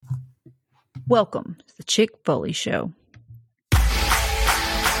Welcome to the Chick Foley Show.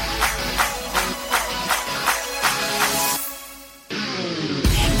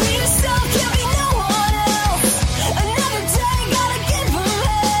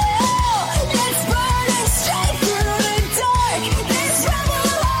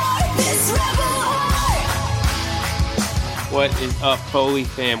 What is up, Foley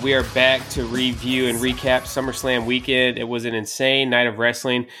fam? We are back to review and recap SummerSlam weekend. It was an insane night of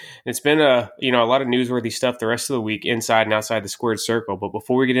wrestling. It's been a lot of newsworthy stuff the rest of the week, inside and outside the squared circle. But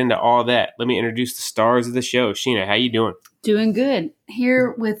before we get into all that, let me introduce the stars of the show. Sheena, how you doing? Doing good.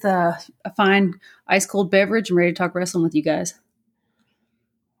 Here with a fine ice cold beverage. I'm ready to talk wrestling with you guys.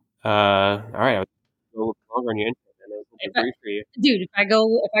 All right. I was a little longer on your intro. Dude, if I go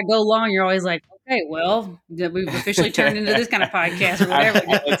long, you're always like, okay, well, we've officially turned into this kind of podcast or whatever.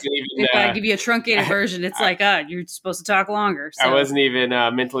 If I give you a truncated version, it's you're supposed to talk longer. So. I wasn't even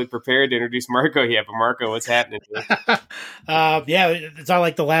mentally prepared to introduce Marco yet, but Marco, what's happening? Yeah, it's not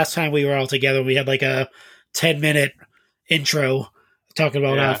like the last time we were all together. We had like a 10-minute intro talking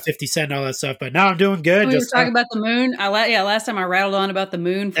about 50 Cent and all that stuff, but now I'm doing good. We were talking about the moon. Last time I rattled on about the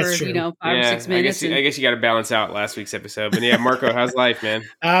moon for 5 or 6 minutes. I guess you got to balance out last week's episode. But yeah, Marco, how's life, man?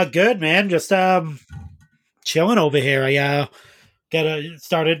 Good, man. Just chilling over here. I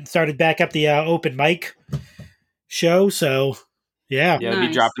started back up the open mic show. So yeah, nice. It'll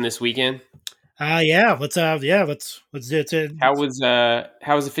be dropping this weekend. Let's do it. How was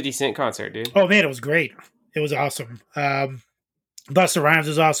the 50 Cent concert, dude? Oh man, it was great. It was awesome. Busta Rhymes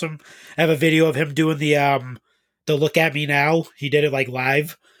was awesome. I have a video of him doing the Look at Me Now. He did it like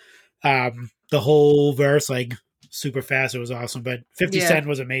live. The whole verse, like super fast. It was awesome. But 50 Cent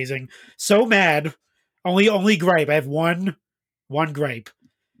was amazing. So mad. Only gripe. I have one gripe.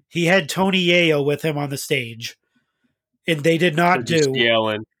 He had Tony Yayo with him on the stage. And they did not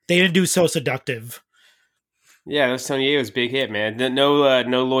yelling. They didn't do So Seductive. Yeah, that's Tony Yayo's big hit, man. No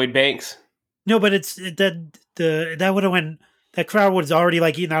Lloyd Banks. No, but that would have went. That crowd was already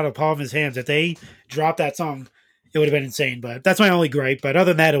like eating out of the palm of his hands. If they dropped that song, it would have been insane. But that's my only gripe. But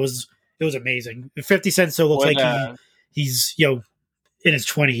other than that, it was amazing. 50 Cent still looks like he's in his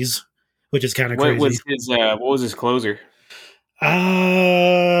 20s, which is kind of crazy. What was his closer?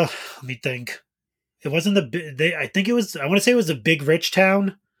 Let me think. It wasn't I think it was. I want to say it was a Big Rich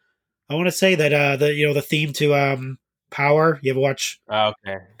Town. I want to say that the theme to Power. You ever watch? Oh,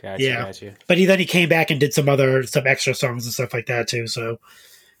 okay, gotcha. But then he came back and did some extra songs and stuff like that too. So it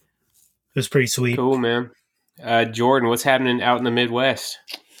was pretty sweet. Cool, man. Jordan, what's happening out in the Midwest?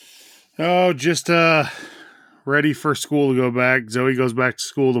 Oh, just ready for school to go back. Zoe goes back to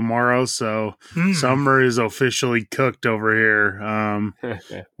school tomorrow, so summer is officially cooked over here.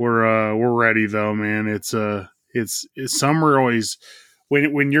 We're ready though, man. It's summer always.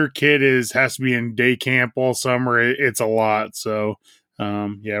 When your kid has to be in day camp all summer, it's a lot. So,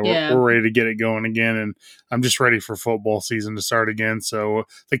 we're ready to get it going again, and I'm just ready for football season to start again. So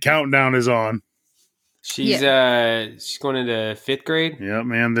the countdown is on. She's going into 5th grade. Yeah,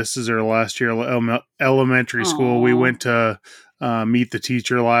 man, this is her last year of elementary school. We went to meet the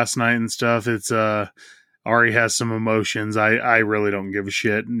teacher last night and stuff. It's Ari has some emotions. I really don't give a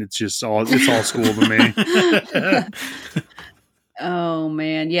shit, and it's all school to me. Oh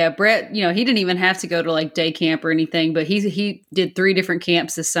man. Yeah. Brett, he didn't even have to go to like day camp or anything, but he did 3 different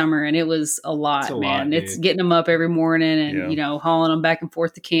camps this summer and it was a lot, man. It's getting them up every morning and, hauling them back and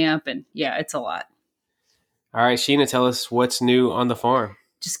forth to camp. And yeah, it's a lot. All right, Sheena, tell us what's new on the farm.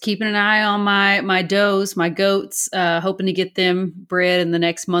 Just keeping an eye on my does, my goats, hoping to get them bred in the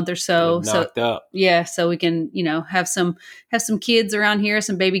next month or so. Knocked up. Yeah. So we can, have some kids around here,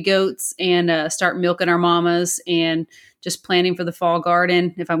 some baby goats and start milking our mamas and just planning for the fall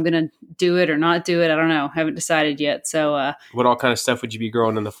garden. If I'm going to do it or not do it, I don't know. Haven't decided yet. So, what all kind of stuff would you be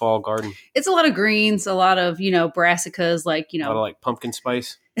growing in the fall garden? It's a lot of greens, a lot of, brassicas, like, a lot of like pumpkin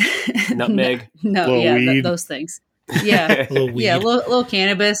spice, nutmeg. Those things. Yeah. little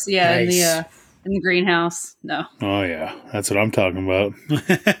cannabis. Yeah. Nice. In the greenhouse. No. Oh yeah. That's what I'm talking about.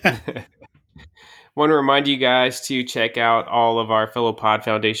 Want to remind you guys to check out all of our fellow Pod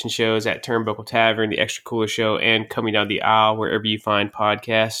Foundation shows at Turnbuckle Tavern, The Extra Cooler Show, and Coming Down the Aisle, wherever you find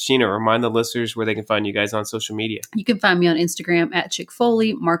podcasts. Sheena, remind the listeners where they can find you guys on social media. You can find me on Instagram at Chick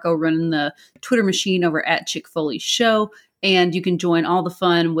Foley, Marco running the Twitter machine over at Chick Foley Show, and you can join all the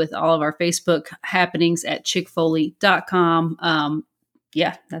fun with all of our Facebook happenings at chickfoley.com.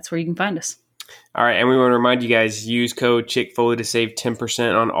 That's where you can find us. All right, and we want to remind you guys, use code Chick-fil-A to save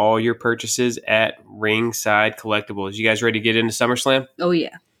 10% on all your purchases at Ringside Collectibles. You guys ready to get into SummerSlam? Oh,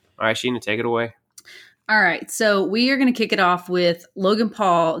 yeah. All right, Sheena, take it away. All right, so we are going to kick it off with Logan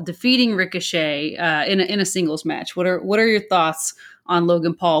Paul defeating Ricochet in a singles match. What are your thoughts on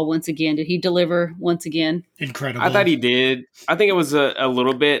Logan Paul once again? Did he deliver once again? Incredible. I thought he did. I think it was a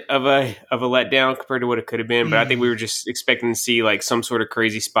little bit of a letdown compared to what it could have been, but I think we were just expecting to see like some sort of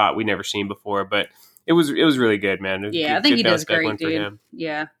crazy spot we never seen before. But it was really good, man. Yeah, I think he does great, dude.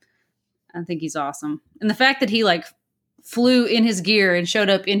 Yeah, I think he's awesome, and the fact that he like flew in his gear and showed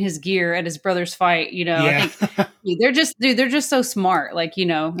up in his gear at his brother's fight, you know, Yeah. I think they're just so smart. Like, you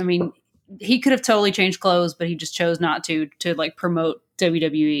know, I mean, he could have totally changed clothes, but he just chose not to like promote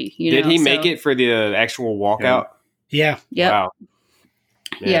WWE. Did he make it for the actual walkout? Yeah. Yep. Wow.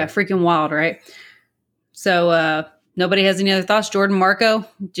 Yeah, freaking wild, right? So nobody has any other thoughts? Jordan, Marco,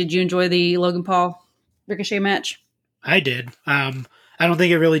 did you enjoy the Logan Paul Ricochet match? I did. I don't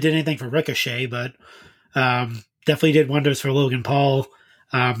think it really did anything for Ricochet, but definitely did wonders for Logan Paul,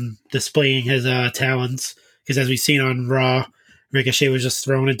 displaying his talents. Because as we've seen on Raw, Ricochet was just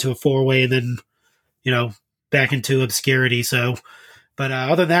thrown into a 4-way and then, you know, back into obscurity. So, but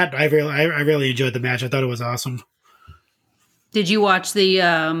other than that, I really enjoyed the match. I thought it was awesome. Did you watch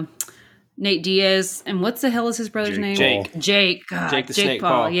the Nate Diaz and what's the hell is his brother's name? Jake. God, Jake the Snake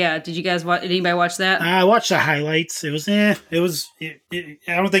Paul. Paul. Yeah. Did you guys watch? Did anybody watch that? I watched the highlights. It was. I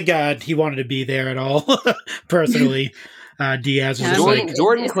don't think he wanted to be there at all. Personally, Diaz was just like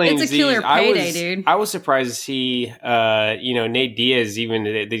Jordan claims it's a killer these. payday, dude. I was surprised to see, Nate Diaz even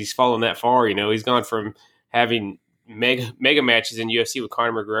that he's fallen that far. You know, he's gone from having mega matches in UFC with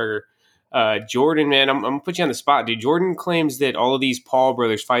Conor McGregor. Jordan, man, I'm gonna put you on the spot, dude. Jordan claims that all of these Paul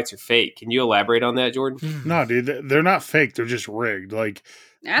brothers fights are fake. Can you elaborate on that, Jordan? No, dude, they're not fake. They're just rigged. Like,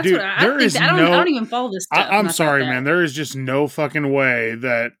 That's dude, what I think. I don't even follow this stuff. I'm sorry, man. There is just no fucking way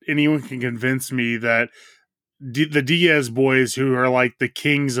that anyone can convince me that the Diaz boys, who are like the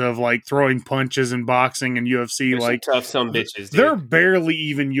kings of like throwing punches and boxing and UFC, They're like some tough some bitches. Dude. They're barely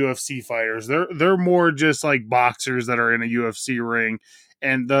even UFC fighters. They're more just like boxers that are in a UFC ring.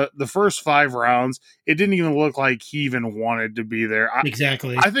 And the first 5 rounds, it didn't even look like he even wanted to be there.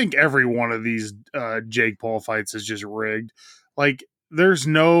 exactly. I think every one of these Jake Paul fights is just rigged. Like, there's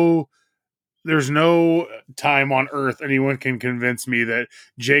no time on earth anyone can convince me that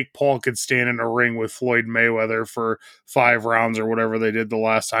Jake Paul could stand in a ring with Floyd Mayweather for 5 rounds or whatever they did the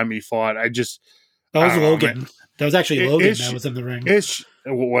last time he fought. That was Logan. That was actually Logan that was in the ring.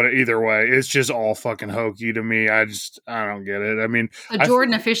 Either way, it's just all fucking hokey to me. I don't get it. I mean,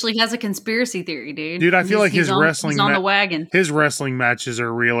 Jordan officially has a conspiracy theory, dude. Dude, I feel like he's on the wagon. His wrestling matches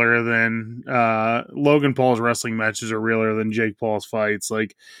are realer than Logan Paul's wrestling matches are realer than Jake Paul's fights.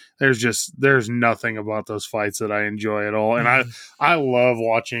 Like, there's nothing about those fights that I enjoy at all. And I love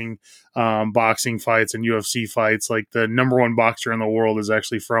watching boxing fights and UFC fights. Like, the number 1 boxer in the world is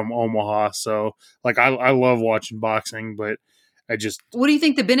actually from Omaha. So, like, I love watching boxing, but what do you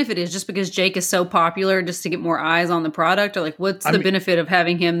think the benefit is? Just because Jake is so popular, just to get more eyes on the product, or like, what's the benefit of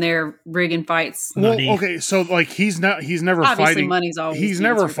having him there rigging fights? Well, okay, so like he's never obviously fighting. Money's always he's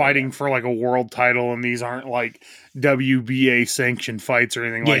never fighting for like a world title, and these aren't like WBA sanctioned fights or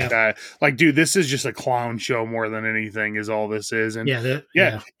anything like that. Like, dude, this is just a clown show more than anything. Is all this is, and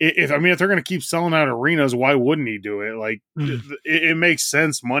if they're gonna keep selling out arenas, why wouldn't he do it? Like, it makes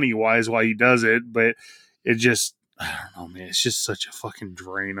sense money wise why he does it, but it just. I don't know, man. It's just such a fucking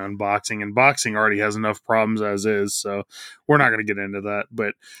drain on boxing, and boxing already has enough problems as is. So we're not going to get into that.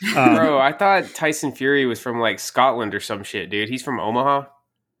 But bro, I thought Tyson Fury was from like Scotland or some shit, dude. He's from Omaha.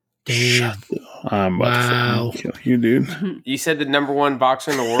 Damn. I'm about to kill you, dude. You said the number 1 boxer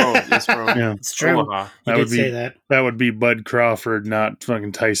in the world is from it's true. Omaha. That would be Bud Crawford, not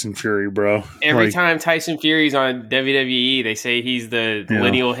fucking Tyson Fury, bro. Every time Tyson Fury's on WWE, they say he's the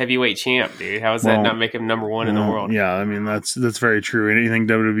lineal heavyweight champ, dude. How does that not make him number 1 in the world? Yeah, I mean, that's very true. Anything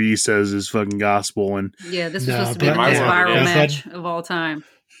WWE says is fucking gospel. And this was supposed to be the most viral match of all time.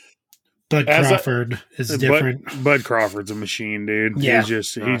 Bud Crawford is different. Bud Crawford's a machine, dude. Yeah.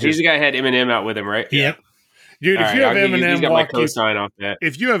 He's the guy who had Eminem out with him, right? Yep. Dude, if you have Eminem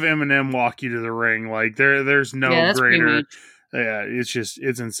walk you to the ring, like there's no greater. Yeah,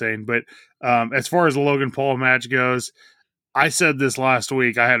 it's insane. But as far as the Logan Paul match goes, I said this last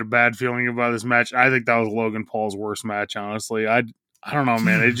week. I had a bad feeling about this match. I think that was Logan Paul's worst match, honestly. I don't know,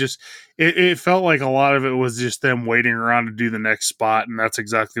 man. It felt like a lot of it was just them waiting around to do the next spot, and that's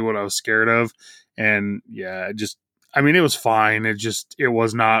exactly what I was scared of. And it was fine. It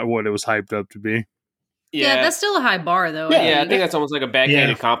was not what it was hyped up to be. Yeah, that's still a high bar, though. Yeah, I think that's almost like a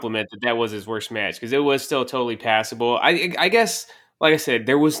backhanded compliment that was his worst match, because it was still totally passable. I guess like I said,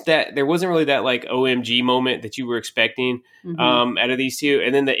 there wasn't really that like OMG moment that you were expecting out of these two.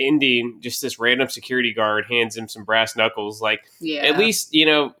 And then the ending, just this random security guard hands him some brass knuckles. Like, at least,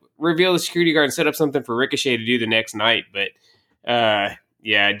 reveal the security guard and set up something for Ricochet to do the next night. But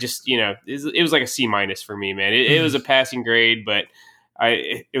yeah, just, it was like a C- for me, man. It was a passing grade, but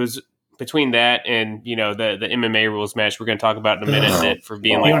it was between that and, the MMA rules match we're going to talk about in a minute that for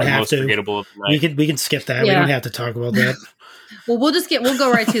being like the most forgettable of the night. We can skip that. We don't have to talk about that. Well, we'll go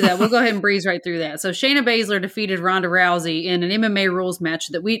right to that. We'll go ahead and breeze right through that. So Shayna Baszler defeated Ronda Rousey in an MMA rules match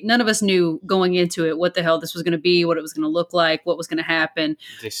that none of us knew going into it what the hell this was going to be, what it was going to look like, what was going to happen.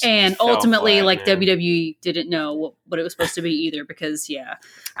 And ultimately, flat, WWE didn't know what it was supposed to be either because,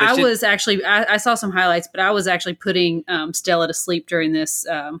 I saw some highlights, but I was actually putting Stella to sleep during this.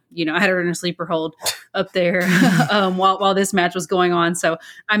 I had her in a sleeper hold up there while this match was going on. So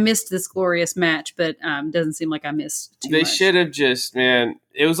I missed this glorious match, but doesn't seem like I missed too much. They should have just, man,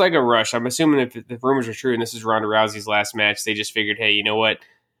 it was like a rush. I'm assuming if the rumors are true and this is Ronda Rousey's last match, they just figured, hey, you know what?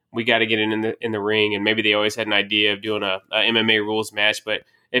 We got to get in the ring. And maybe they always had an idea of doing a MMA rules match, but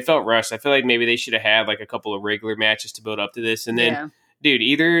it felt rushed. I feel like maybe they should have had like a couple of regular matches to build up to this. And then, dude,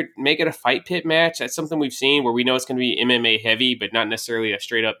 either make it a fight pit match. That's something we've seen where we know it's going to be MMA heavy, but not necessarily a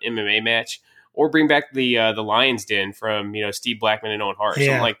straight up MMA match. Or bring back the Lions Den from Steve Blackman and Owen Hart,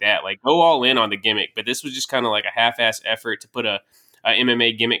 something like that. Like go all in on the gimmick. But this was just kind of like a half-ass effort to put a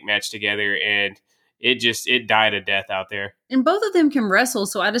MMA gimmick match together, and it died a death out there. And both of them can wrestle,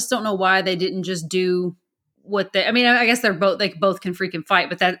 so I just don't know why they didn't just do what they. I mean, I guess they both can freaking fight,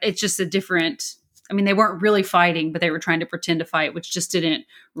 but that it's just a different. I mean, they weren't really fighting, but they were trying to pretend to fight, which just didn't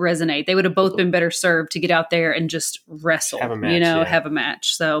resonate. They would have both been better served to get out there and just wrestle, have a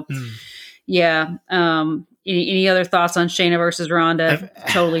match. So. Yeah. Any other thoughts on Shayna versus Ronda?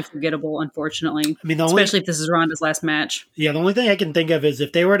 Totally forgettable, unfortunately. I mean, especially if this is Ronda's last match. Yeah, the only thing I can think of is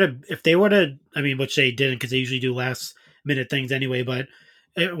if they were to, I mean, which they didn't because they usually do last minute things anyway. But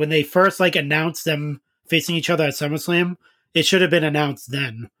when they first announced them facing each other at SummerSlam, it should have been announced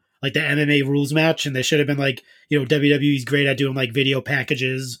then, like the MMA rules match, and they should have been like, WWE's great at doing like video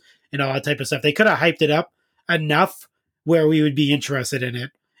packages and all that type of stuff. They could have hyped it up enough where we would be interested in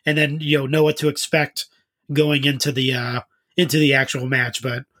it. And then know what to expect going into the actual match,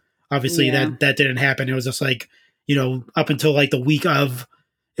 but obviously that didn't happen. It was just like up until like the week of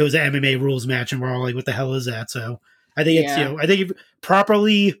it was an MMA rules match, and we're all like, "What the hell is that?" So I think it's I think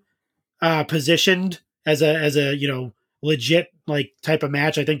properly positioned as a legit like type of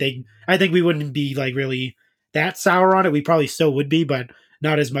match. I think we wouldn't be like really that sour on it. We probably still would be, but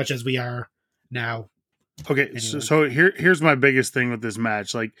not as much as we are now. Okay, anyway. so here's my biggest thing with this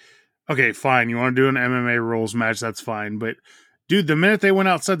match. Like, okay, fine, you want to do an MMA rules match, that's fine. But, dude, the minute they went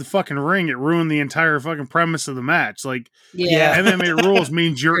outside the fucking ring, it ruined the entire fucking premise of the match. Like, MMA rules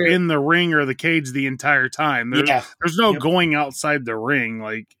means you're in the ring or the cage the entire time. There's no going outside the ring.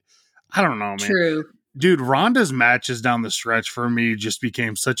 Like, I don't know, man. True. Dude, Ronda's matches down the stretch for me just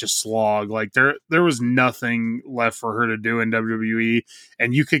became such a slog. Like there was nothing left for her to do in WWE,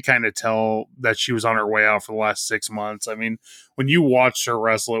 and you could kind of tell that she was on her way out for the last 6 months. I mean, when you watched her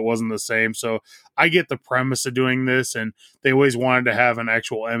wrestle, it wasn't the same. So I get the premise of doing this, and they always wanted to have an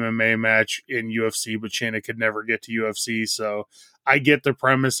actual MMA match in UFC, but Shayna could never get to UFC. So I get the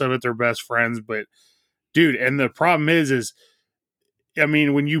premise of it. They're best friends, but dude, and the problem is, I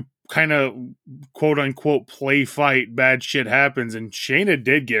mean, when you kind of quote unquote play fight, bad shit happens, and Shayna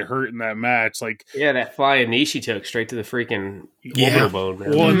did get hurt in that match. Like, that flying knee she took straight to the freaking orbital bone.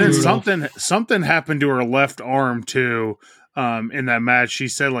 Man. Well, and then something happened to her left arm too. In that match, she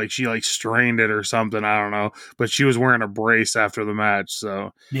said she strained it or something. I don't know, but she was wearing a brace after the match.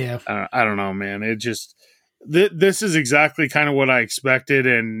 So I don't know, man. It just this is exactly kind of what I expected,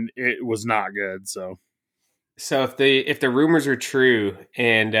 and it was not good. So if the rumors are true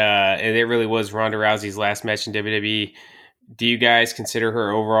and it really was Ronda Rousey's last match in WWE, do you guys consider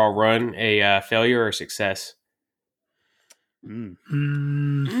her overall run a failure or a success?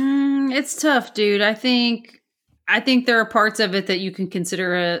 It's tough, dude. I think there are parts of it that you can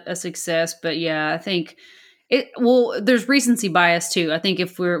consider a success, but I think there's recency bias too. I think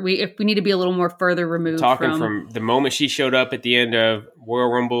if we need to be a little more further removed from the moment she showed up at the end of Royal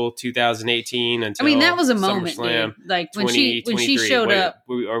Rumble 2018 until that was a moment, dude. Like when she showed up.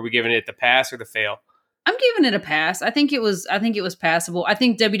 Are we giving it the pass or the fail? I'm giving it a pass. I think it was passable. I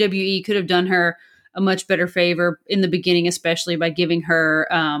think WWE could have done her a much better favor in the beginning, especially by giving her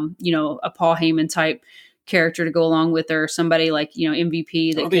a Paul Heyman type character to go along with her, somebody like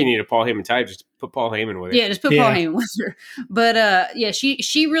MVP. I don't think you need a Paul Heyman type, just put Paul Heyman with her. Yeah, just put Paul Heyman with her. But yeah,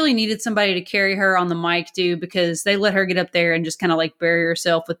 she really needed somebody to carry her on the mic, dude, because they let her get up there and just kind of like bury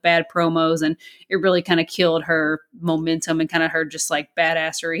herself with bad promos, and it really kind of killed her momentum and kind of her just like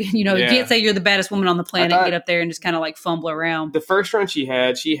badassery. You know, you can't say you're the baddest woman on the planet, get up there and just kind of like fumble around. The first run she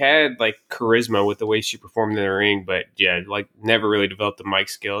had like charisma with the way she performed in the ring, but yeah, like never really developed the mic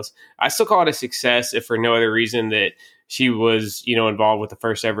skills. I still call it a success, if for no other reason that she was, involved with the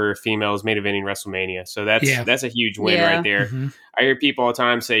first ever females main eventing WrestleMania. So that's a huge win right there. Mm-hmm. I hear people all the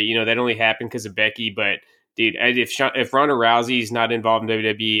time say, that only happened because of Becky, but dude, if Ronda Rousey's not involved in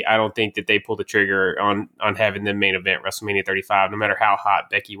WWE, I don't think that they pull the trigger on having them main event WrestleMania 35, no matter how hot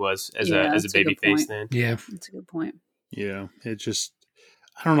Becky was as a babyface then. Yeah, that's a good point. Yeah, it just,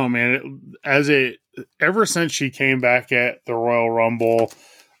 I don't know, man. Ever since she came back at the Royal Rumble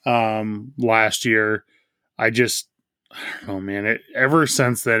last year, I don't know, man. Ever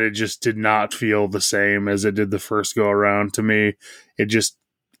since then, it just did not feel the same as it did the first go around to me. It just,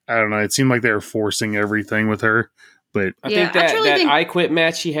 I don't know. It seemed like they were forcing everything with her. But I think that I Quit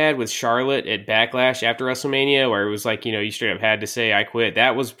match she had with Charlotte at Backlash after WrestleMania, where it was like, you straight up had to say I quit.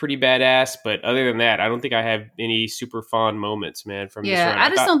 That was pretty badass. But other than that, I don't think I have any super fond moments, man, from this run. I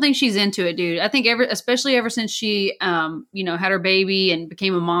just don't think she's into it, dude. I think especially ever since she, had her baby and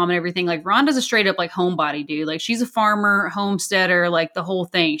became a mom and everything, like Ronda's a straight up like homebody, dude. Like she's a farmer, homesteader, like the whole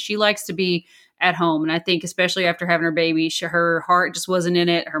thing. She likes to be at home. And I think especially after having her baby, her heart just wasn't in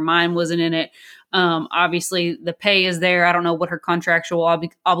it. Her mind wasn't in it. Obviously the pay is there. I don't know what her contractual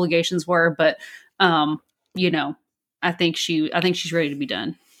obligations were, but, I think she's ready to be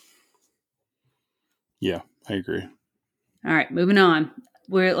done. Yeah, I agree. All right, moving on.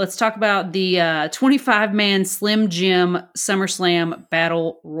 Let's talk about the 25-man Slim Jim SummerSlam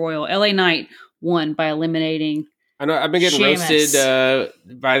Battle Royal. LA Knight won by eliminating I know I've been getting Sheamus.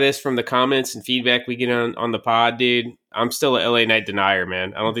 roasted by this from the comments and feedback we get on the pod, dude. I'm still a LA Knight denier,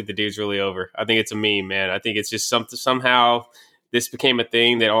 man. I don't think the dude's really over. I think it's a meme, man. I think it's just somehow this became a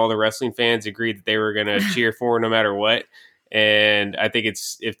thing that all the wrestling fans agreed that they were going to cheer for no matter what. And I think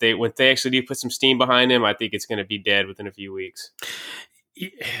if they actually do put some steam behind him, I think it's going to be dead within a few weeks.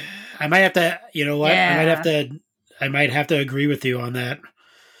 I might have to, you know what? Yeah. I might have to agree with you on that.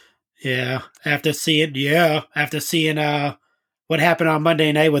 Yeah, after seeing what happened on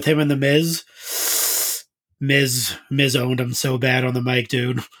Monday night with him and the Miz owned him so bad on the mic,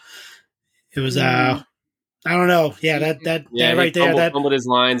 dude. It was I don't know. Yeah, that right there. That fumbled his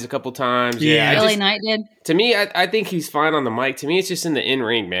lines a couple times. Yeah, LA Knight did. To me, I think he's fine on the mic. To me, it's just in the in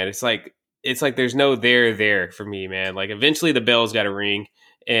ring, man. It's like there's no there for me, man. Like eventually the bell's got to ring,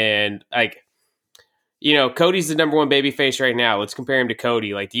 and like. Cody's the number one babyface right now. Let's compare him to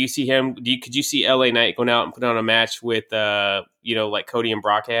Cody. Like, do you see him? Could you see LA Knight going out and put on a match with, like Cody and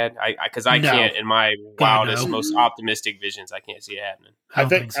Brock had? Because I can't, in my wildest, most optimistic visions, I can't see it happening. I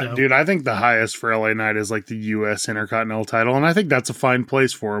think so. Dude, I think the highest for LA Knight is like the U.S. Intercontinental title, and I think that's a fine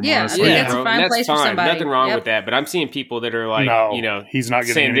place for him. Yeah, honestly. that's a fine place for somebody. Nothing wrong with that, but I'm seeing people that are like, he's not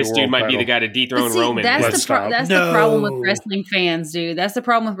saying this dude might be the guy to dethrone Roman. That's the problem with wrestling fans, dude. That's the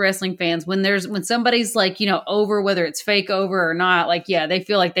problem with wrestling fans. When somebody's like, over, whether it's fake over or not, like, yeah, they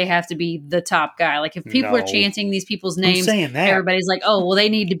feel like they have to be the top guy. Like if people are chanting these people's names, everybody's like, oh, well, they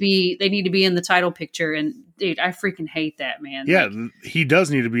need to be in the title picture. And dude, I freaking hate that, man. Yeah, he does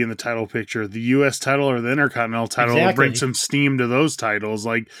need to be in the title picture. The U.S. title or the Intercontinental title will bring some steam to those titles.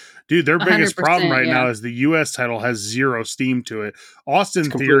 Like, dude, their biggest problem right now is the U.S. title has zero steam to it. Austin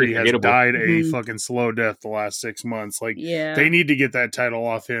Theory has died a fucking slow death the last 6 months. Like, they need to get that title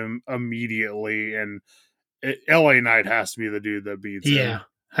off him immediately, and LA Knight has to be the dude that beats him. Yeah,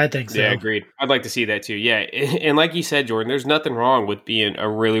 I think so. Yeah, agreed. I'd like to see that too. Yeah, and like you said, Jordan, there's nothing wrong with being a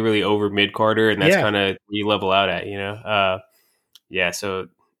really, really over mid-carder, and that's kind of you level out at, so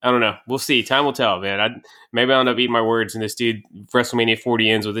I don't know. We'll see. Time will tell, man. Maybe I'll end up eating my words, and this dude, WrestleMania 40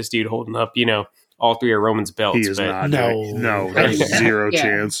 ends with this dude holding up, all three of Roman's belts. He is not. No, there's zero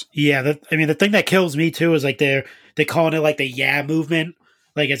chance. Yeah, the thing that kills me too is like they're calling it like the yeah movement,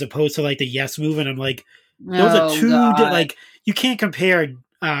 like as opposed to like the yes movement. I'm like, those are two like you can't compare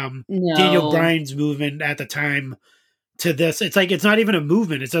Daniel Bryan's movement at the time to this. It's like it's not even a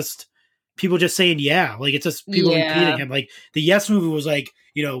movement. It's just people just saying yeah. Like it's just people repeating him. Like the yes movement was like,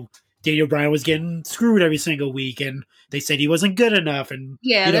 Daniel Bryan was getting screwed every single week, and they said he wasn't good enough. And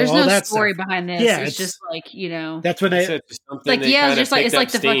there's all no that story stuff. behind this. It's just like That's when they it's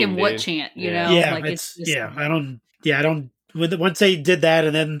like the fucking what chant. Yeah, like it's just, I don't. Once they did that,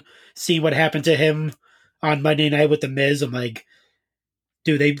 and then see what happened to him on Monday night with the Miz, I'm like,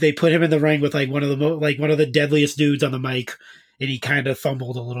 dude, they put him in the ring with like one of the deadliest dudes on the mic, and he kind of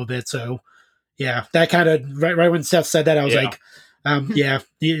fumbled a little bit. So Yeah, that kind of right when Seth said that, I was like,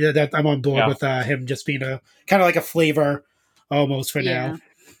 that I'm on board with him just being a kind of like a flavor almost for now.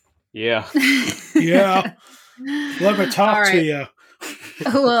 Yeah. Yeah. Let me talk to you.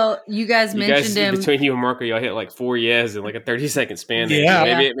 Well, you guys mentioned him. Between you and Marco, y'all hit like 4 yes in like a 30-second span. Yeah.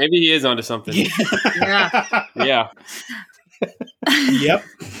 So maybe he is onto something. Yeah. Yep.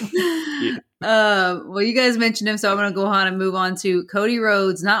 Well, you guys mentioned him, so I'm going to go on and move on to Cody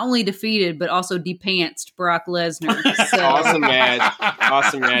Rhodes. Not only defeated, but also depantsed Brock Lesnar. So. Awesome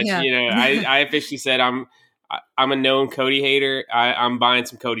match. Yeah. You know, I officially said I'm a known Cody hater. I'm buying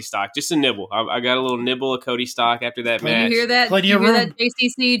some Cody stock, just a nibble. I got a little nibble of Cody stock after that match. You hear that? Plenty of room. That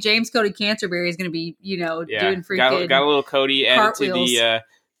JCC James Cody Canterbury is going to be, doing freaking got a little Cody added cartwheels.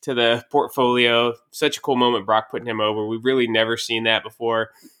 to the portfolio. Such a cool moment, Brock putting him over. We've really never seen that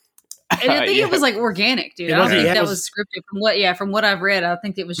before. And I think it was like organic, dude. I don't think that was scripted. From what I've read, I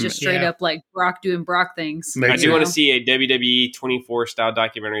think it was just straight up like Brock doing Brock things. I do want to see a WWE 24 style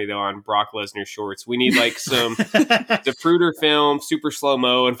documentary though on Brock Lesnar shorts. We need like some Zapruder film, super slow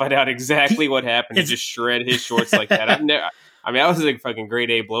mo, and find out exactly what happened to just shred his shorts like that. That was a fucking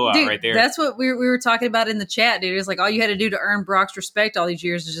grade A blowout right there. That's what we were talking about in the chat, dude. It was like all you had to do to earn Brock's respect all these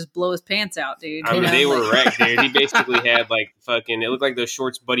years is just blow his pants out, dude. I mean, they were wrecked, dude. He basically had like fucking. It looked like those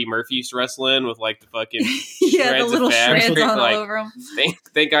shorts Buddy Murphy used to wrestle in with like the fucking the little shreds all over him.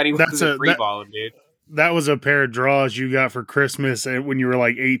 Thank God he wasn't free balling, dude. That was a pair of draws you got for Christmas when you were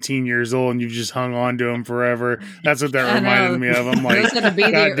like 18 years old and you just hung on to them forever. That's what that reminded me of. I'm like,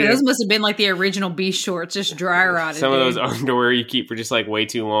 those must have been like the original Beast shorts, just dry rotted. Some of those underwear you keep for just like way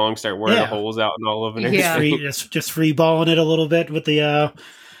too long, start wearing the holes out and all of it. Yeah, just free balling it a little bit with the.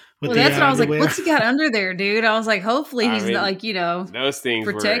 That's what I was like. What's he got under there, dude? I was like, hopefully he's those things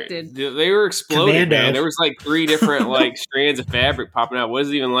protected. They were exploding, Commando. Man. There was like 3 different like strands of fabric popping out. It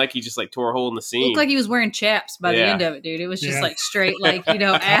wasn't even like he just like tore a hole in the seam. It looked like he was wearing chaps by the end of it, dude. It was just like straight, like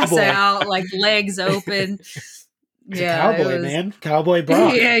ass out, like legs open. He's a cowboy, man. Cowboy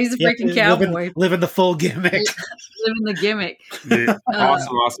Brock. Yeah, he's a freaking cowboy. Living the full gimmick. Living the gimmick.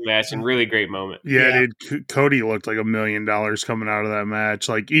 Awesome match and really great moment. Yeah, dude. Cody looked like $1 million coming out of that match,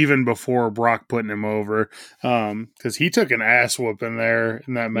 like even before Brock putting him over, because he took an ass whooping there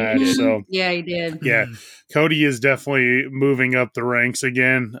in that match. So yeah, he did. Yeah, Cody is definitely moving up the ranks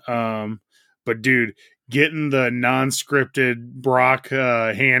again. But dude, getting the non-scripted Brock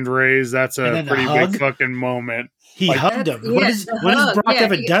hand raise, that's a pretty big fucking moment. He hugged him. When has Brock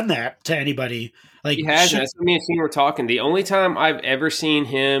ever done that to anybody? Like he hasn't. That's what me and Shane were talking. The only time I've ever seen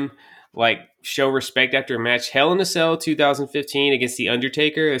him like show respect after a match, Hell in a Cell 2015 against The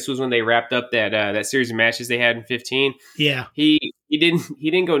Undertaker. This was when they wrapped up that series of matches they had in 15. Yeah. He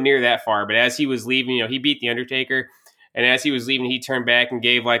didn't go near that far, but as he was leaving, he beat The Undertaker. And as he was leaving, he turned back and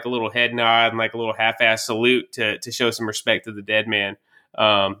gave like a little head nod and like a little half-ass salute to show some respect to the dead man.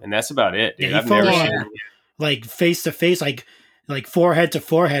 And that's about it, dude. Yeah, I've never seen him. Like face to face, like forehead to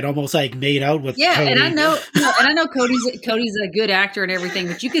forehead, almost like made out with. Cody. And I know Cody's a good actor and everything,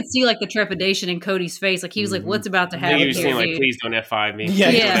 but you could see like the trepidation in Cody's face, like he was like, "What's about to happen?" He was saying like, "Please don't F5 me." Yeah,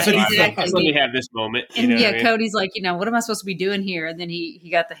 exactly. Let me have this moment. And Cody's like, what am I supposed to be doing here? And then he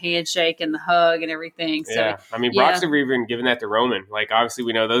got the handshake and the hug and everything. So, I mean, Brock's never even given that to Roman. Like, obviously,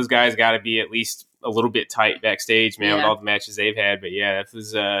 we know those guys got to be at least a little bit tight backstage, man, with all the matches they've had. But yeah, that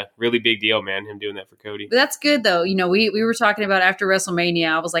was a really big deal, man, him doing that for Cody. But that's good, though. We were talking about after WrestleMania,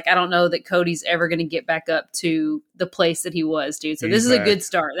 I was like, I don't know that Cody's ever going to get back up to the place that he was, dude. So this is a good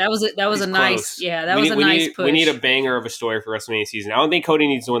start. That was a nice, push. We need a banger of a story for WrestleMania season. I don't think Cody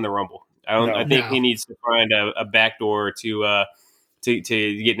needs to win the Rumble. I think he needs to find a backdoor to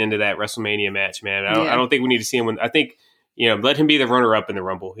getting into that WrestleMania match, man. I don't think we need to see him win. I think, let him be the runner-up in the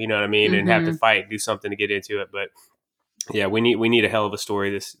Rumble, you know what I mean, and have to fight, do something to get into it. But yeah, we need a hell of a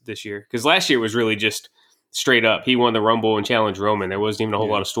story this year, because last year was really just straight up. He won the Rumble and challenged Roman. There wasn't even a whole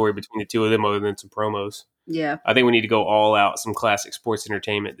lot of story between the two of them other than some promos. Yeah, I think we need to go all out, some classic sports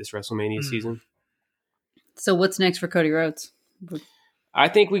entertainment this WrestleMania season. So what's next for Cody Rhodes? I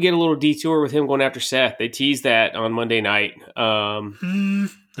think we get a little detour with him going after Seth. They teased that on Monday night.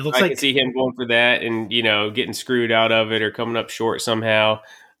 It looks I can see him going for that and, getting screwed out of it or coming up short somehow.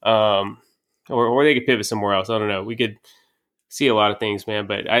 Or they could pivot somewhere else. I don't know. We could see a lot of things, man.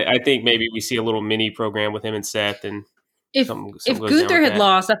 But I think maybe we see a little mini program with him and Seth. And if Gunther had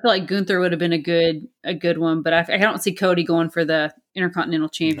lost, I feel like Gunther would have been a good one. But I don't see Cody going for the Intercontinental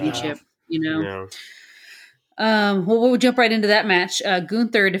Championship, No. We'll jump right into that match.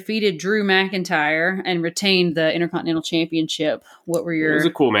 Gunther defeated Drew McIntyre and retained the Intercontinental Championship. What were your? It was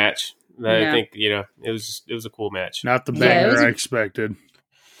a cool match. I think it was a cool match. Not the banger I expected.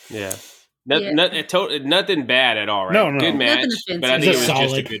 Yeah, Nothing bad at all, right? No. Good match, Nothing offensive. but I think it It's was a just a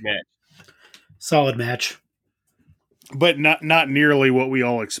solid. good match. Solid match. But not nearly what we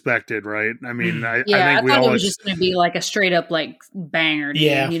all expected, right? I mean, I Yeah, think I we thought all it was just going to be like a straight up like banger, dude,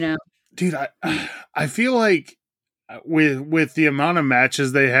 Yeah. you know? dude, I feel like with the amount of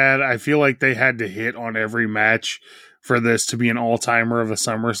matches they had, I feel like they had to hit on every match for this to be an all-timer of a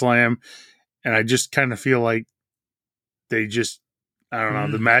SummerSlam. And I just kind of feel like they just, I don't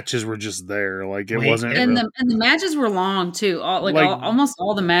know, the matches were just there. Like it wasn't And real. the matches were long too. Almost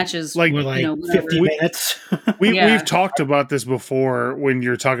all the matches like We're like whatever. 50 minutes. We've talked about this before when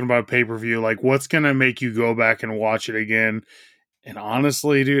you're talking about pay-per-view, like what's going to make you go back and watch it again. And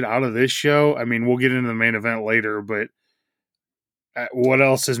honestly, dude, out of this show, I mean, we'll get into the main event later, but what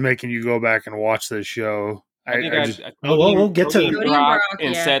else is making you go back and watch this show? We'll get to Cody it. and Brock Brock,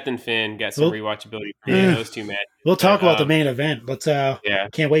 and yeah. Seth and Finn got some rewatchability for those two matches. We'll talk about the main event. Let's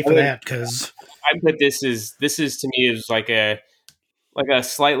can't wait for that because I put this is to me is like a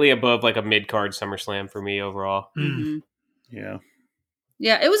slightly above like a mid card SummerSlam for me overall. Mm-hmm. Yeah.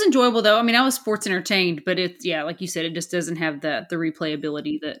 Yeah, it was enjoyable though. I mean, I was sports entertained, but it's like you said, it just doesn't have the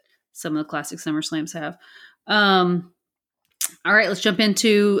replayability that some of the classic SummerSlams have. All right, let's jump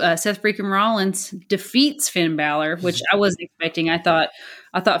into Seth freaking Rollins defeats Finn Balor, which I wasn't expecting. I thought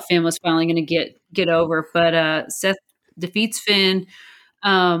Finn was finally going to get over, but Seth defeats Finn.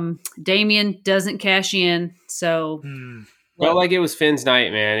 Damian doesn't cash in, so felt like it was Finn's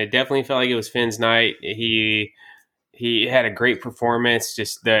night, man. It definitely felt like it was Finn's night. He had a great performance.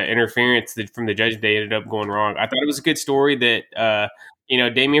 Just the interference from the Judgment Day ended up going wrong. I thought it was a good story that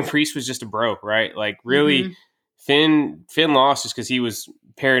Damian Priest was just a bro, right? Like really. Finn lost just because he was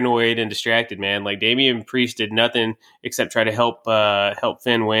paranoid and distracted, man. Like Damian Priest did nothing except try to help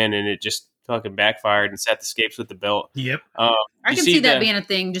Finn win, and it just fucking backfired. And Seth escapes with the belt. Yep, I can see that being a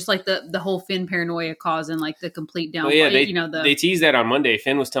thing, just like the whole Finn paranoia causing like the complete downfall. Well, yeah, they teased that on Monday.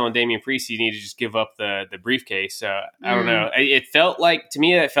 Finn was telling Damian Priest he needed to just give up the briefcase. I don't know. It felt like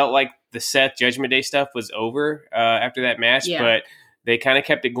the Seth Judgment Day stuff was over after that match, but. They kind of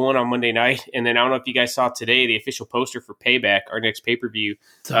kept it going on Monday night. And then I don't know if you guys saw today, the official poster for Payback, our next pay-per-view,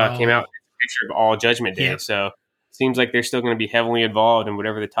 came out with a picture of all Judgment Day. Yep. So seems like they're still going to be heavily involved in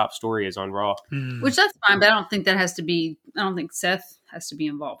whatever the top story is on Raw. Which that's fine, but I don't think Seth has to be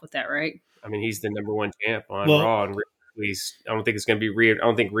involved with that, right? I mean, he's the number one champ on Raw. And I don't think it's going to be Rhea. I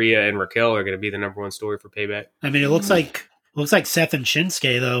don't think Rhea and Raquel are going to be the number one story for Payback. I mean, it looks like Seth and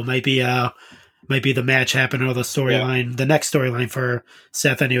Shinsuke, though, might be the match happening or the storyline, the next storyline for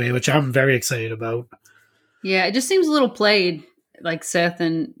Seth anyway, which I'm very excited about. Yeah, it just seems a little played, like Seth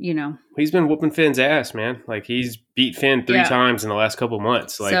and, He's been whooping Finn's ass, man. Like, he's beat Finn 3 times in the last couple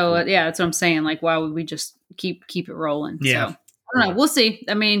months. Like, so, that's what I'm saying. Like, why would we just keep it rolling? Yeah. So, I don't know. We'll see.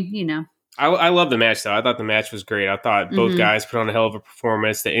 I mean, I love the match, though. I thought the match was great. I thought both guys put on a hell of a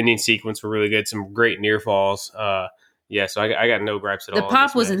performance. The ending sequence were really good. Some great near falls. Yeah, so I got no gripes at all. The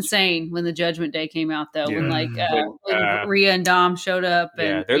pop was insane when the Judgment Day came out, though. Yeah. When Rhea and Dom showed up,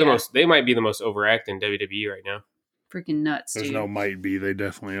 and they might be the most overacting WWE right now. Freaking nuts, There's dude. no might be, they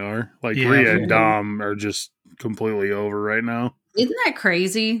definitely are. Like Rhea and Dom are just completely over right now. Isn't that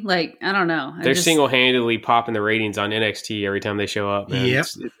crazy? Like, I don't know. They're single-handedly popping the ratings on NXT every time they show up, man. Yep.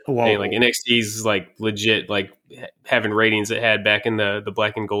 Like NXT's like legit, like having ratings it had back in the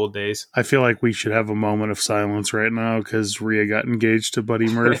black and gold days. I feel like we should have a moment of silence right now because Rhea got engaged to Buddy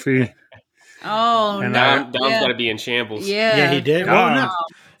Murphy. And Dom's got to be in shambles. Yeah, he did. I'm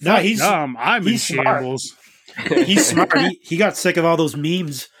in smart. shambles. He's smart. He got sick of all those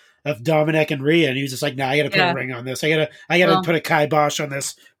memes of Dominic and Rhea, and he was just like, "Nah, I got to put a ring on this. I gotta put a kibosh on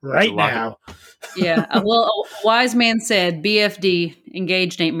this right now." Yeah. Well, a wise man said, "BFD,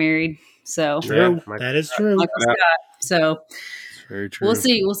 engaged ain't married." So true. That is true. So very true. We'll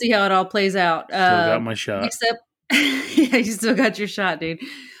see. We'll see how it all plays out. Still got my shot. Next up, you still got your shot, dude.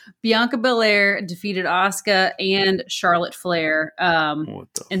 Bianca Belair defeated Asuka and Charlotte Flair,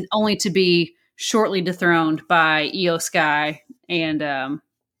 and only to be shortly dethroned by Io Sky. And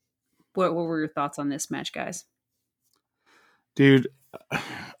what were your thoughts on this match, guys? Dude,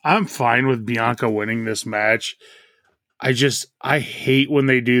 I'm fine with Bianca winning this match. I hate when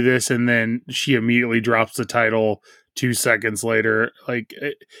they do this and then she immediately drops the title 2 seconds later. Like,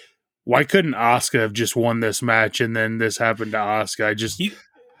 why couldn't Asuka have just won this match and then this happened to Asuka?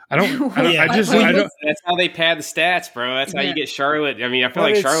 That's how they pad the stats, bro. That's how you get Charlotte. I mean, I feel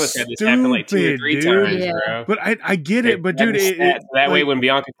like Charlotte's had this happen like 2 or 3 times, bro. But I get it, but dude, that way when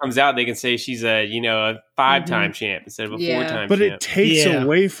Bianca comes out, they can say she's a 5-time champ instead of a 4-time champ. But it takes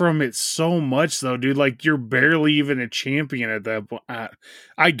away from it so much, though, dude. Like you're barely even a champion at that point.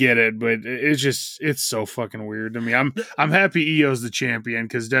 I get it, but it's so fucking weird to me. I'm happy Io's the champion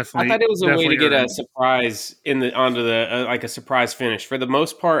because definitely I thought it was a way to get a surprise onto the like a surprise finish. For the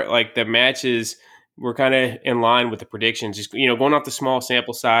most part, like the matches were kind of in line with the predictions. Just going off the small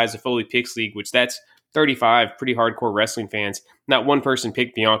sample size of Foley Picks League, which that's 35 pretty hardcore wrestling fans. Not one person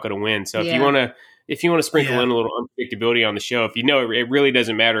picked Bianca to win. So if you want to sprinkle in a little unpredictability on the show, if it really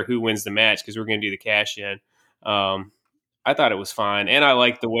doesn't matter who wins the match because we're going to do the cash in. I thought it was fine, and I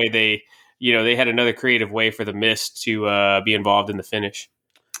liked the way they had another creative way for the Mist to be involved in the finish.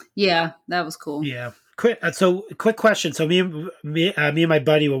 Yeah, that was cool. Yeah. Quick question. So me and my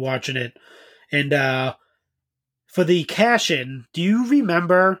buddy were watching it, and for the cash in, do you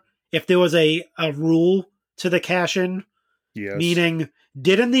remember if there was a rule to the cash in? Yes. Meaning,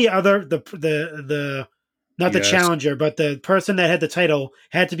 didn't the other the not the challenger, but the person that had the title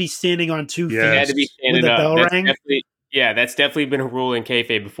had to be standing on 2 feet? It had to be standing when the up. bell rang. That's definitely been a rule in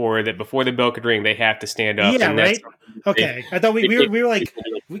kayfabe before that. Before the bell could ring, they have to stand up. Yeah, right. Okay, I thought we were like,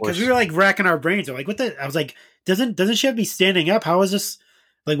 because we were like racking our brains. We're like, what the? I was like, doesn't she have to be standing up? How is this?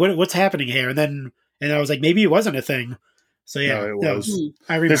 Like, what's happening here? And I was like, maybe it wasn't a thing. So yeah, no, it was.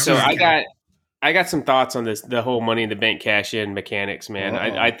 I remember. So I got some thoughts on this, the whole Money in the Bank cash in mechanics, man.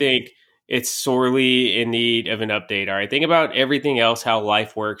 I think it's sorely in need of an update. All right, think about everything else, how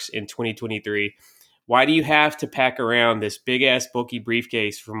life works in 2023. Why do you have to pack around this big ass bulky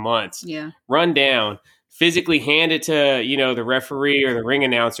briefcase for months? Yeah. Run down, physically hand it to, the referee or the ring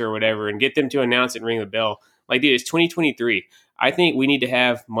announcer or whatever and get them to announce it and ring the bell. Like, dude, it's 2023. I think we need to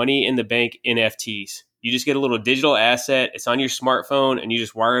have Money in the Bank NFTs. You just get a little digital asset. It's on your smartphone, and you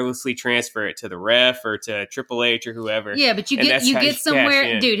just wirelessly transfer it to the ref or to Triple H or whoever. Yeah, but you get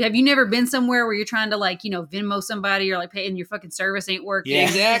somewhere, dude. Have you never been somewhere where you're trying to Venmo somebody or like paying your fucking service ain't working? Yeah,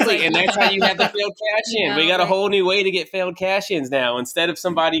 exactly, and that's how you have the failed cash in. We got a whole new way to get failed cash ins now. Instead of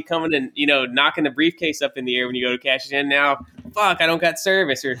somebody coming and knocking the briefcase up in the air when you go to cash it in, now fuck, I don't got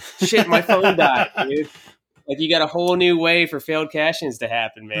service or shit, my phone died, dude. Like, you got a whole new way for failed cash-ins to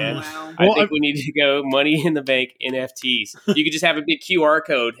happen, man. Wow. I think we need to go Money in the Bank NFTs. You could just have a big QR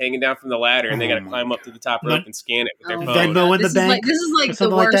code hanging down from the ladder, and they got to climb up to the top rope and scan it with their phone. Venmo in the bank. This is like the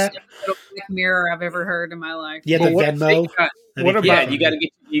worst Black Mirror I've ever heard in my life. Yeah, the Venmo. What about? Yeah, you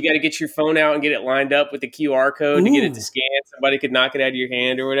got to get your phone out and get it lined up with the QR code to get it to scan. Somebody could knock it out of your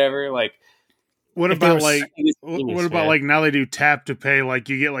hand or whatever. Like, what about like now they do tap to pay? Like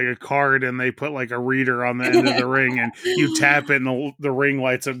you get like a card and they put like a reader on the end of the ring and you tap it and the ring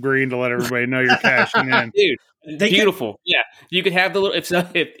lights up green to let everybody know you're cashing in. Dude, beautiful. Yeah, you could have the little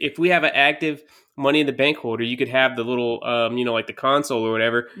if we have an active Money in the Bank holder, you could have the little like the console or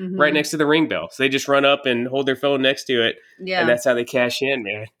whatever right next to the ring bell. So they just run up and hold their phone next to it, and that's how they cash in,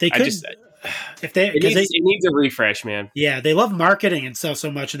 man. It needs a refresh, man. Yeah, they love marketing and stuff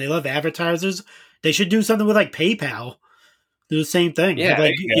so much, and they love advertisers. They should do something with like PayPal. Do the same thing. Yeah,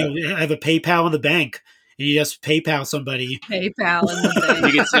 have a PayPal in the bank, and you just PayPal somebody. PayPal in the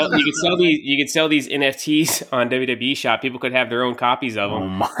bank. you could sell these NFTs on WWE Shop. People could have their own copies of them. Oh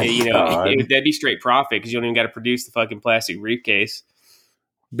my God. That'd be straight profit because you don't even got to produce the fucking plastic briefcase.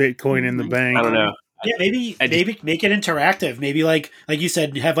 Bitcoin in the bank. I don't know. Yeah, maybe make it interactive. Maybe like you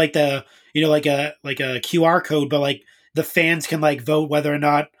said, have like the like a QR code, but like the fans can like vote whether or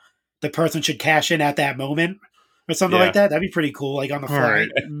not the person should cash in at that moment or something like that. That'd be pretty cool. Like on the fly. All right.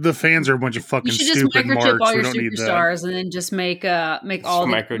 The fans are a bunch of fucking stupid marks. You should just microchip all your superstars and then just make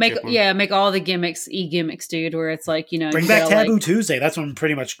all the gimmicks e-gimmicks, dude. Where it's like bring back Taboo Tuesday. That's what I'm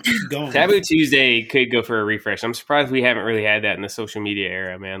pretty much going. Taboo Tuesday could go for a refresh. I'm surprised we haven't really had that in the social media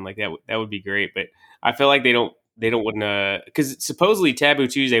era, man. Like that would be great, but I feel like they don't want to, because supposedly Taboo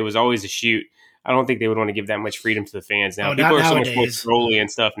Tuesday was always a shoot. I don't think they would want to give that much freedom to the fans now. People are so much more trolly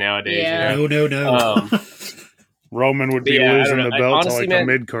and stuff nowadays. Yeah. No. Roman would be losing the belt to like a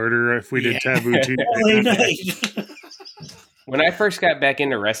mid-carder if we did Taboo Tuesday. When I first got back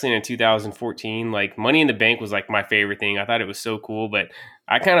into wrestling in 2014, like Money in the Bank was like my favorite thing. I thought it was so cool, but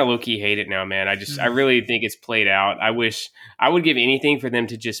I kind of low-key hate it now, man. I really think it's played out. I would give anything for them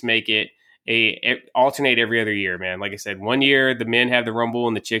to just make it alternate every other year, man. Like I said, one year the men have the Rumble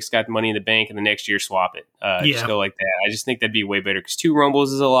and the chicks got the Money in the Bank, and the next year swap it. Just go like that. I just think that'd be way better because 2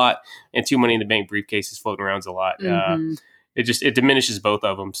 Rumbles is a lot, and 2 Money in the Bank briefcases floating around is a lot. It diminishes both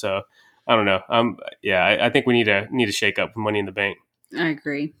of them. So I don't know. I think we need to shake up Money in the Bank. I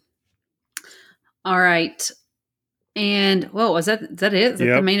agree. All right. And whoa, is that it? Is that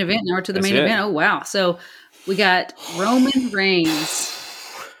the main event? Now we're to the main event. Oh wow. So we got Roman Reigns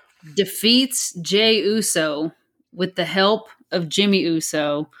defeats Jey Uso with the help of Jimmy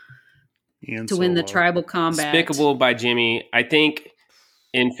Uso and to win the tribal combat. Despicable by Jimmy. I think,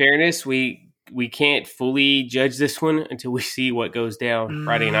 in fairness, we can't fully judge this one until we see what goes down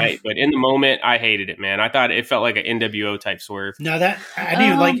Friday night. But in the moment, I hated it, man. I thought it felt like an NWO type swerve. No, that I didn't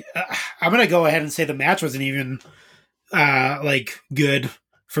even like. I'm gonna go ahead and say the match wasn't even like good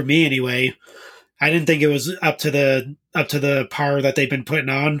for me anyway. I didn't think it was up to the par that they've been putting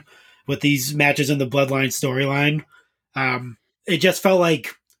on with these matches in the Bloodline storyline. It just felt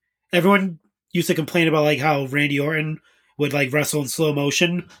like everyone used to complain about like how Randy Orton would like wrestle in slow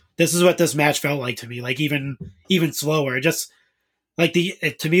motion. This is what this match felt like to me. Like even slower. Just like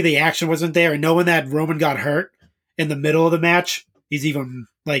to me the action wasn't there, and knowing that Roman got hurt in the middle of the match, he's even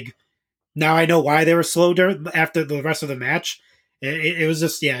like, now I know why they were slow after the rest of the match. It was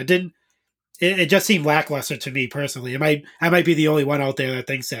just, it didn't. It just seemed lackluster to me personally. I might be the only one out there that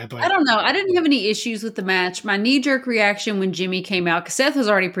thinks that, but I don't know. I didn't have any issues with the match. My knee jerk reaction when Jimmy came out, because Seth was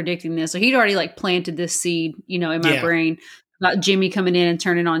already predicting this, so he'd already like planted this seed, in my brain about Jimmy coming in and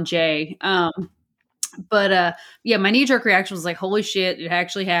turning on Jay. But my knee jerk reaction was like, holy shit, it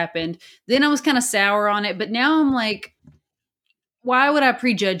actually happened. Then I was kind of sour on it, but now I'm like, why would I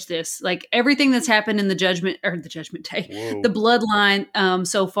prejudge this? Like everything that's happened in the Judgment Day, the Bloodline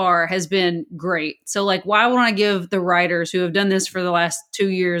so far has been great. So like, why wouldn't I give the writers who have done this for the last 2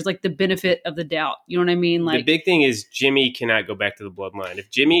 years like the benefit of the doubt? You know what I mean? Like, the big thing is Jimmy cannot go back to the Bloodline. If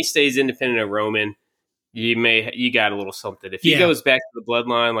Jimmy stays independent of Roman, you got a little something. If he goes back to the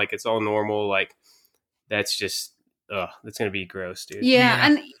Bloodline, like it's all normal, like that's just that's gonna be gross, dude. Yeah.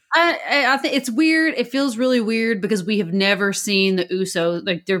 And I think it's weird. It feels really weird because we have never seen the Usos,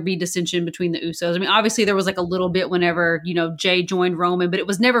 like there be dissension between the Usos. I mean, obviously there was like a little bit whenever, Jay joined Roman, but it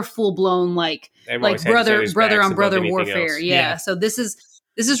was never full blown like brother on brother warfare. Yeah. So this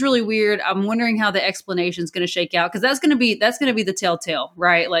is really weird. I'm wondering how the explanation is going to shake out, because that's going to be the telltale,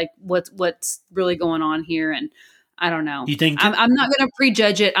 right? Like what's really going on here. And I don't know. You think I'm not going to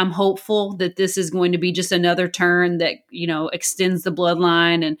prejudge it. I'm hopeful that this is going to be just another turn that, extends the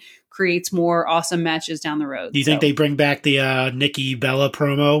Bloodline and creates more awesome matches down the road. Do you think they bring back the Nikki Bella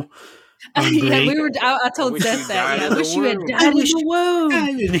promo? I told Seth that. I wish you had died in the womb.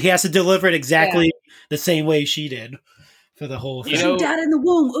 And he has to deliver it exactly the same way she did for the whole thing. You died in the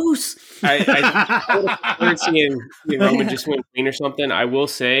womb, oos. I seeing Roman just went clean or something. I will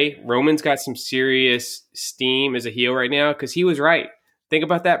say Roman's got some serious steam as a heel right now, because he was right. Think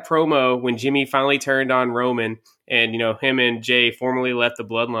about that promo when Jimmy finally turned on Roman and, him and Jay formally left the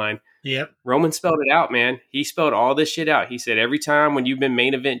Bloodline. Yep. Roman spelled it out, man. He spelled all this shit out. He said, every time when you've been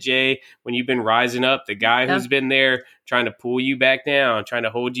main event Jay, when you've been rising up, the guy who's been there trying to pull you back down, trying to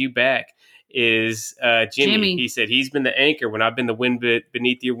hold you back is Jimmy. He said, he's been the anchor when I've been the wind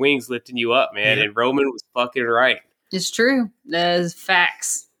beneath your wings lifting you up, man. And Roman was fucking right. It's true. That is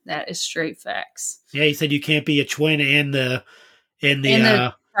facts. That is straight facts. Yeah, he said you can't be a twin and the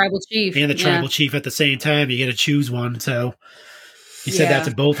tribal chief. And the tribal chief at the same time. You got to choose one. So he said that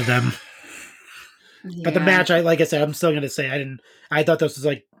to both of them. Yeah. But the match, like I said, I'm still going to say I thought this was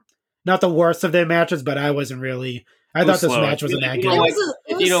like not the worst of their matches, but I wasn't really. I thought this match wasn't that good.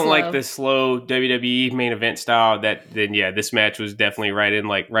 If you don't like the slow WWE main event style, then this match was definitely right in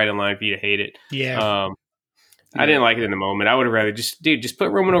line for you to hate it. Yeah. I didn't like it in the moment. I would have rather just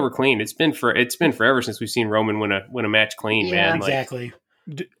put Roman over clean. It's been forever since we've seen Roman win a match clean, man. Exactly.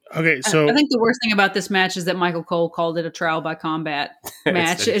 Okay, so I think the worst thing about this match is that Michael Cole called it a trial by combat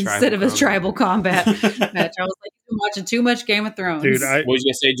match instead of a tribal combat match. I was like, you're watching too much Game of Thrones. Dude, what was you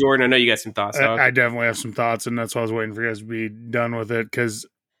gonna say, Jordan? I know you got some thoughts. I definitely have some thoughts, and that's why I was waiting for you guys to be done with it, because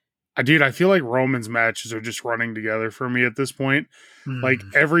I feel like Roman's matches are just running together for me at this point. Like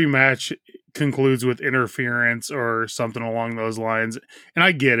every match concludes with interference or something along those lines, and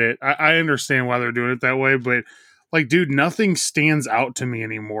I get it. I understand why they're doing it that way, but like, dude, nothing stands out to me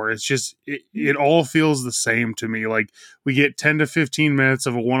anymore. It's just, it all feels the same to me. Like, we get 10 to 15 minutes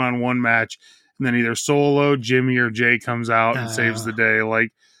of a one-on-one match, and then either Solo, Jimmy, or Jay comes out and saves the day.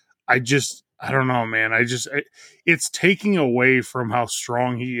 Like, I don't know, man. It's taking away from how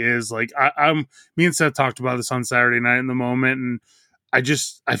strong he is. Like, me and Seth talked about this on Saturday night in the moment, and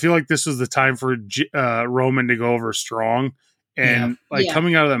I feel like this was the time for Roman to go over strong. And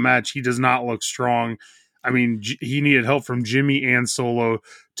coming out of that match, he does not look strong. I mean, he needed help from Jimmy and Solo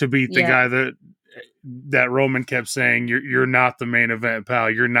to beat the guy that Roman kept saying, "You're not the main event, pal.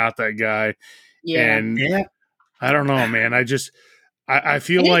 You're not that guy." Yeah. And I don't know, man. I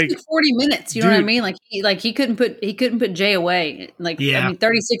feel And it like took 40 minutes. You know what I Dude. mean? He couldn't put Jay away. I Yeah. mean,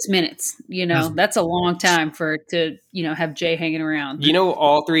 36 minutes. That's a long time to have Jay hanging around.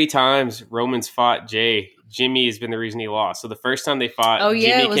 All 3 times Roman's fought Jay, Jimmy has been the reason he lost. So the first time they fought, Oh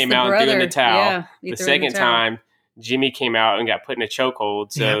yeah, Jimmy it was came the out brother. and threw in the towel. Yeah, The second time, Jimmy came out and got put in a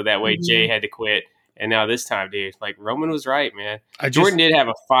chokehold, so that way Jay had to quit. And now this time, dude, like Roman was right, man. Jordan did have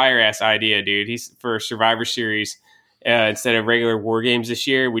a fire ass idea, dude. He's for Survivor Series. Instead of regular war games this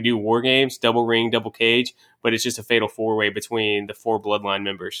year, we do war games, double ring, double cage, but it's just a fatal 4-way between the 4 bloodline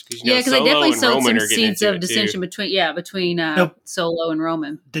members. Because they definitely sowed some seeds of dissension between Solo and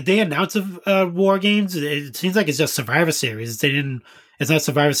Roman. Did they announce War Games? It seems like it's just Survivor Series. They didn't. It's not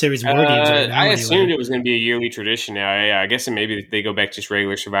Survivor Series War Games right now. I assumed it was going to be a yearly tradition now. I guess maybe they go back just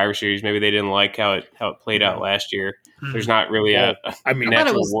regular Survivor Series. Maybe they didn't like how it played out last year. There's not really a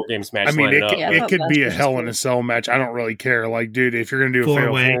natural War Games match. It could be a Hell in a Cell match. I don't really care. Like, dude, if you're going to do a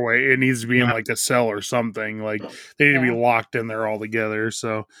fatal 4-way, it needs to be in like a cell or something. Like, they need to be locked in there all together.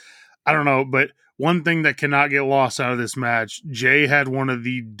 So, I don't know. But one thing that cannot get lost out of this match, Jay had one of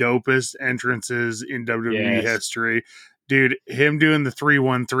the dopest entrances in WWE history. Dude, him doing the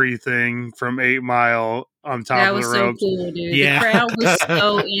 3-1-3 thing from 8 Mile on top of the ropes. That was so cool, dude. Yeah.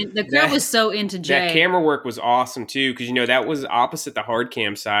 The crowd was so into Jay. That camera work was awesome too, because that was opposite the hard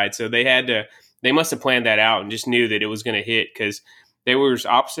cam side, so they must have planned that out and just knew that it was going to hit, because they were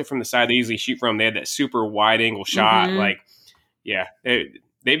opposite from the side they usually shoot from. They had that super wide angle shot.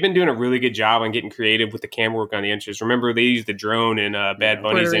 They've been doing a really good job on getting creative with the camera work on the entrance. Remember, they used the drone in Bad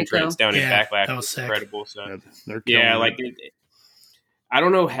Bunny's entrance down in Backlash. That was incredible. So it. I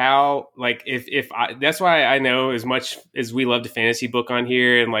don't know how. Like, that's why I know, as much as we love to fantasy book on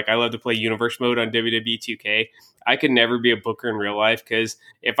here, and like I love to play Universe Mode on WWE 2K. I could never be a booker in real life, because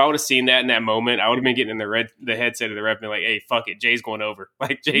if I would have seen that in that moment, I would have been getting in the headset of the ref and been like, "Hey, fuck it, Jay's going over."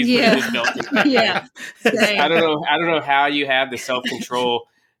 Like, Jay's putting his belt in. Yeah. I don't know how you have the self-control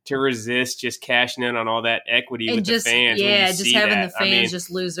to resist just cashing in on all that equity and with just, the fans. just having the fans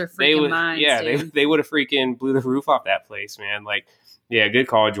just lose their freaking minds. Yeah, they would have freaking blew the roof off that place, man. Like, yeah, good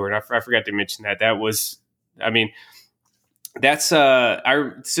call, Jordan. I forgot to mention that. That was, that's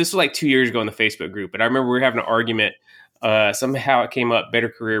this was like 2 years ago in the Facebook group, but I remember we were having an argument. Somehow it came up: better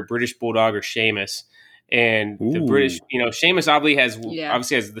career, British Bulldog or Sheamus. And the British, Sheamus obviously has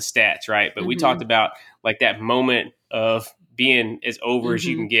the stats, right? But we talked about like that moment of being as over as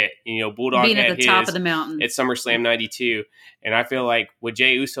you can get. Bulldog being had at the top of the mountain at SummerSlam '92, and I feel like what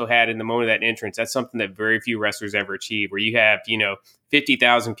Jey Uso had in the moment of that entrance, that's something that very few wrestlers ever achieve. Where you have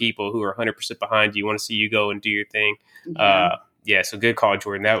 50,000 people who are 100% behind you, want to see you go and do your thing. So good call,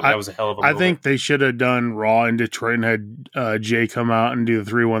 Jordan. That was a hell of a moment. I think they should have done Raw in Detroit and had Jay come out and do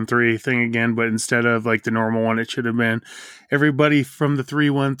the 3-1-3 thing again, but instead of like the normal one, it should have been everybody from the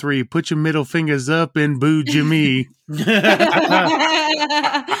 3-1-3, put your middle fingers up and boo Jimmy.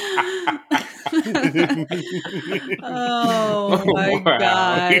 Oh my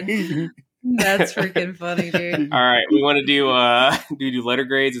God. That's freaking funny, dude. All right. We want to do letter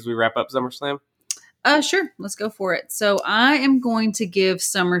grades as we wrap up SummerSlam? Sure. Let's go for it. So I am going to give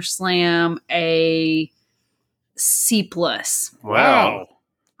SummerSlam a C+. Wow.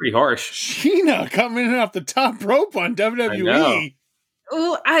 Pretty harsh. Sheena coming in off the top rope on WWE.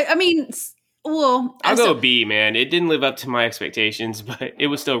 Well, I'll go B, man. It didn't live up to my expectations, but it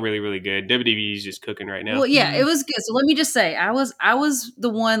was still really, really good. WWE is just cooking right now. Well, yeah, it was good. So let me just say, I was the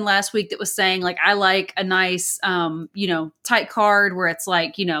one last week that was saying, like, I like a nice, tight card where it's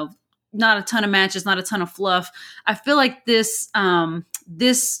like, not a ton of matches, not a ton of fluff. I feel like this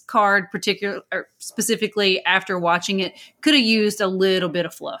card specifically after watching it could have used a little bit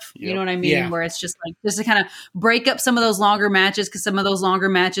of fluff. Yep. You know what I mean? Yeah. Where it's just to kind of break up some of those longer matches, because some of those longer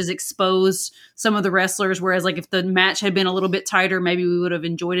matches exposed some of the wrestlers. Whereas like if the match had been a little bit tighter, maybe we would have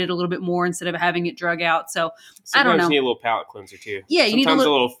enjoyed it a little bit more instead of having it drug out. So sometimes I don't know. You need a little palate cleanser too. Yeah, you need a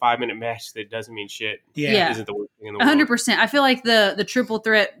little 5-minute match that doesn't mean shit. Yeah. Isn't the worst thing in the world. 100%. I feel like the triple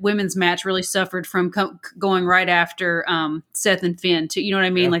threat women's match really suffered from going right after Seth and Finn too. You know what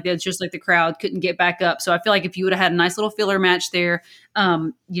I mean? Yeah. Like it's just like the crowd couldn't get back up. So I feel like if you would have had a nice little filler match there,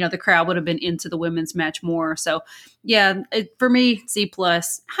 the crowd would have been into the women's match more. So yeah, for me, C+,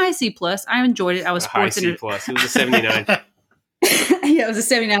 high C+. I enjoyed it. I was high C+. It was a 79. Yeah, it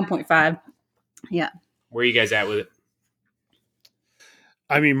was a 79.5. Yeah. Where are you guys at with it?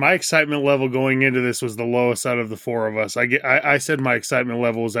 I mean, my excitement level going into this was the lowest out of the four of us. I said my excitement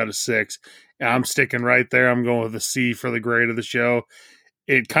level was at a 6, and I'm sticking right there. I'm going with a C for the grade of the show.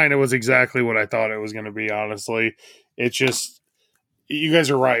 It kind of was exactly what I thought it was going to be, honestly. It's just, you guys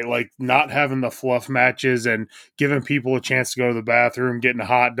are right. Like not having the fluff matches and giving people a chance to go to the bathroom, getting a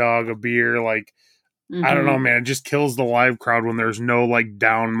hot dog, a beer, like I don't know, man. It just kills the live crowd when there's no like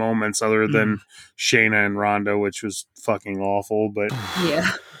down moments other than Shayna and Ronda, which was fucking awful. But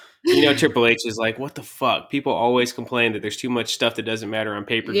Yeah. Triple H is like, what the fuck? People always complain that there's too much stuff that doesn't matter on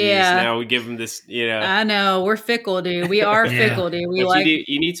pay-per-views. Yeah. Now we give them this, I know. We're fickle, dude. We are fickle, dude. We but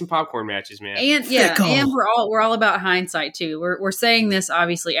you need some popcorn matches, man. And and we're all about hindsight too. We're saying this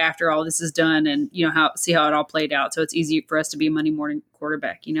obviously after all this is done and see how it all played out. So it's easy for us to be a Monday morning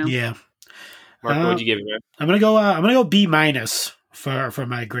quarterback, Yeah. Marco, what'd you give it, man? I'm gonna go B- for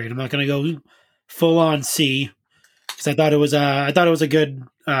my grade. I'm not gonna go full on C because I thought it was a good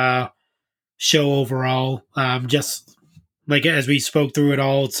show overall. Just like as we spoke through it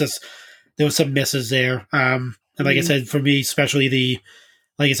all, it's just there was some misses there. And like I said, for me, especially the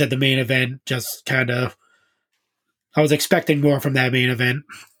main event, just kind of I was expecting more from that main event,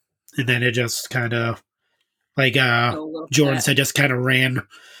 and then it just kind of like Jordan said, just kind of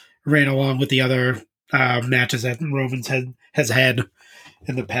ran along with the other matches that Roman's has had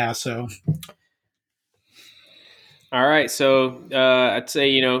in the past. So, all right. So I'd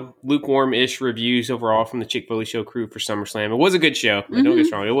say lukewarm-ish reviews overall from the Chick Foley Show crew for SummerSlam. It was a good show. Don't get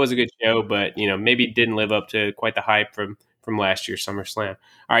us wrong. It was a good show, but maybe didn't live up to quite the hype from last year's SummerSlam.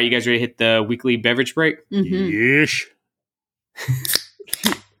 All right, you guys ready to hit the weekly beverage break? Yes.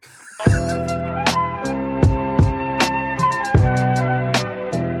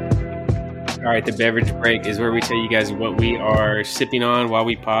 All right, the beverage break is where we tell you guys what we are sipping on while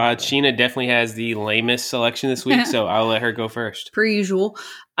we pod. Sheena definitely has the lamest selection this week, so I'll let her go first. Per usual,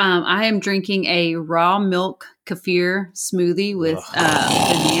 I am drinking a raw milk kefir smoothie with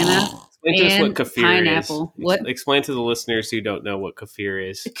banana and pineapple. What? Explain to the listeners who don't know what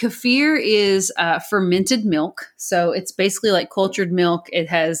kefir is. Kefir is fermented milk, so it's basically like cultured milk. It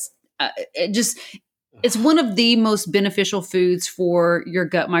has it's one of the most beneficial foods for your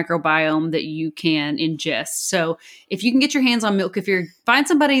gut microbiome that you can ingest. So if you can get your hands on milk kefir, find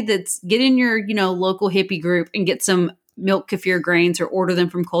somebody get in your, local hippie group and get some milk kefir grains or order them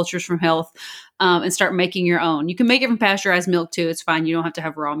from Cultures from Health and start making your own. You can make it from pasteurized milk too. It's fine. You don't have to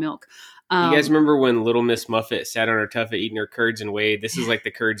have raw milk. You guys remember when Little Miss Muffet sat on her tuffet eating her curds and whey? This is like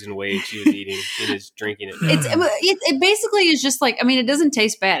the curds and whey she was eating. She was drinking it. It basically is just like, it doesn't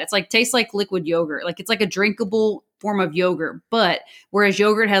taste bad. It's like tastes like liquid yogurt. Like it's like a drinkable form of yogurt. But whereas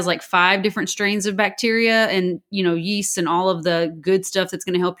yogurt has like 5 different strains of bacteria and yeast and all of the good stuff that's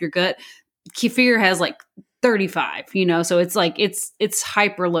going to help your gut, kefir has like 35. So it's like it's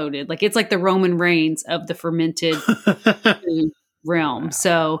hyper loaded. Like it's like the Roman Reigns of the fermented food realm. Wow.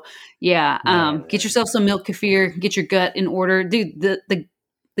 So get yourself some milk kefir, get your gut in order. Dude, the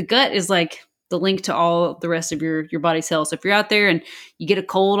gut is like the link to all the rest of your body's health. So if you're out there and you get a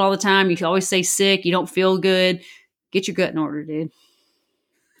cold all the time, you always stay sick, you don't feel good, get your gut in order, dude.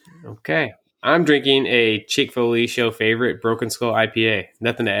 Okay. I'm drinking a Chick Foley Show favorite, Broken Skull IPA.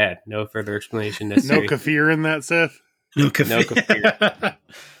 Nothing to add. No further explanation necessary. No kefir in that, Seth? No kefir.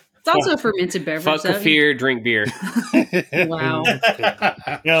 It's also a fermented beverage. Fuck kefir, drink beer. Wow.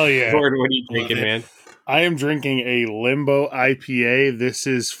 Hell yeah. Gordon, what are you drinking, man? I am drinking a Limbo IPA. This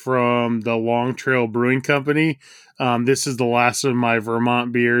is from the Long Trail Brewing Company. This is the last of my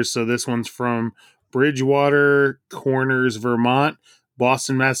Vermont beers. So this one's from Bridgewater Corners, Vermont,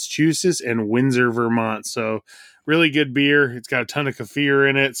 Boston, Massachusetts, and Windsor, Vermont. So really good beer. It's got a ton of kefir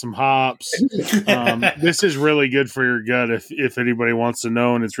in it, some hops. This is really good for your gut if anybody wants to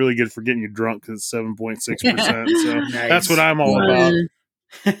know, and it's really good for getting you drunk because it's 7.6%. So nice. That's what I'm all about.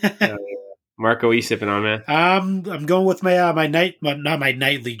 Marco, what are you sipping on, man? I'm going with my not my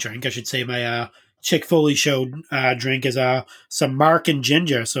nightly drink. I should say my Chick Foley Show drink is some Mark and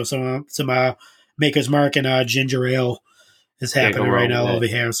ginger. So some Maker's Mark and ginger ale is happening right now over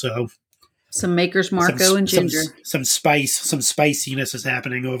here. So. Some Maker's Marco and ginger. Some spiciness is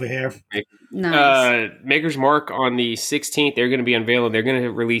happening over here. Nice. Maker's Mark on the 16th, they're going to be unveiling. They're going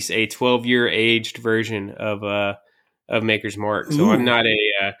to release a 12-year aged version of Maker's Mark. So I'm not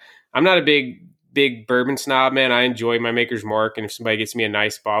a big bourbon snob, man. I enjoy my Maker's Mark, and if somebody gets me a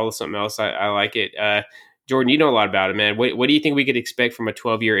nice bottle of something else, I like it. Jordan, you know a lot about it, man. What do you think we could expect from a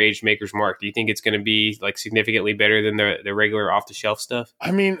 12-year aged Maker's Mark? Do you think it's going to be like significantly better than the regular off the shelf stuff?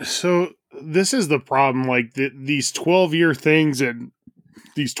 I mean, so this is the problem. Like these 12-year things and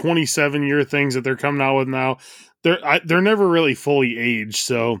these 27-year things that they're coming out with now, they're never really fully aged.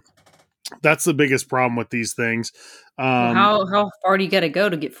 So that's the biggest problem with these things. How far do you got to go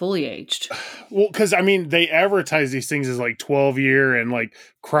to get fully aged? Well, because they advertise these things as like 12-year, and like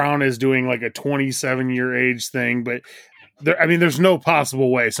Crown is doing like a 27-year age thing, but there's no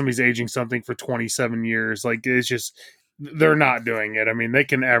possible way somebody's aging something for 27 years. Like, it's just, they're not doing it. I mean, they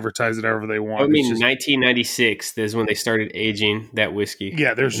can advertise it however they want. I mean, 1996 is when they started aging that whiskey.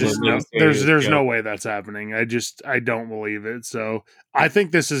 Yeah, there's just there's no way that's happening. I don't believe it. So I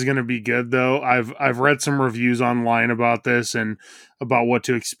think this is going to be good, though. I've read some reviews online about this and about what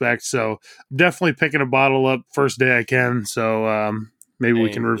to expect. So definitely picking a bottle up first day I can. So maybe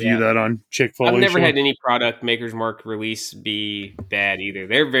we can review that on Chick Foley. I've never had any product Maker's Mark release be bad either.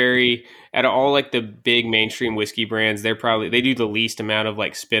 They're very, out of all like the big mainstream whiskey brands, they do the least amount of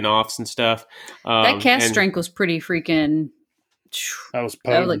like spin-offs and stuff. That cask strength was pretty freaking. That was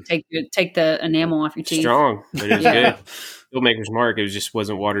potent. That would like take the enamel off your teeth. Strong, but it was good. Still Maker's Mark. It just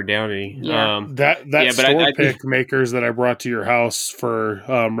wasn't watered down any. Yeah. That store pick Makers that I brought to your house for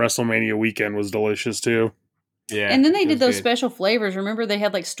WrestleMania weekend was delicious too. Yeah, and then they did those special flavors. Remember, they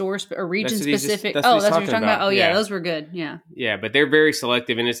had like or region specific. That's what you're talking about. Oh yeah, those were good. Yeah, yeah, but they're very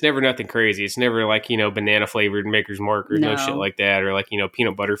selective, and it's never nothing crazy. It's never like banana flavored Maker's Mark or no shit like that, or like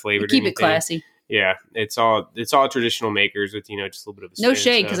peanut butter flavored. Keep it classy. Yeah, it's all traditional Makers with just a little bit of a spin, no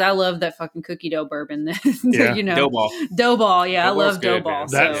shade because I love that fucking cookie dough bourbon. Dough ball. Yeah, I love dough ball.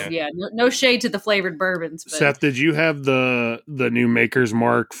 So no shade to the flavored bourbons. But. Seth, did you have the new Maker's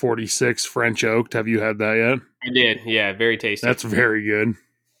Mark 46 French Oaked? Have you had that yet? I did. Yeah, very tasty. That's very good.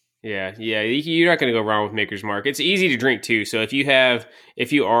 Yeah. You're not going to go wrong with Maker's Mark. It's easy to drink too. So if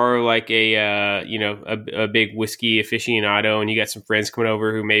you are like a big whiskey aficionado and you got some friends coming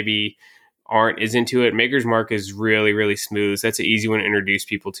over who maybe aren't as into it, Maker's Mark is really, really smooth. That's an easy one to introduce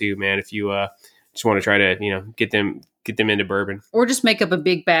people to, man. If you just want to try to get them into bourbon, or just make up a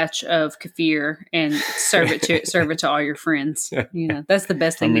big batch of kefir and serve it to all your friends. That's the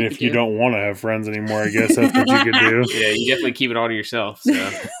best thing. I mean, if you don't want to have friends anymore, I guess that's what you could do. Yeah, you definitely keep it all to yourself. So.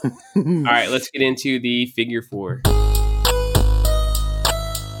 All right, let's get into the figure 4.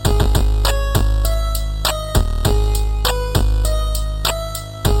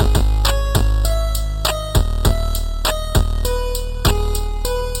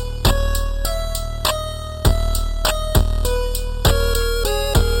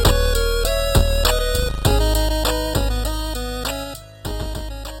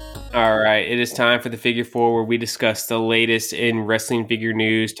 All right, it is time for the figure 4 where we discuss the latest in wrestling figure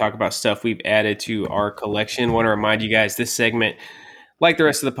news, talk about stuff we've added to our collection. Want to remind you guys this segment, like the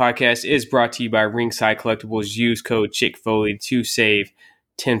rest of the podcast, is brought to you by Ringside Collectibles. Use code ChickFoley to save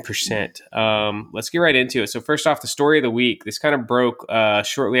 10%. Let's get right into it. So first off, the story of the week. This kind of broke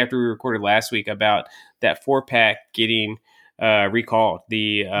shortly after we recorded last week about that 4-pack getting recalled.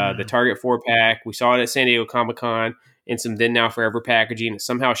 The Target 4-pack. We saw it at San Diego Comic-Con in some Then Now Forever packaging. It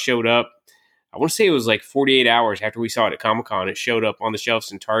somehow showed up. I want to say it was like 48 hours after we saw it at Comic-Con. It showed up on the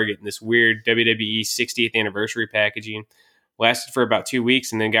shelves in Target in this weird WWE 60th anniversary packaging. Lasted for about 2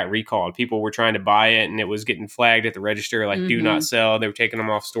 weeks and then got recalled. People were trying to buy it and it was getting flagged at the register like do not sell. They were taking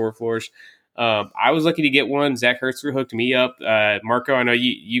them off store floors. I was lucky to get one. Zach Hertzler hooked me up. Marco, I know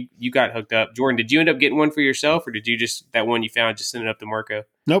you got hooked up. Jordan, did you end up getting one for yourself, or did you just, that one you found, just send it up to Marco?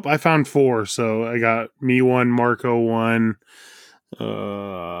 Nope, I found 4. So I got me one, Marco one.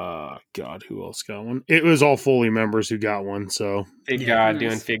 God, who else got one? It was all Foley members who got one. So Fig God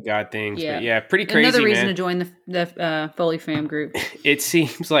doing Fig God things. Yeah, but yeah, pretty crazy. Another reason man. to join the Foley fam group. It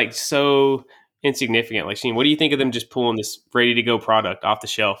seems like so insignificant. Like, Shane, what do you think of them just pulling this ready to go product off the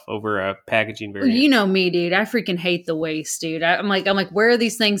shelf over a packaging variant? You know me, dude. I freaking hate the waste, dude. I'm like, where are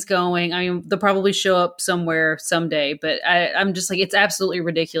these things going? I mean, they'll probably show up somewhere someday, but I'm just like, it's absolutely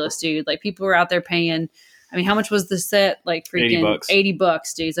ridiculous, dude. Like, people are out there paying. I mean, how much was the set? Like freaking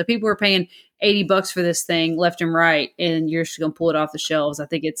 $80, dude. So people were paying $80 for this thing left and right, and you're just gonna pull it off the shelves. I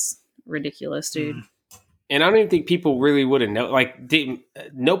think it's ridiculous, dude. And I don't even think people really would have known. Like,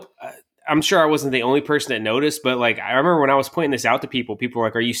 nope. I'm sure I wasn't the only person that noticed, but like, I remember when I was pointing this out to people, people were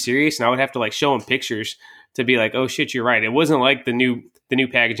like, "Are you serious?" And I would have to like show them pictures to be like, "Oh shit, you're right." It wasn't like the new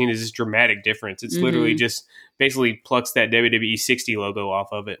packaging is this dramatic difference. It's literally just basically plucks that WWE 60 logo off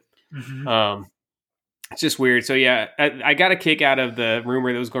of it. It's just weird. So yeah, I got a kick out of the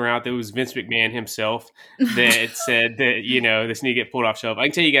rumor that was going around that it was Vince McMahon himself that said that, this need to get pulled off shelf. I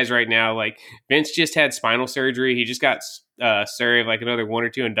can tell you guys right now, like, Vince just had spinal surgery. He just got served like another 1 or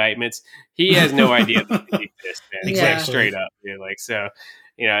 2 indictments. He has no idea that they exist, man. Exactly. Straight up. Yeah, like, so,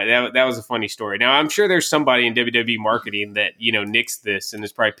 that was a funny story. Now, I'm sure there's somebody in WWE marketing that, nixed this and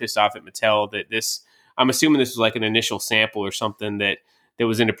is probably pissed off at Mattel that this, I'm assuming this was like an initial sample or something that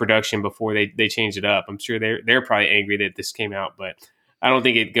was into production before they changed it up. I'm sure they're probably angry that this came out, but I don't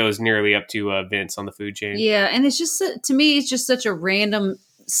think it goes nearly up to Vince on the food chain. Yeah, and it's just, to me, it's just such a random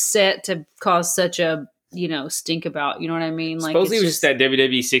set to cause such a stink about. You know what I mean? Like, Supposedly it's it was just that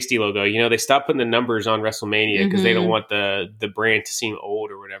WWE 60 logo. They stopped putting the numbers on WrestleMania because they don't want the brand to seem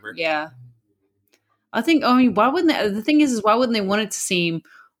old or whatever. Yeah. I mean, why wouldn't they? The thing is why wouldn't they want it to seem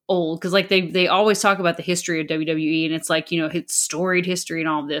old? Because like they always talk about the history of WWE, and it's like it's storied history and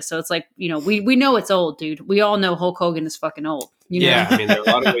all of this. So it's like we know it's old, dude. We all know Hulk Hogan is fucking old. Yeah, I mean there are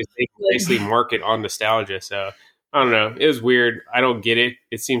a lot of ways they can basically market on nostalgia. So I don't know. It was weird. I don't get it.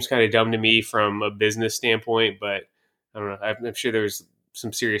 It seems kind of dumb to me from a business standpoint, but I don't know. I'm sure there's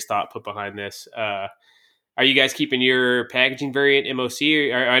some serious thought put behind this. Are you guys keeping your packaging variant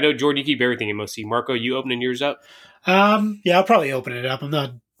MOC? I know, Jordan, you keep everything MOC. Marco, you opening yours up? Yeah, I'll probably open it up.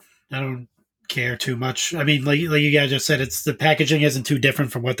 I don't care too much. I mean, like you guys just said, the packaging isn't too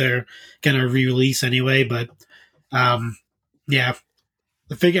different from what they're gonna re-release anyway. But yeah,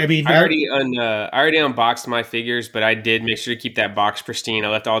 the figure. I mean, I already unboxed my figures, but I did make sure to keep that box pristine. I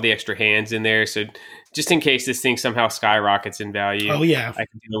left all the extra hands in there, so just in case this thing somehow skyrockets in value. Oh yeah, I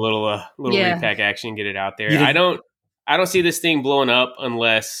can do a little repack action, and get it out there. I don't see this thing blowing up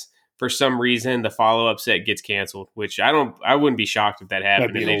unless for some reason the follow-up set gets canceled, which I wouldn't be shocked if that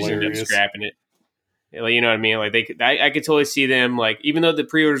happened if they just end up scrapping it. You know what I mean? Like I could totally see them, like, even though the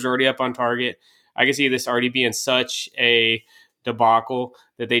pre-order's already up on Target, I could see this already being such a debacle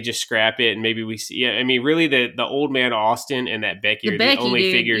that they just scrap it, and maybe we see. Yeah, I mean, really, the old man Austin and that Becky are the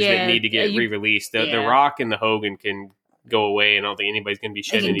only figures that need to get re-released. The Rock and the Hogan can go away, and I don't think anybody's going to be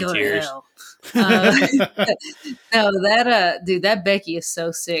shedding any tears. No, that Becky is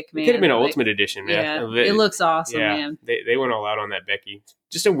so sick, man. It could have been an Ultimate Edition, man. Yeah, it looks awesome, man. They went all out on that Becky.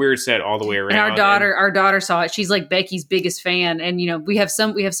 Just a weird set all the way around. And our daughter saw it. She's like Becky's biggest fan. And we have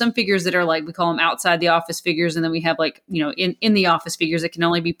some figures that are like, we call them outside the office figures, and then we have like in the office figures that can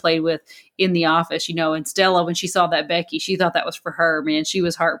only be played with in the office. And Stella, when she saw that Becky, she thought that was for her. Man, she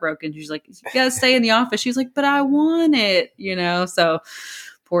was heartbroken. She's like, you gotta stay in the office. She's like, but I want it. So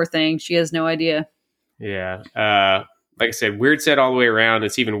poor thing, she has no idea. Yeah, like I said, weird set all the way around.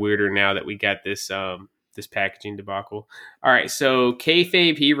 It's even weirder now that we got this packaging debacle. All right, so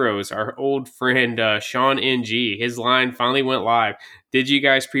Kayfabe Heroes, our old friend Sean NG, his line finally went live. Did you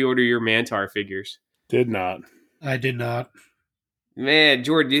guys pre-order your Mantar figures? Did not. I did not. Man,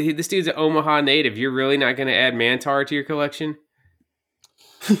 Jordan, this dude's an Omaha native. You're really not going to add Mantar to your collection?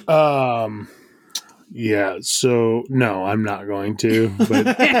 Yeah, so no, I'm not going to.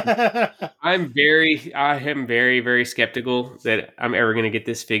 But I am very, very skeptical that I'm ever going to get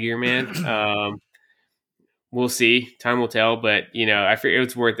this figure, man. We'll see. Time will tell, but I figure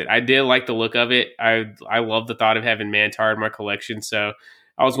it's worth it. I did like the look of it. I love the thought of having Mantar in my collection, so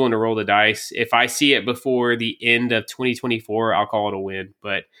I was willing to roll the dice. If I see it before the end of 2024, I'll call it a win.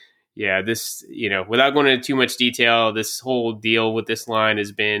 But yeah, this, without going into too much detail, this whole deal with this line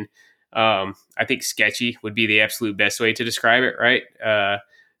has been, I think, sketchy would be the absolute best way to describe it, right?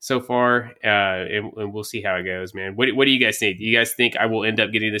 So far, and we'll see how it goes, man. What do you guys think? Do you guys think I will end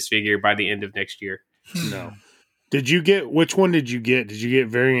up getting this figure by the end of next year? No. Which one did you get? Did you get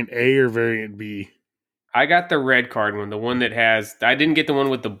variant A or variant B? I got the red card one, the one that has, I didn't get the one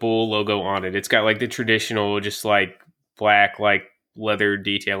with the bull logo on it. It's got like the traditional, just like black, like leather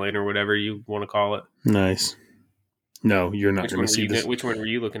detailing or whatever you want to call it. Nice. No, you're not going to see this. Which one were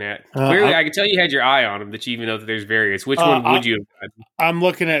you looking at? Clearly, I can tell you had your eye on them, that you even know that there's variants. Which one would you have gotten? I'm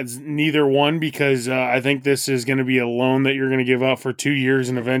looking at neither one because I think this is going to be a loan that you're going to give out for 2 years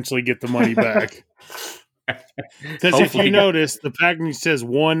and eventually get the money back. Because if you notice, the packaging says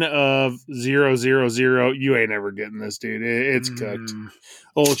 1 of 000. You ain't ever getting this, dude. It's cooked.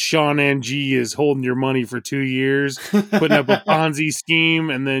 Old Sean NG is holding your money for 2 years, putting up a Ponzi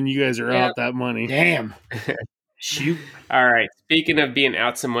scheme, and then you guys are out that money. Damn. Shoot. All right. Speaking of being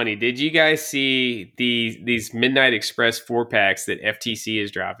out some money, did you guys see these Midnight Express 4-packs that FTC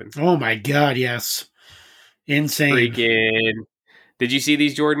is dropping? Oh my God, yes. Insane. Freaking. Did you see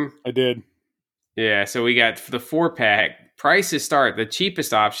these, Jordan? I did. Yeah, so we got the 4-pack. Prices start, the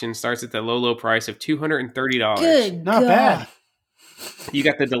cheapest option starts at the low price of $230. Good Not God. bad. You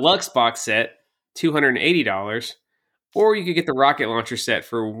got the deluxe box set, $280. Or you could get the rocket launcher set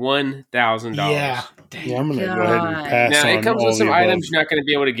for $1,000. Yeah. Yeah, I'm going to go ahead and pass now, on it comes all with some the items above. you're not going to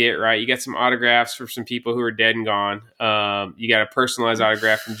be able to get, right? You got some autographs for some people who are dead and gone. You got a personalized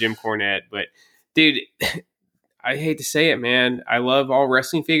autograph from Jim Cornette. But, dude, I hate to say it, man. I love all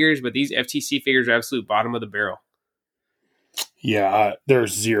wrestling figures, but these FTC figures are absolute bottom of the barrel. Yeah,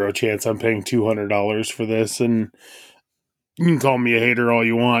 there's zero chance I'm paying $200 for this. And you can call me a hater all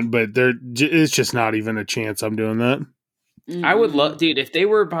you want, but it's just not even a chance I'm doing that. I would love, dude, if they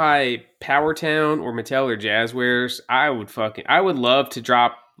were by Power Town or Mattel or Jazzwares, I would love to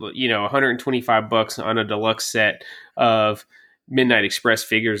drop $125 on a deluxe set of Midnight Express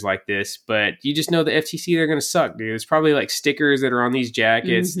figures like this, but you just know the FTC, they're going to suck, dude. There's probably like stickers that are on these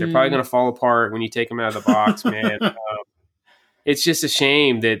jackets. They're probably going to fall apart when you take them out of the box, man. It's just a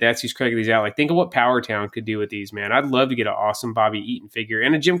shame that that's who's cranking these out. Like, think of what Power Town could do with these, man. I'd love to get an awesome Bobby Eaton figure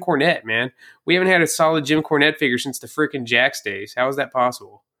and a Jim Cornette, man. We haven't had a solid Jim Cornette figure since the freaking Jax days. How is that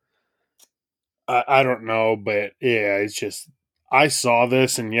possible? I don't know, but yeah, it's just, I saw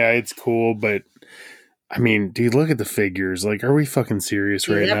this and yeah, it's cool, but I mean, dude, look at the figures. Like, are we fucking serious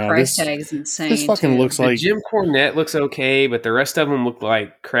right now? That price tag is insane. This fucking looks like Jim Cornette looks okay, but the rest of them look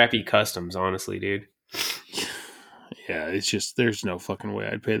like crappy customs, honestly, dude. Yeah, it's just, there's no fucking way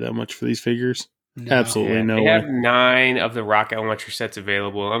I'd pay that much for these figures. No. Absolutely no They way. have 9 of the rocket launcher sets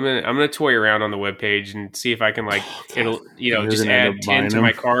available. I'm gonna toy around on the webpage and see if I can it'll just add 10 to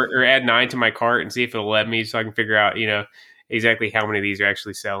my cart or add 9 to my cart and see if it'll let me, so I can figure out exactly how many of these are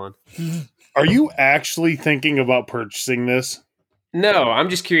actually selling. Are you actually thinking about purchasing this? No, I'm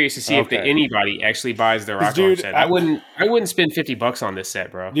just curious to see if anybody actually buys the rocket launcher set. I wouldn't spend $50 on this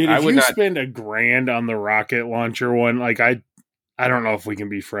set, bro. Dude, I if would you not spend $1,000 on the rocket launcher one, like I don't know if we can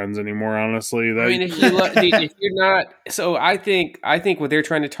be friends anymore. Honestly, I mean, if you're not, so I think what they're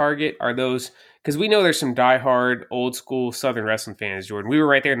trying to target are those, because we know there's some diehard old school Southern wrestling fans, Jordan. We were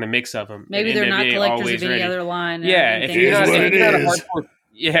right there in the mix of them. Maybe they're not collectors of any other line. Yeah, if you're not a hardcore,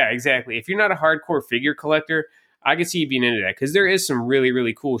 yeah, exactly. If you're not a hardcore figure collector, I could see you being into that, because there is some really,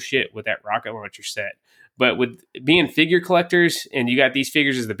 really cool shit with that rocket launcher set. But with being figure collectors and you got these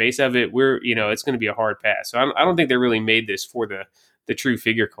figures as the base of it, it's going to be a hard pass. So I don't think they really made this for the true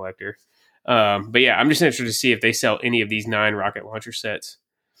figure collector. But yeah, I'm just interested to see if they sell any of these 9 rocket launcher sets.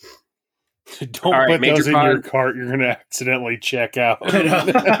 Don't put those in your cart. You're going to accidentally check out.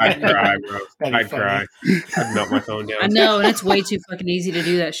 I'd cry, bro. I'd cry. I'd melt my phone down. I know, and it's way too fucking easy to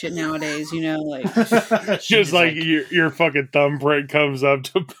do that shit nowadays. Just like your fucking thumbprint comes up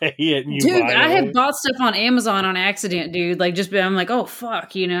to pay it, and you buy it. I have bought stuff on Amazon on accident, dude. I'm like, oh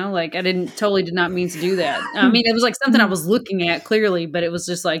fuck, I did not mean to do that. I mean, it was like something I was looking at clearly, but it was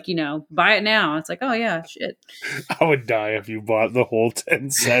just like, buy it now. It's like, oh yeah, shit. I would die if you bought the whole 10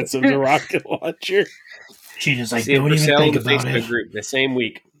 sets of the rocket launcher. She just like, don't even think about it. Group the same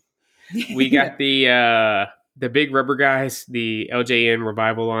week. We got the big rubber guys, the LJN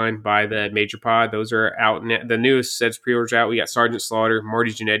revival line by the Major Pod. Those are out. The newest sets pre-orders out. We got Sergeant Slaughter,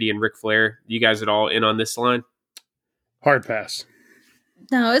 Marty Jannetty, and Ric Flair. You guys at all in on this line? Hard pass.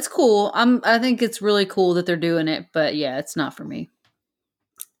 No, it's cool. I think it's really cool that they're doing it, but yeah, it's not for me.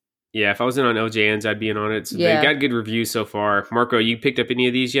 Yeah, if I was in on LJNs, I'd be in on it. So they got good reviews so far. Marco, you picked up any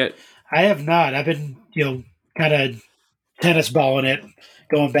of these yet? I have not. I've been, kind of tennis balling it,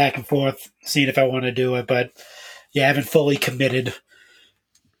 going back and forth, seeing if I want to do it. But yeah, I haven't fully committed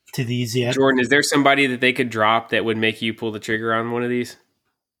to these yet. Jordan, is there somebody that they could drop that would make you pull the trigger on one of these?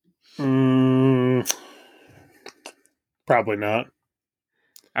 Probably not.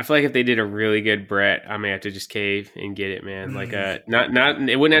 I feel like if they did a really good Brett, I may have to just cave and get it, man. Like not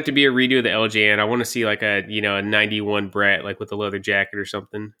it wouldn't have to be a redo of the LJN. I want to see like a 91 Brett, like with a leather jacket or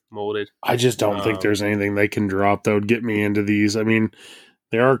something molded. I just don't think there's anything they can drop that would get me into these. I mean,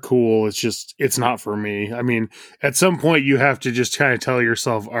 they are cool. It's just, it's not for me. I mean, at some point you have to just kind of tell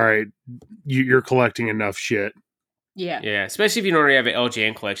yourself, all right, you're collecting enough shit. Yeah, especially if you don't already have an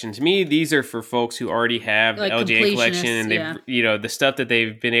LJN collection. To me, these are for folks who already have the LJN collection, and they've the stuff that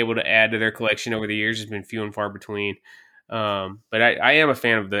they've been able to add to their collection over the years has been few and far between. But I am a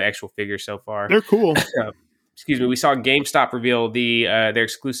fan of the actual figures so far. They're cool. Excuse me. We saw GameStop reveal their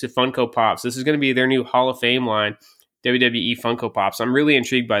exclusive Funko Pops. This is going to be their new Hall of Fame line, WWE Funko Pops. I'm really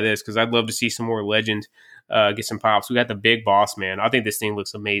intrigued by this because I'd love to see some more legends get some pops. We got the Big Boss Man. I think this thing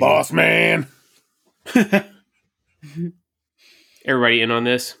looks amazing. Boss Man. Everybody in on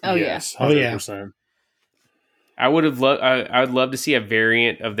this? Oh yes, yeah. 100%. I would love to see a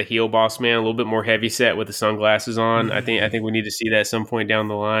variant of the heel Boss Man, a little bit more heavy set with the sunglasses on. Mm-hmm. I think we need to see that at some point down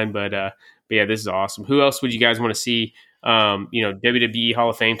the line. But yeah, this is awesome. Who else would you guys want to see? WWE Hall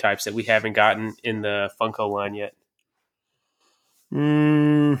of Fame types that we haven't gotten in the Funko line yet.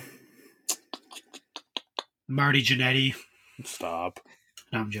 Marty Jannetty. Stop.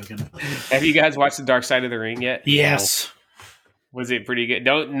 No, I'm joking. Have you guys watched The Dark Side of the Ring yet? Yes. Was it pretty good?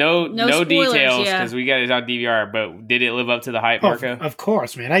 No spoilers, details because we got it on DVR. But did it live up to the hype, Marco? Of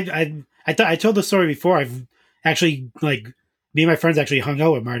course, man. I told the story before. I've actually me and my friends actually hung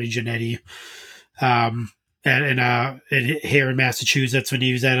out with Marty Jannetty, here in Massachusetts when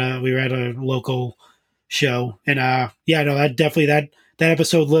he was we were at a local show, and that definitely that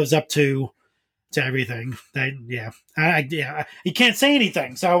episode lives up to to everything. You can't say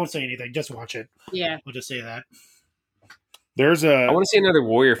anything, so I won't say anything. Just watch it. Yeah. We'll just say that. I want to see another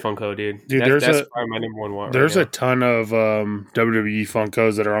Warrior Funko, dude. That's probably my number one one. There's a ton of WWE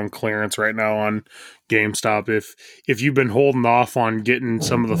Funkos that are on clearance right now on GameStop. If you've been holding off on getting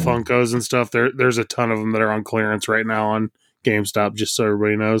some of the Funkos and stuff, there's a ton of them that are on clearance right now on GameStop. Just so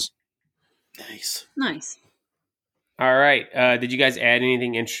everybody knows. Nice. All right. Did you guys add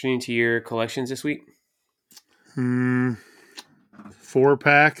anything interesting to your collections this week?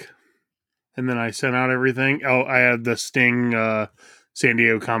 4-pack. And then I sent out everything. Oh, I had the Sting San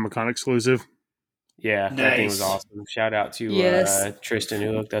Diego Comic-Con exclusive. Yeah, that thing was awesome. Shout out to Tristan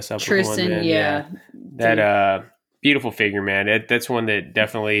who hooked us up with one. Yeah. That beautiful figure, man. That's one that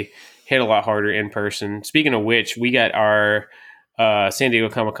definitely hit a lot harder in person. Speaking of which, we got our San Diego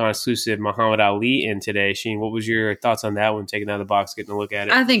Comic-Con exclusive Muhammad Ali in today. Sheen, what was your thoughts on that one, taking it out of the box, getting a look at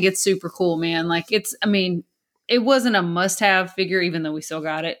it? I think it's super cool, man. Like it wasn't a must-have figure, even though we still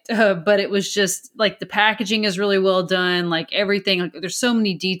got it. But it was just like the packaging is really well done. Like everything, like there's so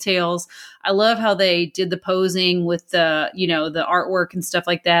many details. I love how they did the posing with the, the artwork and stuff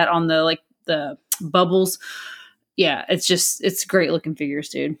like that on the bubbles. Yeah, it's great looking figures,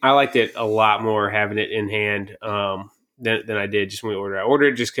 dude. I liked it a lot more having it in hand than I did just when we ordered. I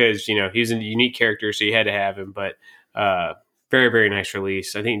ordered just because, he was a unique character, so you had to have him. But very, very nice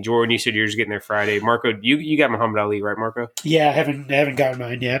release. I think, Jordan, you said yours getting there Friday. Marco, you got Muhammad Ali, right, Marco? Yeah, I haven't gotten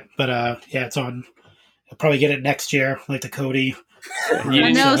mine yet, but it's on. I'll probably get it next year, like the Cody.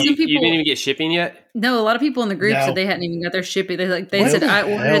 I know some people. You didn't even get shipping yet? No, a lot of people in the group said they hadn't even got their shipping. They said I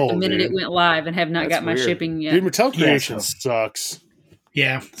ordered it the minute it went live and have not got my shipping yet. Dude, Mattel Creation sucks.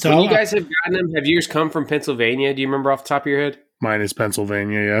 Yeah. So when you guys have gotten them, have yours come from Pennsylvania? Do you remember off the top of your head? Mine is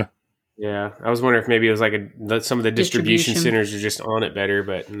Pennsylvania, yeah. Yeah, I was wondering if maybe it was like some of the distribution centers are just on it better,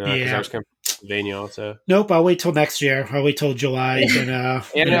 but no, because I was coming from Pennsylvania also. Nope, I'll wait till next year. I'll wait till July. And, I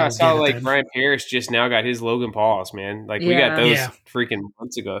saw Brian Parrish just now got his Logan Pauls, man. Like we got those freaking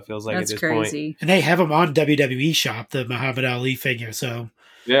months ago. It feels like That's at this crazy. point, and they have them on WWE Shop, the Muhammad Ali figure. So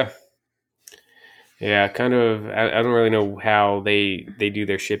yeah, kind of. I don't really know how they do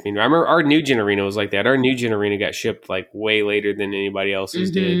their shipping. I remember our new Gen Arena was like that. Our new Gen Arena got shipped like way later than anybody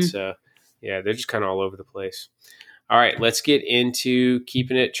else's did. So yeah, they're just kind of all over the place. All right, let's get into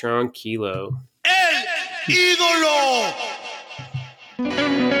keeping it tranquilo. El ídolo.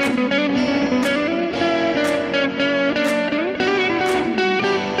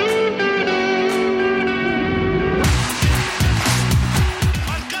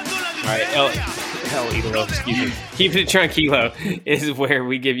 All right, excuse me. Keeping it tranquilo is where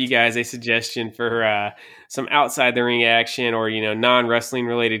we give you guys a suggestion for some outside the ring action or non-wrestling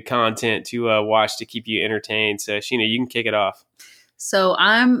related content to watch to keep you entertained. So Sheena, you can kick it off. So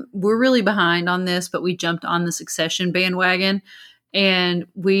we're really behind on this, but we jumped on the Succession bandwagon, and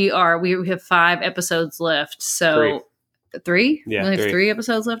we have 5 episodes left. So 3? Yeah, we only have 3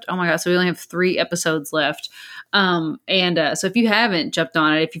 episodes left. Oh my god! So we only have 3 episodes left. So if you haven't jumped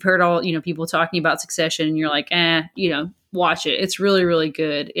on it, if you've heard all people talking about Succession, and you're like, watch it. It's really, really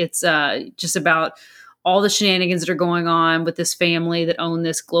good. It's just about all the shenanigans that are going on with this family that own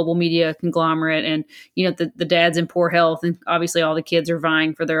this global media conglomerate, and the dad's in poor health, and obviously all the kids are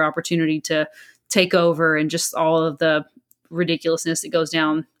vying for their opportunity to take over, and just all of the ridiculousness that goes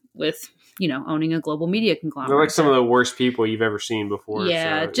down with owning a global media conglomerate. They're like some of the worst people you've ever seen before.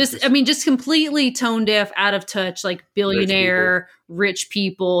 Yeah, so just completely tone deaf, out of touch, like billionaire rich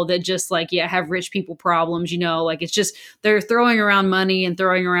people that just have rich people problems. It's just they're throwing around money and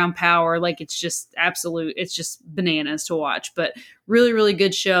throwing around power. Like it's just it's just bananas to watch. But really, really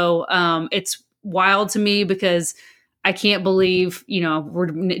good show. It's wild to me because I can't believe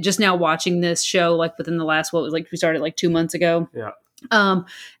we're just now watching this show within the last we started 2 months ago. Yeah.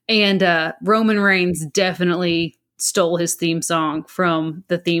 And Roman Reigns definitely stole his theme song from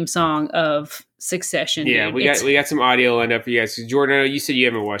the theme song of Succession. Yeah, dude. we got some audio lined up for you guys. Jordan, I know you said you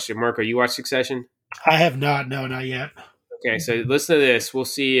haven't watched it. Marco, you watched Succession? I have not. No, not yet. Okay, so listen to this. We'll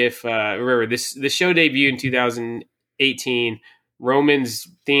see if remember this show debuted in 2018. Roman's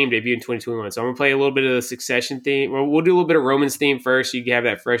theme debuted in 2021. So I'm gonna play a little bit of the Succession theme. Well, we'll do a little bit of Roman's theme first, so you can have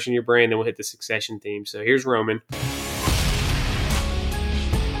that fresh in your brain. Then we'll hit the Succession theme. So here's Roman.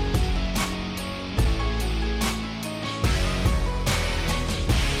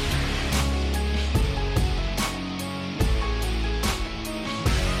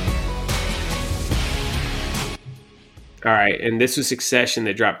 All right, and this was Succession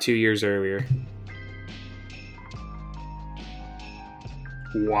that dropped 2 years earlier.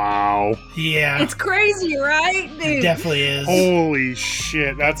 Wow. Yeah, It's crazy, right, it dude? definitely is. Holy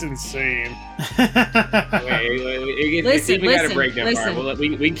shit, that's insane. It's Listen, even got a listen, breakdown listen. part. Well,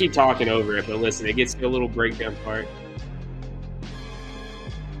 we can keep talking over it, but listen, it gets to a little breakdown part.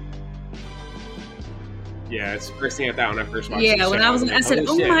 Yeah, it's the first thing I thought when I first watched. Yeah, when I was, I said,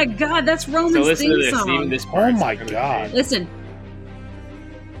 "Oh my god, that's Roman's So listen theme to this. song." Even this Oh part's my kind of God. insane. Listen,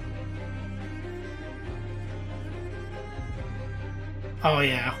 Oh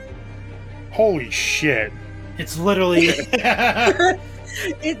yeah, Holy shit. it's literally.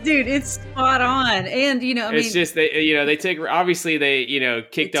 dude, it's spot on, and It's just they take obviously they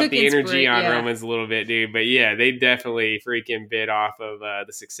kicked It up took the energy on yeah. Romans a little bit, dude. But yeah, they definitely freaking bit off of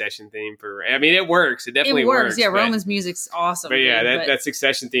the Succession theme for. I mean, it works. It definitely it works. Yeah, but- Roman's music's awesome. But yeah, dude, that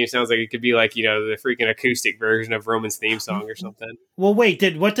Succession theme sounds like it could be like the freaking acoustic version of Roman's theme song or something. Well, wait.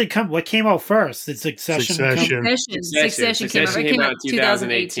 What came out first? Did Succession? Succession came out in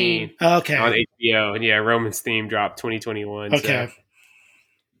 2018. Okay. On HBO, and yeah, Roman's theme dropped 2021. Okay. So.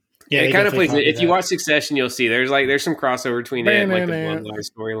 Yeah, It they kind of definitely plays. If copied you that. watch Succession, you'll see there's some crossover between it and like the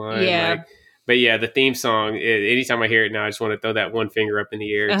Bloodline storyline. Yeah. But yeah, the theme song. Anytime I hear it now, I just want to throw that one finger up in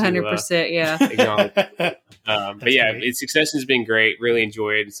the air. 100%. Yeah. Acknowledge. But yeah, great. Succession's been great. Really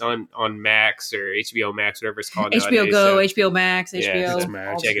enjoy it. It's on Max or HBO Max, whatever it's called. HBO nowadays, Go, so HBO Max, Yeah, HBO. it's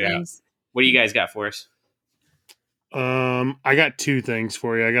Max. all Check the it out. things. what do you guys got for us? I got two things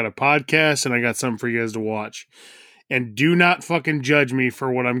for you. I got a podcast and I got something for you guys to watch. And do not fucking judge me for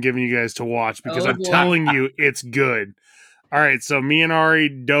what I'm giving you guys to watch because I'm boy. telling you it's good. All right, so me and Ari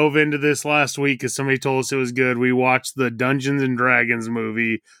dove into this last week because somebody told us it was good. We watched the Dungeons and Dragons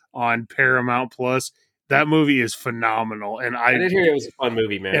movie on Paramount Plus. That movie is phenomenal, and I did hear it was a fun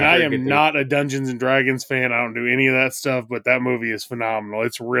movie, man. and I I heard good am things. not a Dungeons and Dragons fan. I don't do any of that stuff, but that movie is phenomenal.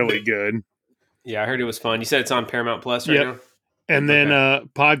 It's really good. Yeah, I heard it was fun. You said it's on Paramount Plus right Yep. now? And then Okay.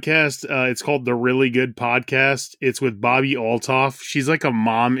 podcast, it's called The Really Good Podcast. It's with Bobby Altoff. She's like a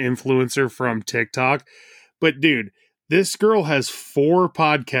mom influencer from TikTok. But dude, this girl has 4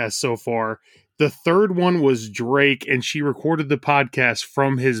 podcasts so far. The third one was Drake, and she recorded the podcast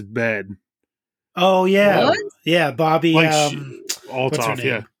from his bed. Oh yeah, What? yeah, Bobby. Like what's her Altoff, name?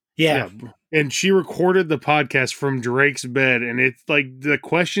 yeah. Yeah. And she recorded the podcast from Drake's bed, and it's like the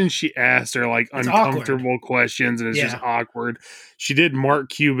questions she asked are like It's uncomfortable questions, and it's just awkward. She did Mark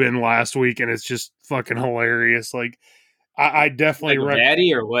Cuban last week, and it's just fucking hilarious. Like, I definitely Like a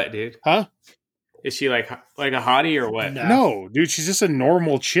baddie or what, dude? Huh? Is she like a hottie or what? No, dude, she's just a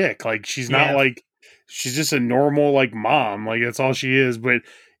normal chick. Like, she's not Yeah. like she's just a normal like mom. Like, that's all she is. But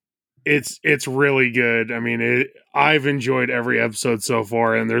it's really good. I mean, I've enjoyed every episode so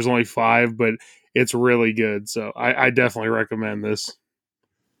far, and there's only 5, but it's really good. So I definitely recommend this.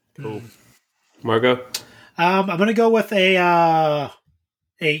 Cool. Margo? I'm gonna go with a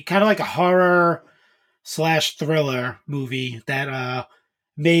kind of like a horror / thriller movie that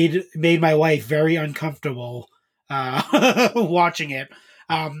made my wife very uncomfortable watching it.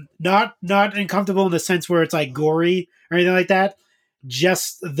 Not uncomfortable in the sense where it's like gory or anything like that.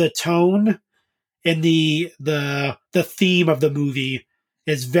 Just the tone and the theme of the movie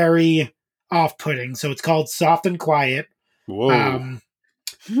is very off-putting. So it's called Soft and Quiet. Whoa,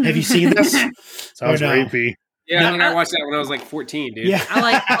 Have you seen this? sounds no? rapey. Yeah, No, I think I watched that when I was like 14, dude. Yeah, I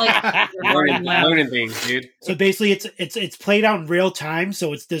like learning things, dude. So basically, it's played out in real time.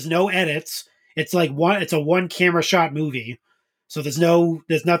 So there's no edits. It's like it's a one camera shot movie. So there's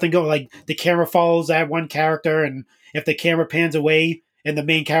nothing going. Like the camera follows that one character, and if the camera pans away and the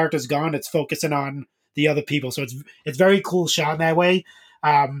main character's gone, it's focusing on the other people. So it's very cool shot in that way.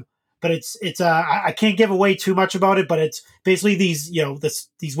 But I can't give away too much about it. But it's basically these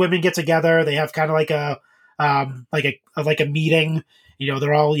these women get together. They have kind of like a meeting.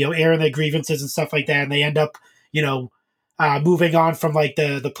 They're all airing their grievances and stuff like that, and they end up moving on from like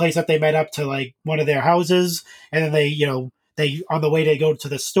the place that they met up to like one of their houses, and then they on the way they go to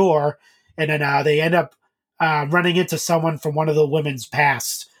the store, and then they end up running into someone from one of the women's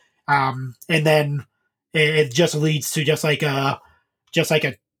past, and then it just leads to just like a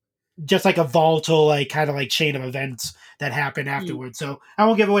volatile like kind of like chain of events that happen afterwards. So I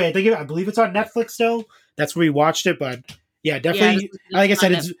won't give away. I believe it's on Netflix still. That's where we watched it, but yeah, definitely. Like I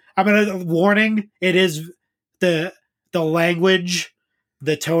said, I'm gonna warning. It is the language,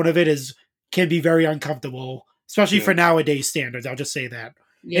 the tone of it can be very uncomfortable, especially for nowadays standards. I'll just say that.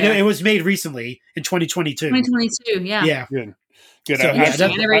 Yeah. It was made recently in 2022. 2022, yeah. Yeah. Good. So, I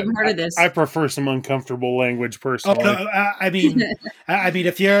never even heard of this. I prefer some uncomfortable language personally. Oh, no, I mean,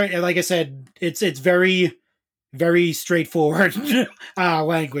 if you're like I said, it's very, very straightforward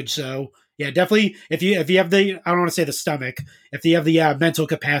language. So yeah, definitely. If you have the, I don't want to say the stomach, if you have the mental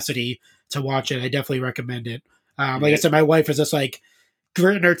capacity to watch it, I definitely recommend it. Like I said, my wife is just like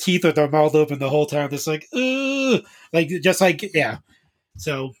gritting her teeth with her mouth open the whole time, just like, ugh, like just like yeah.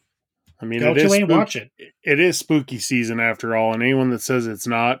 So I mean, go to and watch it. It is spooky season after all, and anyone that says it's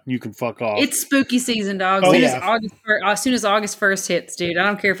not, you can fuck off. It's spooky season, dog. Oh, As soon as August 1st hits, dude, I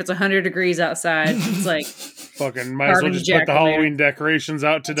don't care if it's 100 degrees outside. It's like fucking might as well just put the Halloween decorations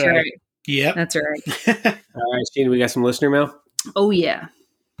out today. That's right. Yeah, that's right. All right, Shane, we got some listener mail. Oh yeah.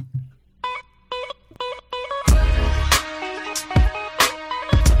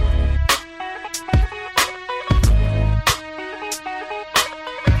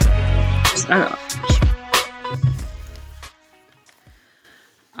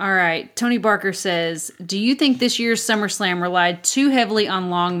 All right. Tony Barker says, do you think this year's SummerSlam relied too heavily on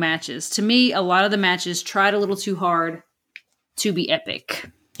long matches? To me, a lot of the matches tried a little too hard to be epic.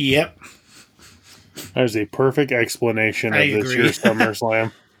 Yep. There's a perfect explanation of this year's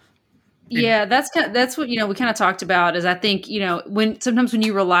SummerSlam. Yeah, that's what we kind of talked about. Is I think sometimes when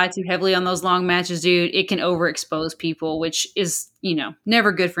you rely too heavily on those long matches, dude, it can overexpose people, which is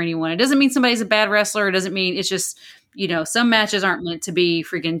never good for anyone. It doesn't mean somebody's a bad wrestler. It doesn't mean it's just some matches aren't meant to be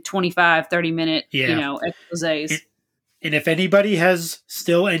freaking 25, 30 minute exposés. And if anybody has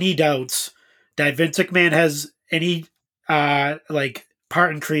still any doubts that Vince McMahon has any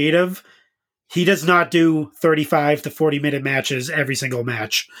part in creative, he does not do 35 to 40-minute matches every single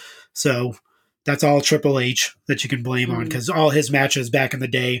match. So that's all Triple H that you can blame on, because all his matches back in the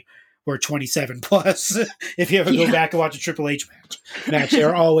day were 27 plus. If you ever go back and watch a Triple H match,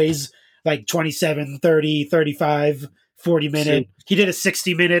 they're always like 27, 30, 35, 40 minute. He did a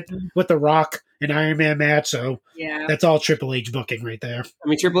 60-minute with The Rock, an Iron Man match. So that's all Triple H booking right there. I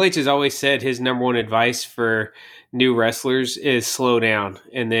mean, Triple H has always said his number one advice for new wrestlers is slow down.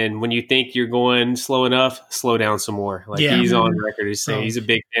 And then when you think you're going slow enough, slow down some more. He's on record as saying he's a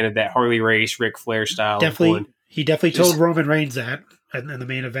big fan of that Harley Race, Ric Flair style. He definitely told Roman Reigns that in the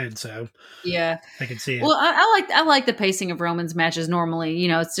main event. So yeah, I can see it. Well, I like the pacing of Roman's matches normally.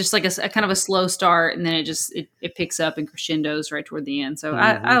 It's just like a kind of a slow start, and then it picks up and crescendos right toward the end. So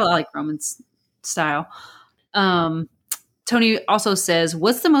I like Roman's style. Tony also says,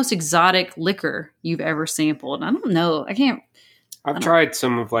 what's the most exotic liquor you've ever sampled? I don't know. I've tried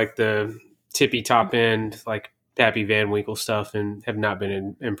some of the tippy top end, Pappy Van Winkle stuff, and have not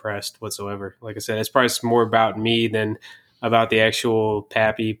been impressed whatsoever. Like I said, it's probably more about me than about the actual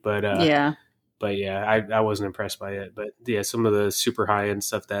Pappy, but I wasn't impressed by it. But yeah, some of the super high end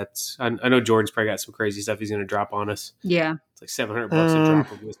stuff I know Jordan's probably got some crazy stuff he's going to drop on us. Yeah. It's like $700 a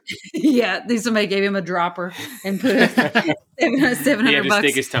drop of whiskey. Yeah. Somebody gave him a dropper and put $700. He had to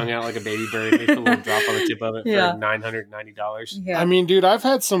stick his tongue out like a baby bird. They put a little drop on the tip of it for $990. Yeah. I mean, dude, I've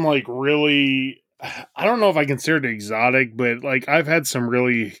had some really, I don't know if I consider it exotic, but I've had some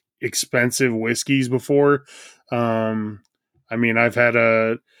really expensive whiskeys before. I mean, I've had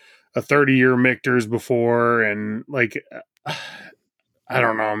a 30-year Michter's before, and I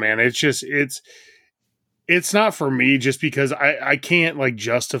don't know, man. It's not for me, just because I can't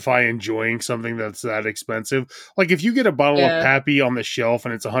justify enjoying something that's that expensive. If you get a bottle of Pappy on the shelf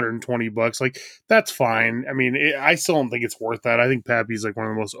and it's $120, that's fine. I mean, I still don't think it's worth that. I think Pappy's one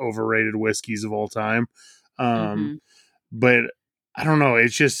of the most overrated whiskeys of all time. But I don't know.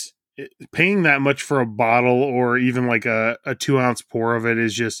 It's just paying that much for a bottle, or even a 2-ounce pour of it,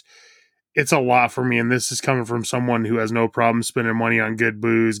 is just, it's a lot for me. And this is coming from someone who has no problem spending money on good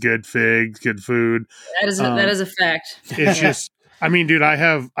booze, good figs, good food. That is a fact. It's just, I mean, dude, I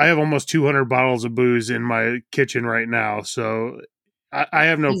have almost 200 bottles of booze in my kitchen right now. So I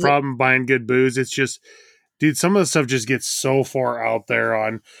have no problem buying good booze. It's just, dude, some of the stuff just gets so far out there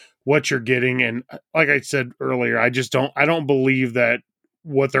on what you're getting. And like I said earlier, I don't believe that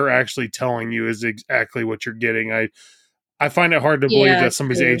what they're actually telling you is exactly what you're getting. I find it hard to believe that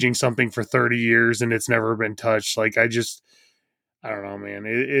somebody's aging something for 30 years and it's never been touched. I don't know, man.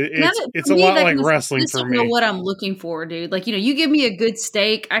 It's a lot like wrestling for me. I don't know what I'm looking for, dude. You give me a good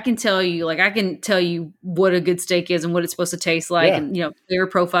steak, I can tell you. I can tell you what a good steak is and what it's supposed to taste like, and flavor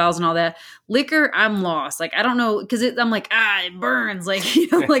profiles and all that. Liquor, I'm lost. I don't know, because I'm it burns.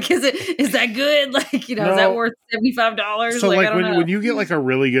 Is that good? Is that worth $75? So I don't know. When you get a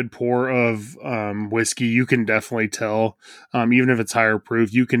really good pour of whiskey, you can definitely tell, even if it's higher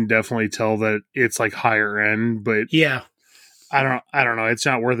proof, you can definitely tell that it's higher end. But yeah. I don't know. It's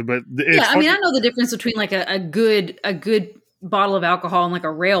not worth it, but I know the difference between a good bottle of alcohol and a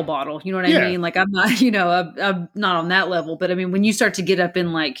rail bottle. You know what I mean? I'm not, I'm not on that level, but I mean, when you start to get up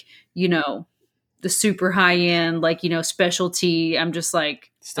in the super high end, like, specialty. I'm just like,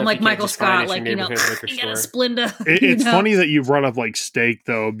 Stuff I'm you like can't Michael just find Scott, at your like, neighborhood liquor you got a store. Splenda. It's funny that you brought up like steak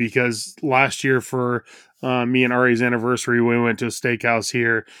though, because last year for me and Ari's anniversary, we went to a steakhouse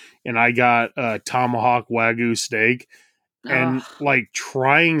here, and I got a tomahawk Wagyu steak, and like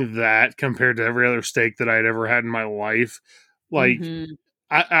trying that compared to every other steak that I'd ever had in my life, like Mhm.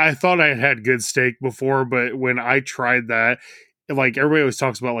 I thought I had had good steak before, but when I tried that, like everybody always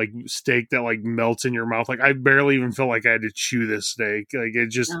talks about like steak that like melts in your mouth. Like I barely even felt like I had to chew this steak. Like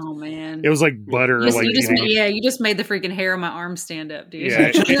Oh man. it was like butter. You just, like you just you just made the freaking hair on my arm stand up, dude.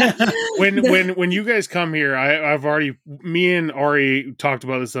 Yeah. when you guys come here, I've already, me and Ari talked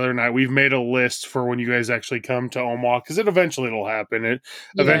about this the other night. We've made a list for when you guys actually come to Omaha, because eventually it'll happen.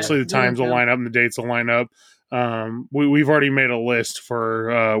 Eventually the times will line up and the dates will line up. We've already made a list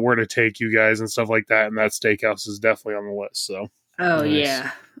for where to take you guys and stuff like that, and that steakhouse is definitely on the list. So Oh Nice.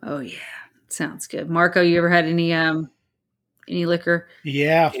 yeah. Oh yeah. Sounds good. Marco, you ever had any liquor?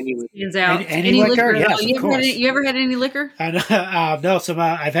 Yeah. Stands out. Any liquor? Yes, you of ever course. you ever had any liquor? No, I've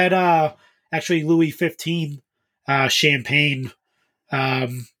had actually Louis 15 champagne. I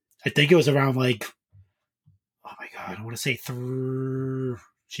think it was around like, oh my god, I want to say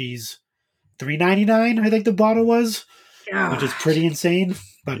 $3.99. I think the bottle was, which is pretty insane.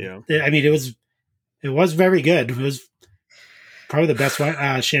 But Yeah. I mean, it was very good. It was probably the best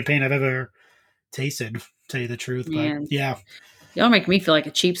champagne I've ever tasted, to tell you the truth. Man. But yeah. Y'all make me feel like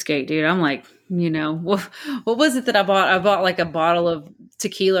a cheapskate, dude. I'm like, what was it that I bought? I bought like a bottle of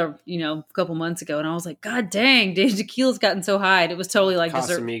tequila, a couple months ago, and I was like, God dang, dude, tequila's gotten so high. And it was totally like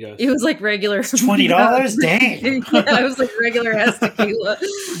dessert. Casamigos. It was like regular $20? Dang. Yeah, it was like regular ass tequila.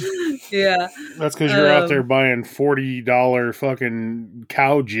 Yeah. That's because you're out there buying $40 fucking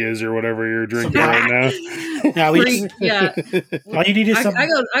cow jizz or whatever you're drinking right now. No, Yeah. All you need is some. I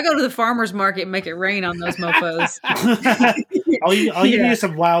go to the farmer's market and make it rain on those mofos. all you need is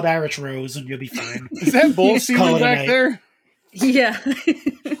some wild Irish rose, and you'll be fine. Is that bull season back there? Yeah.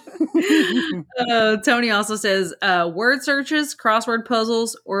 Tony also says word searches, crossword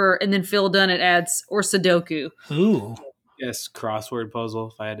puzzles, and then Phil Dunnett adds or Sudoku. Ooh. Yes, crossword puzzle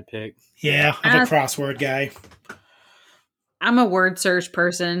if I had to pick. Yeah, I'm a crossword guy. I'm a word search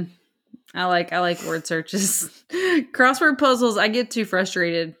person. I like word searches. Crossword puzzles, I get too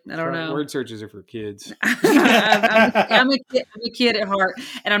frustrated. I don't know. Word searches are for kids. I'm a kid at heart,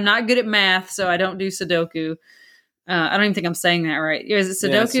 and I'm not good at math, so I don't do Sudoku. I don't even think I'm saying that right. Is it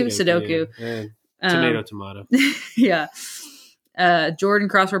Sudoku? Sudoku. Yeah. Tomato. Yeah. Jordan,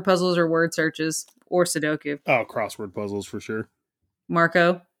 crossword puzzles or word searches or Sudoku? Oh, crossword puzzles for sure.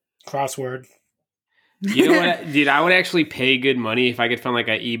 Marco? Crossword. You know what, dude? I would actually pay good money if I could find like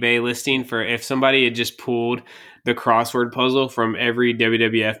an eBay listing for if somebody had just pulled the crossword puzzle from every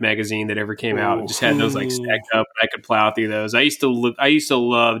WWF magazine that ever came out and just had those like stacked up, and I could plow through those. I used to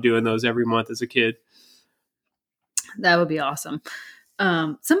love doing those every month as a kid. That would be awesome.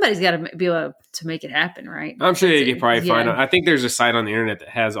 Somebody's got to be able to make it happen, right? I'm sure they could probably find it. I think there's a site on the internet that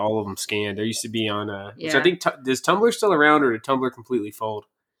has all of them scanned. There used to be on, which I think, is Tumblr still around, or did Tumblr completely fold?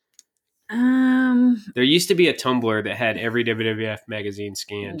 There used to be a Tumblr that had every WWF magazine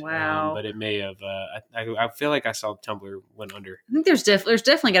scanned. Wow. But it may have, I feel like I saw Tumblr went under. I think there's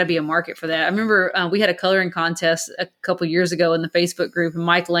definitely got to be a market for that. I remember we had a coloring contest a couple years ago in the Facebook group, and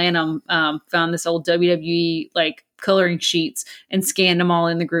Mike Lanham found this old WWE like coloring sheets and scanned them all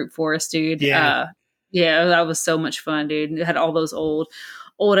in the group for us, dude. Yeah. Yeah, that was so much fun, dude. It had all those old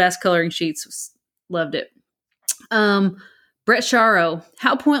ass coloring sheets. Loved it. Brett Sharo,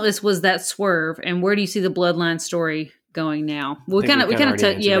 how pointless was that swerve, and where do you see the Bloodline story going now? We kind of touched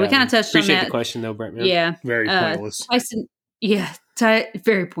on that. Appreciate the question though, Brett. Man. Yeah, very pointless. Tyson,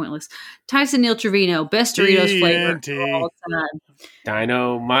 very pointless. Tyson Neil Trevino, best Doritos flavor of all time.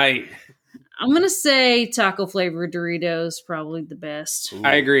 Dynamite. I'm gonna say taco flavor Doritos, probably the best.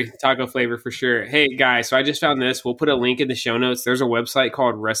 I agree, taco flavor for sure. Hey guys, so I just found this. We'll put a link in the show notes. There's a website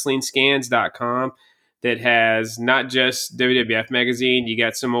called WrestlingScans.com. that has not just WWF magazine. You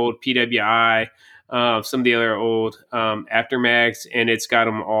got some old PWI, some of the other old aftermags, and it's got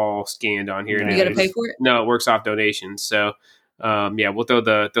them all scanned on here. You got to pay for it? No, it works off donations. So, we'll throw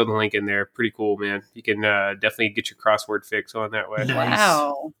the link in there. Pretty cool, man. You can definitely get your crossword fix on that way. Nice.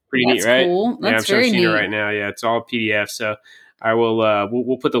 Wow, pretty neat, right? Cool. That's I'm very seeing neat. it right now. Yeah, it's all PDF. So I will.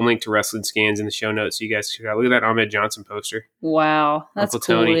 We'll put the link to Wrestling Scans in the show notes, so you guys can look at that Ahmed Johnson poster. Wow, that's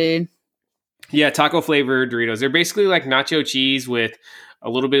Uncle cool, Tony. dude. Yeah, taco flavor Doritos. They're basically like nacho cheese with a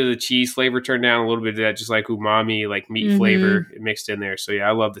little bit of the cheese flavor turned down, a little bit of that just like umami, like meat flavor mixed in there. So yeah,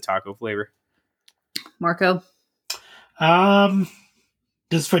 I love the taco flavor. Marco?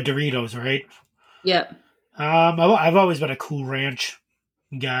 This is for Doritos, right? Yep. I've always been a Cool Ranch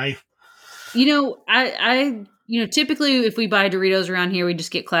guy. I typically if we buy Doritos around here, we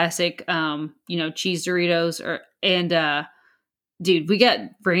just get classic, cheese Doritos dude, we got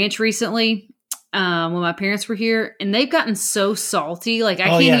ranch recently when my parents were here, and they've gotten so salty. Like I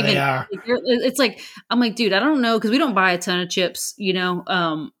can't even. They are. It's like I'm like, dude, I don't know because we don't buy a ton of chips,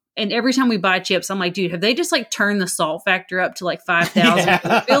 And every time we buy chips, I'm like, dude, have they just like turned the salt factor up to like 5,000?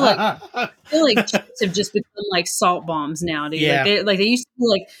 I feel like chips have just become like salt bombs now, dude. Yeah. Like they used to be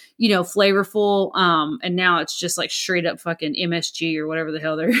like flavorful, and now it's just like straight up fucking MSG or whatever the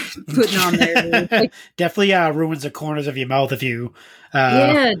hell they're putting on there. Like, definitely ruins the corners of your mouth if you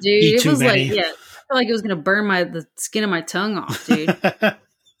yeah, dude. eat It too was many. like, I felt like it was gonna burn the skin of my tongue off, dude.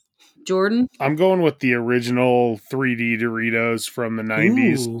 Jordan? I'm going with the original 3D Doritos from the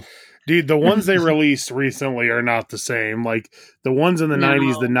 90s. Ooh. Dude, the ones they released recently are not the same. Like the ones in the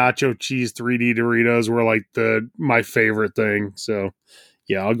 90s, the nacho cheese 3D Doritos were like my favorite thing. So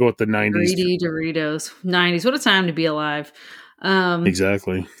yeah, I'll go with the 90s. 3D Doritos. 90s. What a time to be alive.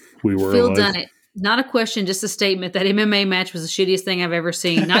 Exactly. We were Phil alive. done it. Not a question, just a statement. That MMA match was the shittiest thing I've ever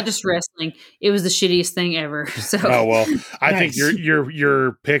seen. Not just wrestling; it was the shittiest thing ever. So, oh well, I Nice. think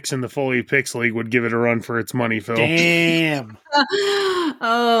your picks in the Foley Picks League would give it a run for its money, Phil. Damn.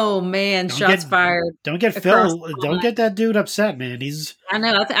 oh man, shots fired. Don't get Phil. Don't get that dude upset, man. He's. I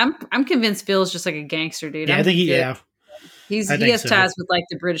know. I'm convinced Phil's just like a gangster, dude. Yeah, I think he has ties with like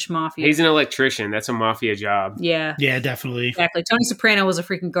the British mafia. He's an electrician. That's a mafia job. Yeah. Yeah, definitely. Exactly. Tony Soprano was a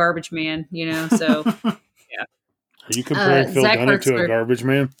freaking garbage man, so yeah. Are you comparing Phil Zach Gunner to Hertzler. a garbage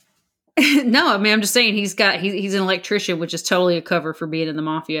man? No, I mean I'm just saying he's an electrician, which is totally a cover for being in the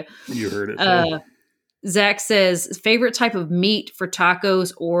mafia. You heard it. Phil. Zach says favorite type of meat for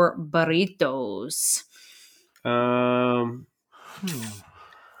tacos or burritos.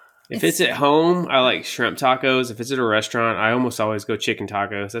 If it's at home, I like shrimp tacos. If it's at a restaurant, I almost always go chicken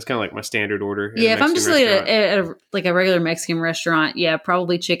tacos. That's kind of like my standard order. Yeah, if I'm just like at a regular Mexican restaurant, yeah,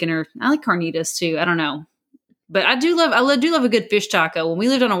 probably chicken, or I like carnitas too. I don't know, but I do love a good fish taco. When we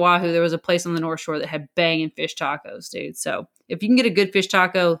lived on Oahu, there was a place on the North Shore that had banging fish tacos, dude. So if you can get a good fish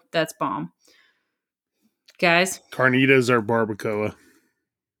taco, that's bomb, guys. Carnitas are barbacoa.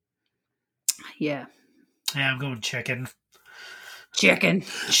 Yeah, I'm going chicken. Chicken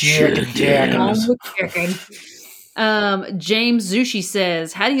Tacos. chicken. James Zushi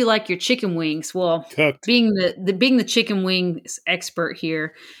says, "How do you like your chicken wings?" Well, Cooked. being the chicken wings expert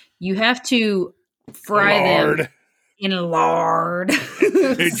here, you have to fry them in lard.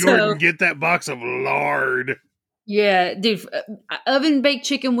 Hey Jordan, get that box of lard. Yeah, dude, oven baked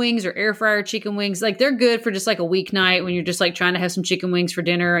chicken wings or air fryer chicken wings, like they're good for just like a weeknight when you're just like trying to have some chicken wings for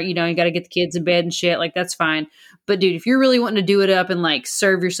dinner. You got to get the kids in bed and shit. Like that's fine. But dude, if you're really wanting to do it up and like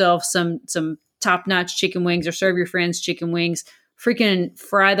serve yourself some top notch chicken wings or serve your friends chicken wings, freaking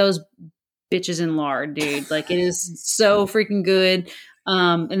fry those bitches in lard, dude. Like it is so freaking good.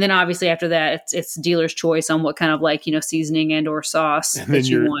 And then obviously after that, it's dealer's choice on what kind of like, seasoning and or sauce And that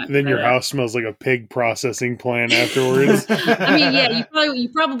you want. Then your house smells like a pig processing plant afterwards. I mean, yeah, you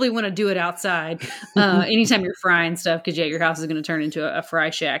probably want to do it outside anytime you're frying stuff because your house is going to turn into a fry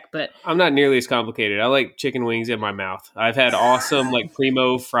shack. But I'm not nearly as complicated. I like chicken wings in my mouth. I've had awesome like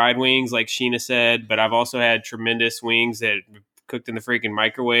primo fried wings, like Sheena said, but I've also had tremendous wings that cooked in the freaking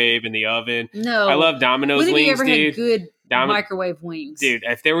microwave in the oven. No, I love Domino's when have wings, you ever dude. had good microwave wings, dude?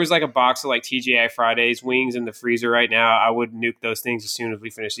 If there was like a box of like TGI Fridays wings in the freezer right now, I would nuke those things as soon as we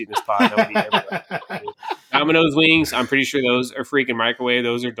finish eating this pot. That would be everywhere. Domino's wings, I'm pretty sure those are freaking microwave.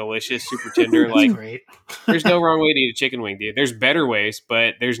 Those are delicious, super tender. Like, great. There's no wrong way to eat a chicken wing, dude. There's better ways,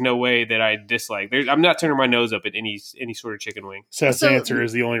 but there's no way that I dislike. I'm not turning my nose up at any sort of chicken wing. Seth's answer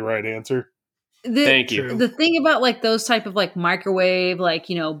is the only right answer. Thank you. The thing about like those type of like microwave, like,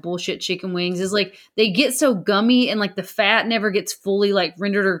 bullshit chicken wings is like they get so gummy and like the fat never gets fully like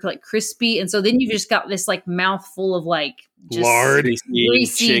rendered or like crispy. And so then you've just got this like mouthful of like just lard,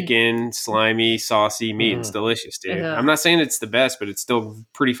 greasy chicken, slimy, saucy meat. It's delicious, dude. Yeah. I'm not saying it's the best, but it's still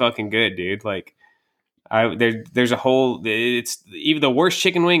pretty fucking good, dude. Like, there's a whole. It's even the worst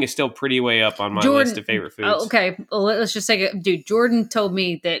chicken wing is still pretty way up on my list of favorite foods. Okay, well, let's just say, dude. Jordan told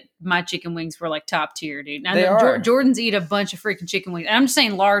me that my chicken wings were like top tier, dude. Now, They are. Jordan's eat a bunch of freaking chicken wings. And I'm just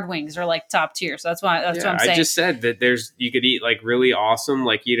saying, lard wings are like top tier. So that's what I'm saying. I just said that you could eat like really awesome,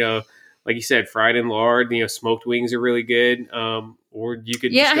 like like you said, fried in lard. Smoked wings are really good. Or you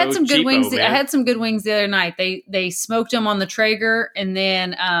could I had some good wings. Man. I had some good wings the other night. They smoked them on the Traeger and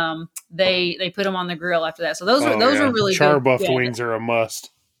then they put them on the grill after that. So those were really char good. buffed wings are a must.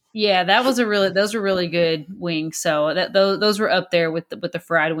 Yeah, those were really good wings. So those were up there with the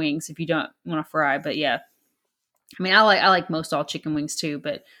fried wings if you don't want to fry. But yeah, I mean, I like most all chicken wings too,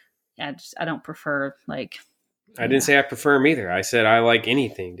 but I don't prefer like. I didn't say I prefer them either. I said I like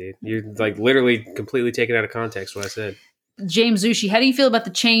anything, dude. You're like literally completely taken out of context what I said. James Zushi, how do you feel about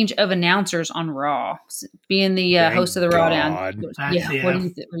the change of announcers on Raw? Being the host of the Raw Down. Yeah. What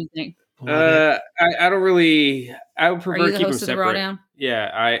do you think? I don't really. I would prefer Are you the keep them host of the separate. Raw Down?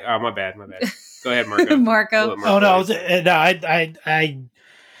 Yeah. My bad. Go ahead, Marco. Marco. Oh no,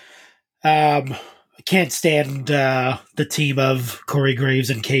 I can't stand the team of Corey Graves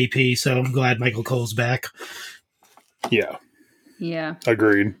and KP, so I'm glad Michael Cole's back. Yeah. Yeah.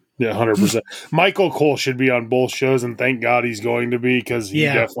 Agreed. Yeah, 100%. Michael Cole should be on both shows, and thank God he's going to be, because he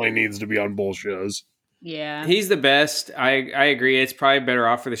definitely needs to be on both shows. Yeah. He's the best. I agree. It's probably better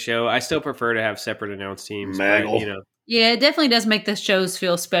off for the show. I still prefer to have separate announced teams. But, Yeah, it definitely does make the shows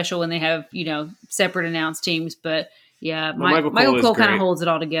feel special when they have, separate announced teams. But yeah, Michael Cole kind of holds it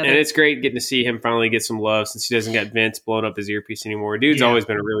all together. And it's great getting to see him finally get some love since he doesn't got Vince blowing up his earpiece anymore. Dude's always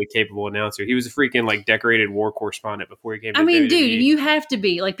been a really capable announcer. He was a freaking decorated war correspondent before he came to WWE. Dude, you have to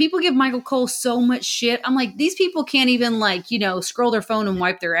be. People give Michael Cole so much shit. I'm like, these people can't even scroll their phone and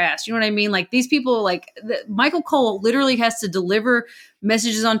wipe their ass. You know what I mean? These people Michael Cole literally has to deliver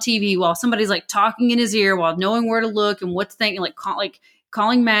messages on TV while somebody's talking in his ear, while knowing where to look and what to think, and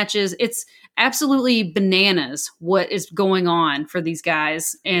calling matches. It's absolutely bananas what is going on for these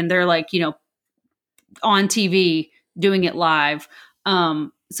guys, and they're on TV doing it live.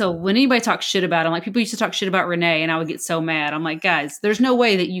 So when anybody talks shit about him, people used to talk shit about Renee, and I would get so mad. I'm like, guys, there's no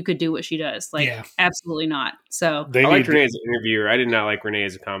way that you could do what she does. Absolutely not. So I liked Renee as an interviewer. I did not like Renee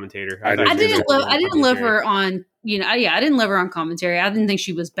as a commentator. I didn't love her on. I didn't love her on commentary. I didn't think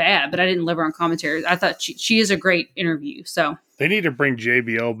she was bad, but I didn't love her on commentary. I thought she is a great interview. So they need to bring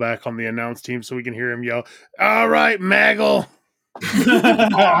JBL back on the announce team so we can hear him yell, "All right, Maggle." All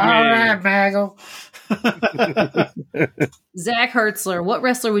right, Maggle. Zach Hertzler, what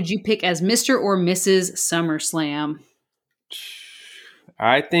wrestler would you pick as Mr. or Mrs. SummerSlam?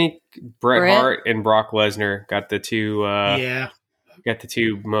 I think Bret Hart and Brock Lesnar got the two. Got the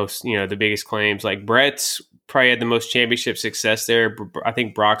two most, the biggest claims. Bret's probably had the most championship success there. I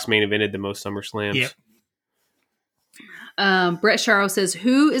think Brock's main evented the most SummerSlams. Yep. Brett Sharo says,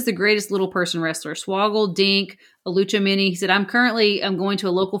 who is the greatest little person wrestler? Swoggle, Dink, Alucha Mini. He said, I'm going to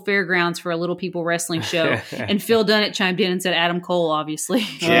a local fairgrounds for a little people wrestling show. And Phil Dunnett chimed in and said, Adam Cole, obviously.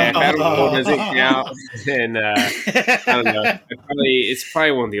 Yeah, if Adam Cole doesn't count, then I don't know. It's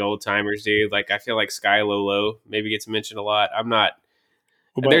probably one of the old timers, dude. I feel like Sky Lolo maybe gets mentioned a lot. I'm not.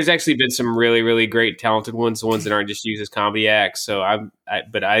 There's actually been some really, really great talented ones, the ones that aren't just used as comedy acts. So I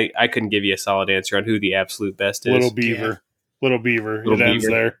couldn't give you a solid answer on who the absolute best is. Little Beaver. It ends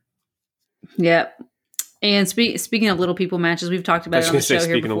there. Yep. And speaking of little people matches, we've talked about it on the show here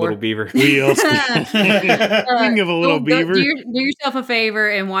before. Speaking of Little Beaver. Speaking of a Little Beaver. Do yourself a favor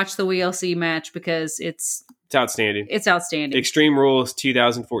and watch the WLC match because it's outstanding. It's outstanding. Extreme Rules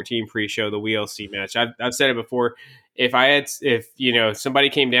 2014 pre-show, the WLC match. I've said it before. If somebody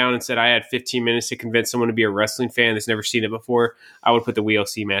came down and said I had 15 minutes to convince someone to be a wrestling fan that's never seen it before, I would put the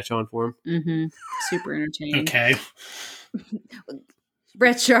WLC match on for him. Mm-hmm. Super entertaining. Okay.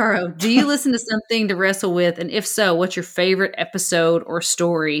 Brett Sharo, do you listen to Something to Wrestle With? And if so, what's your favorite episode or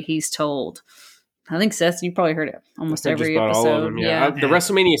story he's told? I think, Seth, you probably heard it almost every episode. All of them, yeah. The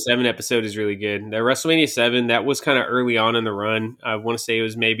WrestleMania 7 episode is really good. The WrestleMania 7, that was kind of early on in the run. I want to say it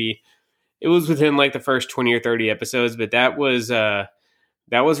was within the first 20 or 30 episodes, but that was a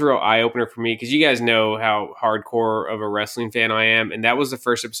real eye-opener for me because you guys know how hardcore of a wrestling fan I am, and that was the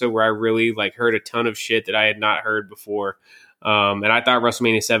first episode where I really heard a ton of shit that I had not heard before. And I thought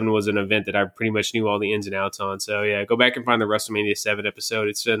WrestleMania 7 was an event that I pretty much knew all the ins and outs on. So yeah, go back and find the WrestleMania 7 episode.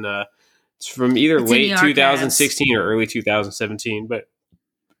 It's from either late 2016 or early 2017, but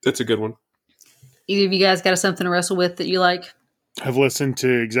that's a good one. Either of you guys got something to wrestle with that you like? I've listened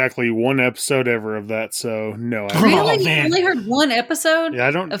to exactly one episode ever of that, so no. Really? You only heard one episode?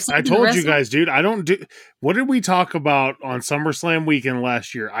 Yeah, I told you guys, dude, I don't do. What did we talk about on SummerSlam weekend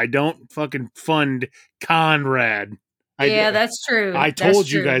last year? I don't fucking fund Conrad. That's true. I told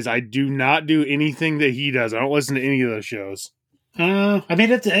you guys, I do not do anything that he does. I don't listen to any of those shows.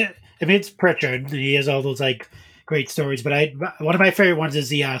 It's Pritchard. He has all those great stories, but one of my favorite ones is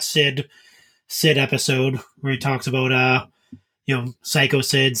the Sid episode where he talks about Psycho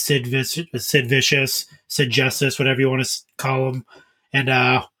Sid, Sid Vicious, Sid Justice, whatever you want to call him, and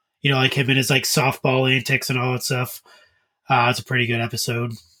him and his softball antics and all that stuff. It's a pretty good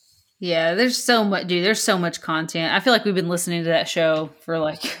episode. Yeah, there's so much, dude. There's so much content. I feel like we've been listening to that show for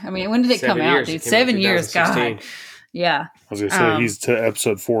when did it come out, dude? 7 years. God. Yeah. I was gonna say he's to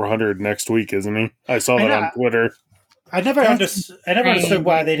episode 400 next week, isn't he? I saw that on Twitter. I never understood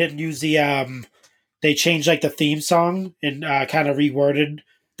why they didn't use the they changed like the theme song and kind of reworded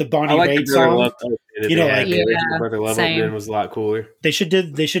the Bonnie Raitt song. Brother Love Opening was a lot cooler. They should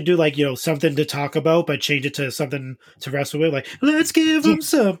do like, something to talk about, but change it to something to wrestle with. Like, let's give them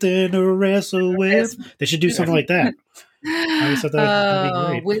something to wrestle with. They should do something like that. I always thought that'd be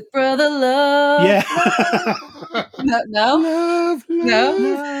great. With Brother Love. Yeah. No.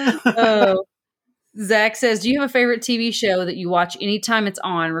 Oh. Zach says, do you have a favorite TV show that you watch anytime it's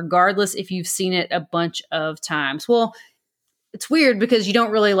on, regardless if you've seen it a bunch of times? Well, it's weird because we don't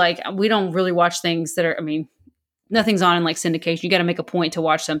really watch things that are, nothing's on in like syndication. You got to make a point to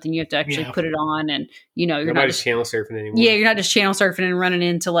watch something. You have to actually put it on, and you're not just channel surfing anymore. Yeah, you're not just channel surfing and running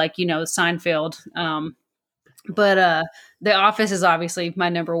into Seinfeld. But The Office is obviously my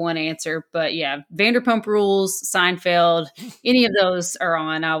number one answer. But yeah, Vanderpump Rules, Seinfeld, any of those are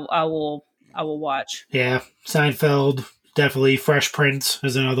on. I will watch. Yeah, Seinfeld, definitely. Fresh Prince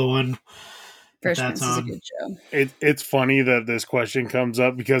is another one. Fresh Prince is a good show. It's funny that this question comes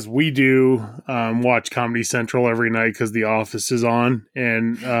up because we do watch Comedy Central every night because The Office is on.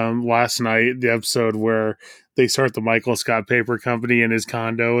 And last night, the episode where they start the Michael Scott Paper Company and his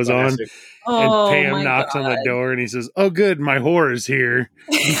condo is on. And Pam knocks on the door and he says, "Oh, good, my whore is here."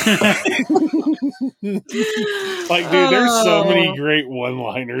 Like, dude, there's so many great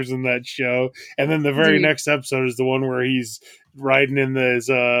one-liners in that show. And then the very next episode is the one where he's riding in his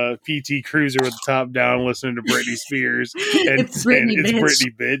PT Cruiser with the top down, listening to Britney Spears. And it's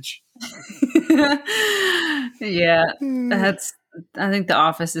Britney, bitch. Yeah, I think The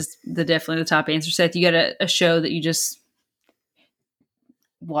Office is definitely the top answer. Seth, you got a show that you just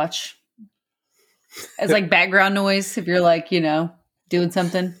watch as like background noise if you're doing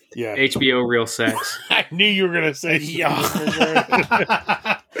something? Yeah. HBO Real Sex. I knew you were going to say Do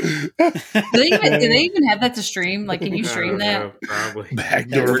they even have that to stream? Like, can you stream that? Probably.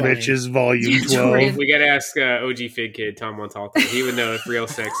 Backdoor Bitches Volume 12. We got to ask OG Fig Kid, Tom Montalto. He would know if Real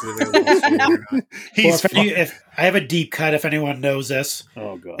Sex is available. If I have a deep cut, if anyone knows this.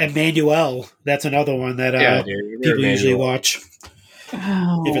 Oh, God. Emmanuel, that's another one that people usually watch.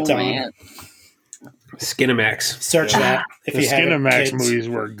 If it's on. Skinamax. Search that. If the you Skinamax movies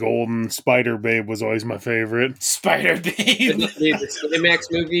were golden. Spider Babe was always my favorite. Spider Babe. The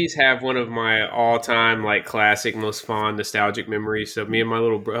Skinamax movies have one of my all-time classic, most fond, nostalgic memories. So me and my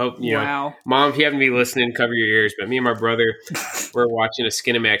little bro, Mom, if you happen to be listening, cover your ears. But me and my brother were watching a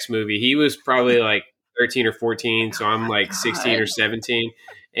Skinamax movie. He was probably 13 or 14, so I'm 16 or 17,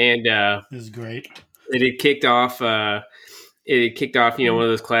 and this is great. It had kicked off. One of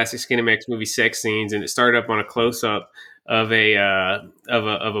those classic Skinamax movie sex scenes, and it started up on a close up of a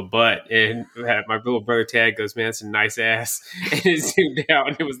butt, and my little brother Tad goes, "Man, that's a nice ass," and it zoomed out,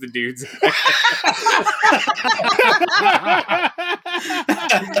 and it was the dude's.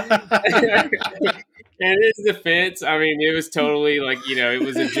 And in his defense, it was totally it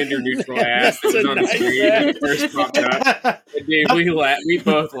was a gender neutral ass that was on the screen when it first popped up. And dude, we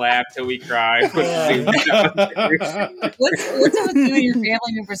both laughed till we cried. What's up with you and your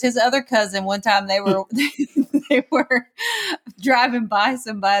family members? His other cousin, one time they were driving by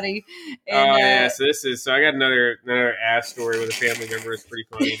somebody. And, So I got another ass story with a family member. It's pretty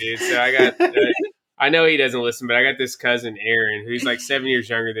funny, dude. So I got. I know he doesn't listen, but I got this cousin, Aaron, who's 7 years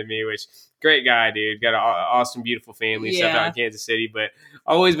younger than me, which great guy, dude. Got an awesome, beautiful family, stuff out in Kansas City, but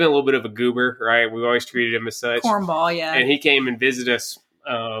always been a little bit of a goober, right? We've always treated him as such. Cornball, yeah. And he came and visited us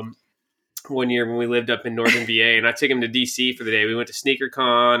one year when we lived up in northern VA, and I took him to DC for the day. We went to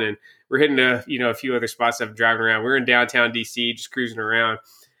SneakerCon, and we're hitting a few other spots I've driving around. We're in downtown DC, just cruising around,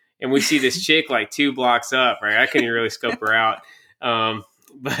 and we see this chick 2 blocks up, right? I couldn't really scope her out.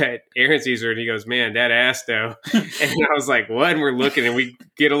 But Aaron sees her and he goes, "Man, that ass though." And I was like, "What?" And we're looking and we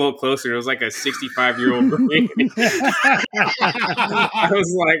get a little closer. It was like a 65-year-old Marine. I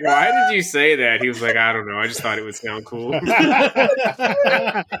was like, "Why did you say that?" He was like, "I don't know. I just thought it would sound cool." Man, look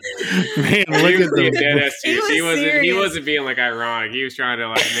at the He wasn't being ironic. He was trying to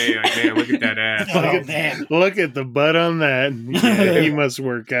man, look at that ass. Look at the butt on that. Yeah, he must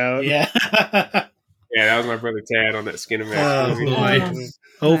work out. Yeah. Yeah, that was my brother Tad on that Skinamax movie. Boy.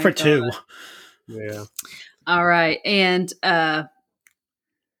 0 for 2. Yeah. All right. And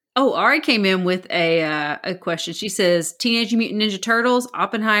Oh, Ari came in with a question. She says, Teenage Mutant Ninja Turtles,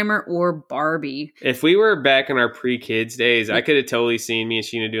 Oppenheimer, or Barbie? If we were back in our pre-kids days, I could have totally seen me and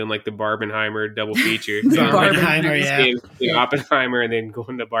Sheena doing like the Barbenheimer double feature. Barbenheimer, yeah. Seeing Oppenheimer and then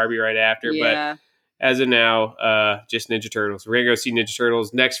going to Barbie right after. Yeah. But as of now, just Ninja Turtles. We're going to go see Ninja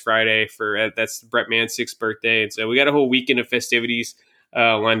Turtles next Friday that's Brett Mann's 6th birthday. And so we got a whole weekend of festivities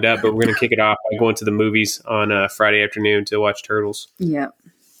lined up, but we're going to kick it off by going to the movies on Friday afternoon to watch Turtles. Yeah.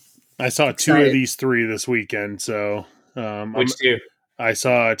 I saw two of these three this weekend. So, Which two? I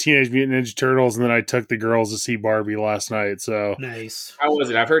saw Teenage Mutant Ninja Turtles, and then I took the girls to see Barbie last night. So Nice. How was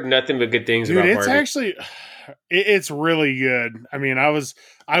it? I've heard nothing but good things about it's Barbie. actually, it's really good. I mean,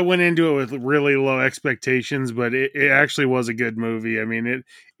 I went into it with really low expectations, but it actually was a good movie. I mean,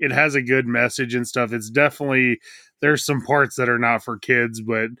 it has a good message and stuff. It's definitely, there's some parts that are not for kids,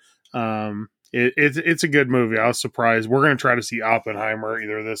 but it's a good movie. I was surprised. We're going to try to see Oppenheimer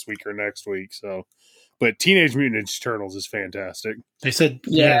either this week or next week. So, but Teenage Mutant Ninja Turtles is fantastic. They said,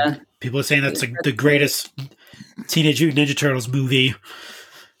 Yeah. people are saying that's the greatest Teenage Mutant Ninja Turtles movie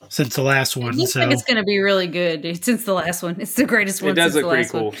since the last one. It looks like it's going to be really good, dude, since the last one. It's the greatest one. It does since look the pretty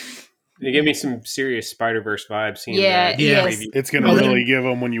last cool. One. It gave me some serious Spider-Verse vibes. Seeing Yeah, that yes. preview. It's going to really give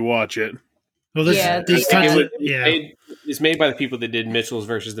them when you watch it. Well, there's Yeah, tons of, It's made by the people that did Mitchell's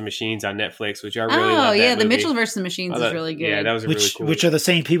versus the Machines on Netflix, which I really Oh, love. yeah, That the movie. Mitchell versus the Machines is really good. Yeah, that was really cool. which are the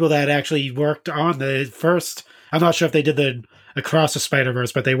same people that actually worked on the first. I'm not sure if they did the Across the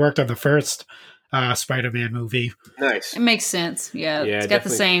Spider-Verse, but they worked on the first Spider-Man movie. Nice. It makes sense. Yeah, Yeah, it's got the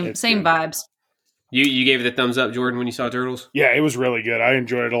definitely. same vibes. You gave it the thumbs up, Jordan, when you saw Turtles? Yeah, it was really good. I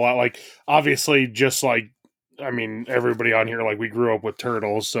enjoyed it a lot. Like, obviously, just like, I mean, everybody on here, like, we grew up with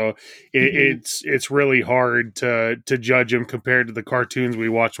Turtles, so it's really hard to judge them compared to the cartoons we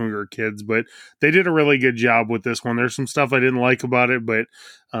watched when we were kids. But they did a really good job with this one. There's some stuff I didn't like about it, but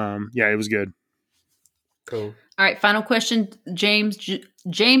yeah, it was good. Cool. All right, final question. James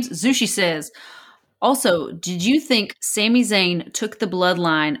Zushi says, also, did you think Sami Zayn took the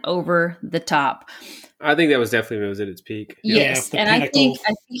bloodline over the top? I think that was definitely when it was at its peak. Yes, the and pinnacle.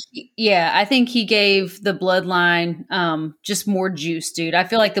 I think he gave the bloodline just more juice, dude. I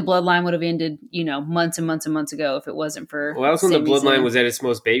feel like the bloodline would have ended, months and months and months ago if it wasn't for. Well, that was when Sami the bloodline Zayn. was at its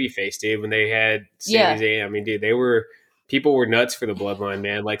most babyface, dude. When they had Sami Zayn, I mean, dude, people were nuts for the bloodline,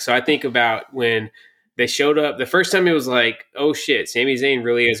 man. Like, so I think about when they showed up the first time. It was like, oh shit, Sami Zayn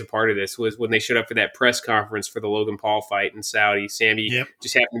really is a part of this. Was when they showed up for that press conference for the Logan Paul fight in Saudi. Sami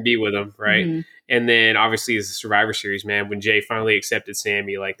just happened to be with them, right? Mm-hmm. And then obviously as the Survivor Series, man, when Jay finally accepted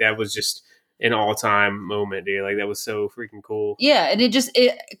Sami, like that was just an all-time moment, dude. Like that was so freaking cool. Yeah, and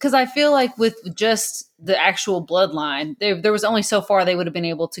because I feel like with just the actual bloodline, there was only so far they would have been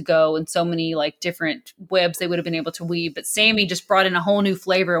able to go, and so many like different webs they would have been able to weave. But Sami just brought in a whole new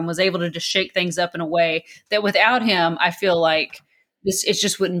flavor and was able to just shake things up in a way that without him, I feel like it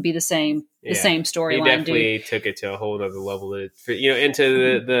just wouldn't be the same storyline. He definitely took it to a whole other level.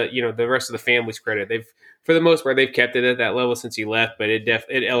 Into the rest of the family's credit, for the most part, they've kept it at that level since he left, but it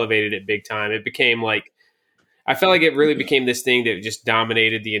elevated it big time. It became like, I felt like it really became this thing that just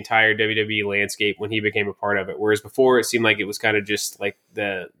dominated the entire WWE landscape when he became a part of it. Whereas before, it seemed like it was kind of just like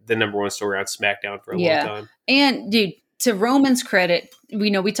the number one story on SmackDown for a long time. And dude, to Roman's credit,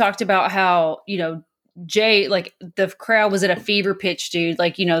 we talked about how, Jay, like the crowd was at a fever pitch, dude.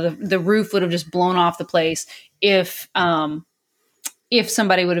 Like, the roof would have just blown off the place if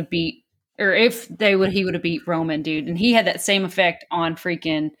somebody would have beat, or he would have beat Roman, dude. And he had that same effect on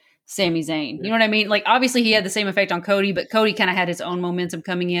freaking Sami Zayn. You know what I mean? Like, obviously he had the same effect on Cody, but Cody kind of had his own momentum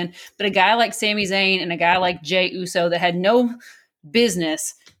coming in. But a guy like Sami Zayn and a guy like Jey Uso that had no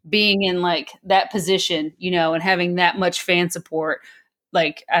business being in like that position, and having that much fan support.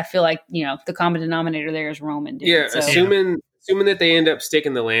 Like, I feel like, the common denominator there is Roman. Dude. Yeah, So, assuming that they end up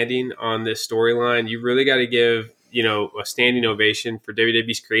sticking the landing on this storyline, you really got to give, a standing ovation for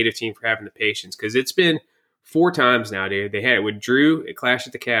WWE's creative team for having the patience. Because it's been 4 times now, dude. They had it with Drew at Clash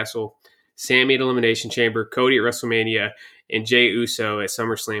at the Castle, Sami at Elimination Chamber, Cody at WrestleMania, and Jey Uso at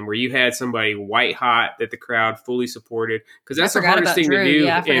SummerSlam, where you had somebody white hot that the crowd fully supported. Because that's the hardest thing to do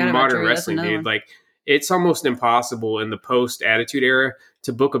in modern wrestling, dude. Like, it's almost impossible in the post-Attitude Era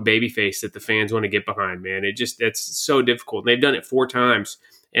to book a babyface that the fans want to get behind, man. That's so difficult. And they've done it 4 times,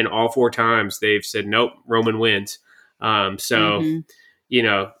 and all 4 times they've said, nope, Roman wins. Like you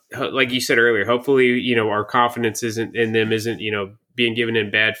said earlier, hopefully, our confidence isn't being given in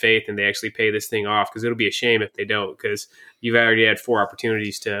bad faith and they actually pay this thing off, because it'll be a shame if they don't, because you've already had 4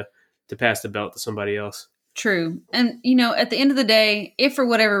 opportunities to pass the belt to somebody else. True. And, at the end of the day, if for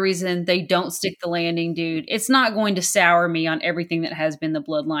whatever reason they don't stick the landing, dude, it's not going to sour me on everything that has been the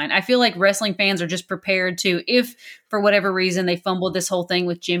bloodline. I feel like wrestling fans are just prepared to, if for whatever reason they fumbled this whole thing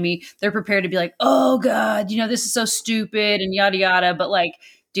with Jimmy, they're prepared to be like, oh God, this is so stupid and yada yada. But like,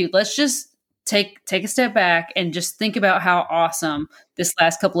 dude, let's just take a step back and just think about how awesome this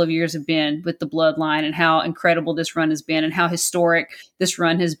last couple of years have been with the bloodline and how incredible this run has been and how historic this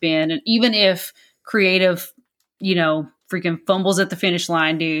run has been. And even if creative, freaking fumbles at the finish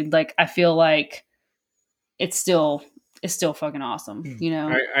line, dude, like I feel like it's still fucking awesome,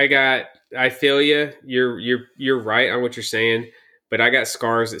 I feel you. You're right on what you're saying, but I got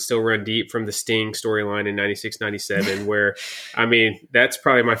scars that still run deep from the Sting storyline in 96, 97, where, I mean, that's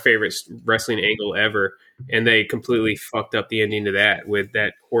probably my favorite wrestling angle ever. And they completely fucked up the ending to that with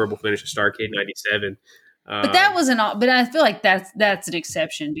that horrible finish of Starrcade 97. But that wasn't all. But I feel like that's an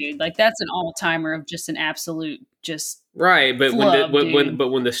exception, dude. Like that's an all timer of just an absolute just right. But flub,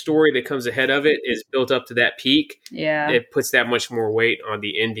 when the story that comes ahead of it is built up to that peak, it puts that much more weight on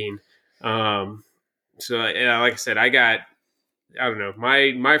the ending. So like I said, I don't know,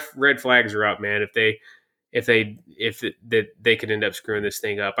 my red flags are up, man. If they could end up screwing this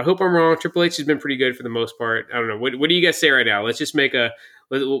thing up. I hope I'm wrong. Triple H has been pretty good for the most part. I don't know. What do you guys say right now? Let's just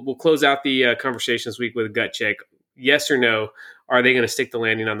we'll close out the conversation this week with a gut check. Yes or no? Are they going to stick the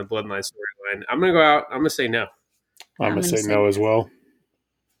landing on the Bloodline storyline? I'm going to go out. I'm going to say no. I'm going to say no as well.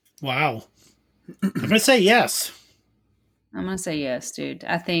 Wow. I'm going to say yes. I'm going to say yes, dude.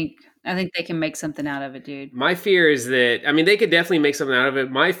 I think they can make something out of it, dude. My fear is that, I mean, they could definitely make something out of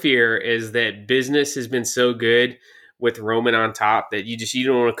it. My fear is that business has been so good with Roman on top that you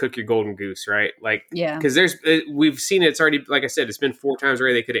don't want to cook your golden goose, right? Like, yeah, because we've seen it's already, like I said, it's been 4 times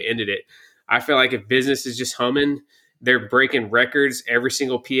already. They could have ended it. I feel like if business is just humming, they're breaking records every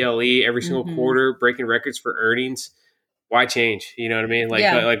single PLE, every single quarter, breaking records for earnings. Why change? You know what I mean?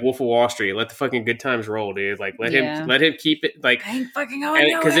 Like Wolf of Wall Street. Let the fucking good times roll, dude. Like let him keep it. Like I ain't fucking going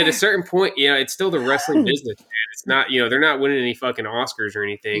nowhere. Because at a certain point, it's still the wrestling business, man. It's not, they're not winning any fucking Oscars or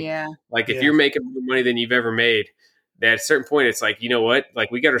anything. Yeah. Like if you're making more money than you've ever made, at a certain point, it's like, you know what? Like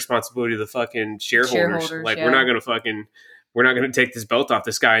we got a responsibility to the fucking shareholders. Like we're not going to take this belt off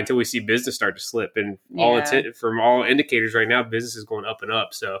this guy until we see business start to slip. And from all indicators right now, business is going up and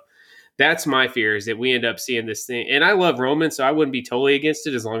up. So that's my fear, is that we end up seeing this thing. And I love Roman, so I wouldn't be totally against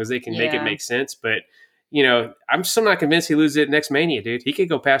it as long as they can make it make sense. But, I'm still not convinced he loses it next Mania, dude. He could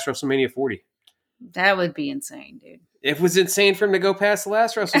go past WrestleMania 40. That would be insane, dude. It was insane for him to go past the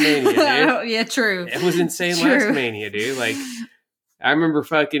last WrestleMania, dude. Yeah, true. It was insane last Mania, dude. Like, I remember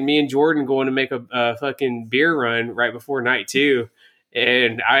fucking me and Jordan going to make a fucking beer run right before night 2.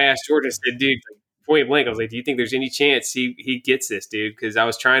 And I asked Jordan, I said, dude, point blank, I was like, do you think there's any chance he gets this, dude? Because I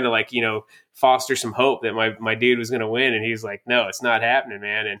was trying to foster some hope that my dude was going to win, and he was like, no, it's not happening,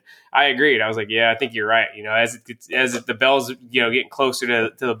 man. And I agreed. I was like, yeah, I think you're right. As the bells getting closer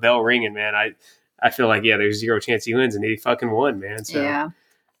to the bell ringing, man, I feel like there's zero chance he wins, and he fucking won, man. So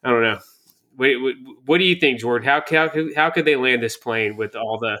I don't know. What do you think, Jordan? How could they land this plane with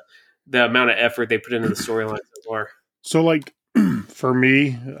all the amount of effort they put into the storyline so far? So like. For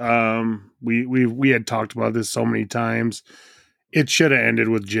me, we had talked about this so many times. It should have ended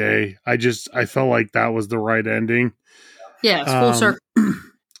with Jay. I felt like that was the right ending. Yeah, it's full circle.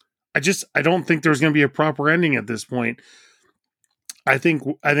 I don't think there's going to be a proper ending at this point. I think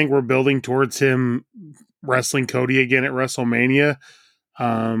we're building towards him wrestling Cody again at WrestleMania.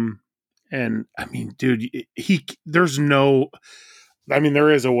 And I mean, dude, there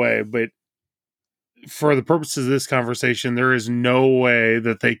is a way, but for the purposes of this conversation, there is no way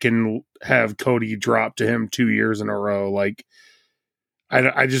that they can have Cody drop to him 2 years in a row. Like,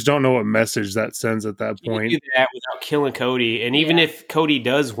 I just don't know what message that sends at that point. You do that without killing Cody, and even if Cody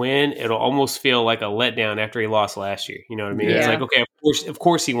does win, it'll almost feel like a letdown after he lost last year. You know what I mean? Yeah. It's like, okay, of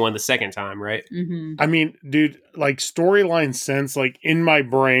course he won the second time, right? Mm-hmm. I mean, dude, like storyline sense, like in my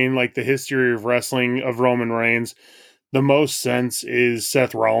brain, like the history of wrestling of Roman Reigns. The most sense is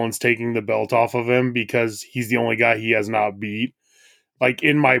Seth Rollins taking the belt off of him because he's the only guy he has not beat. Like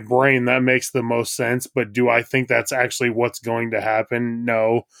in my brain, that makes the most sense. But do I think that's actually what's going to happen?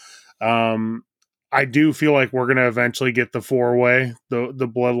 No. I do feel like we're going to eventually get the 4-way, the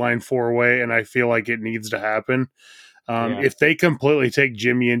Bloodline 4-way, and I feel like it needs to happen. If they completely take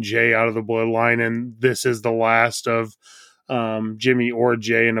Jimmy and Jay out of the Bloodline and this is the last of Jimmy or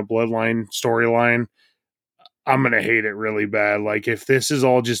Jay in a Bloodline storyline, I'm going to hate it really bad. Like if this is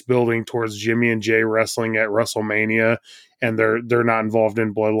all just building towards Jimmy and Jay wrestling at WrestleMania and they're not involved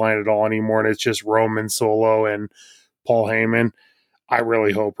in Bloodline at all anymore, and it's just Roman Solo and Paul Heyman, I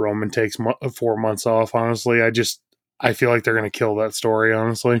really hope Roman takes 4 months off. Honestly, I feel like they're going to kill that story.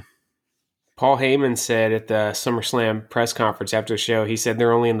 Honestly, Paul Heyman said at the SummerSlam press conference after the show, he said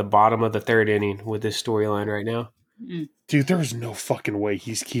they're only in the bottom of the third inning with this storyline right now. Dude, there's no fucking way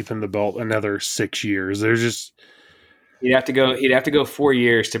he's keeping the belt another 6 years. There's just he'd have to go 4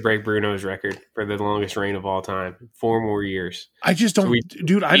 years to break Bruno's record for the longest reign of all time. 4 more years. I just don't,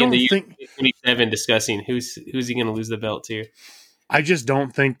 dude. I don't think 27 discussing who's he going to lose the belt to. I just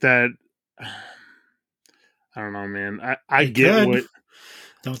don't think that. I don't know, man. I get could. what.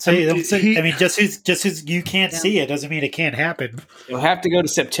 Don't say. I mean, just as you can't see it doesn't mean it can't happen. He'll have to go to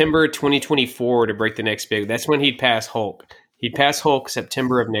September 2024 to break the next big. That's when he'd pass Hulk. He'd pass Hulk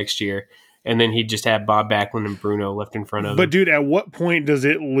September of next year, and then he'd just have Bob Backlund and Bruno left in front of him. But dude, at what point does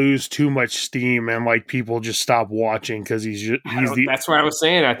it lose too much steam and like people just stop watching because That's what I was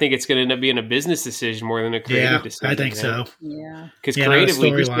saying. I think it's going to end up being a business decision more than a creative decision. I think so. Yeah, because creatively,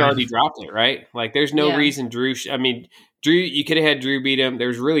 he already dropped it, right? Like, there's no reason Drew. Drew, you could have had Drew beat him.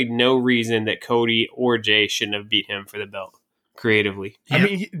 There's really no reason that Cody or Jay shouldn't have beat him for the belt creatively. Yeah. I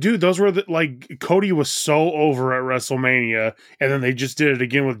mean, dude, those were Cody was so over at WrestleMania, and then they just did it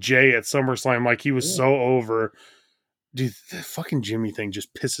again with Jay at SummerSlam. Like, he was so over. Dude, the fucking Jimmy thing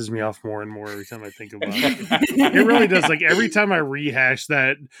just pisses me off more and more every time I think about it. It really does. Like, every time I rehash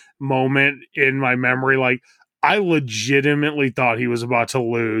that moment in my memory, like, I legitimately thought he was about to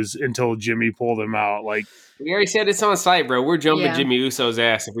lose until Jimmy pulled him out. Like, we already said it's on site, bro. We're jumping Jimmy Uso's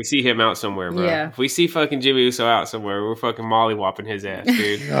ass if we see him out somewhere, bro. Yeah. If we see fucking Jimmy Uso out somewhere, we're fucking molly-whopping his ass,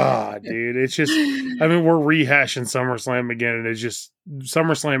 dude. God, dude. It's just, I mean, we're rehashing SummerSlam again, and it's just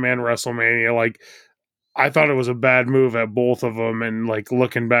SummerSlam and WrestleMania. Like, I thought it was a bad move at both of them, and like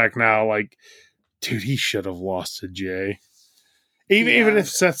looking back now, like, dude, he should have lost to Jay. Even if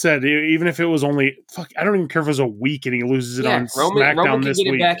Seth said, even if it was only, I don't even care if it was a week and he loses it on SmackDown Roman this week.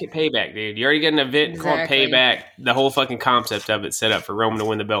 Roman week. Get it back at Payback, dude. You already got an event called Payback. The whole fucking concept of it set up for Roman to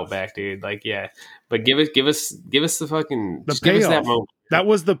win the belt back, dude. Like, yeah. But give us the fucking the payoff. Give us that moment. That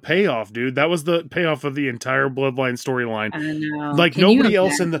was the payoff, dude. That was the payoff of the entire Bloodline storyline. I know. Like, nobody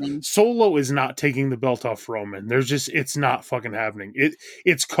else in the Solo is not taking the belt off Roman. There's just, it's not fucking happening.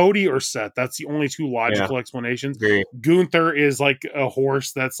 It's Cody or Seth. That's the only two logical explanations. Gunther is like a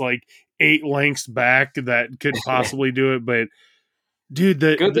horse that's like 8 lengths back that could possibly do it, but dude,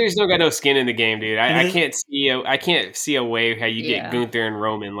 Gunther's still got no skin in the game, dude. I can't see a way how you get Gunther and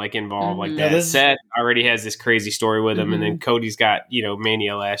Roman like involved like that. Seth already has this crazy story with him, and then Cody's got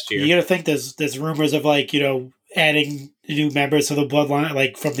Mania last year. You got to think there's rumors of like adding new members to the bloodline,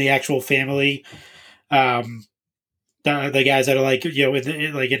 like from the actual family. The guys that are like in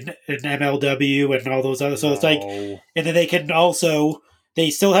MLW and all those other. So it's like, and then they can also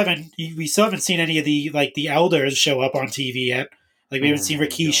we still haven't seen any of the elders show up on TV yet. Like, we haven't seen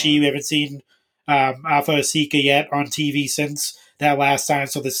Rikishi, we haven't seen Alpha Asika yet on TV since that last time.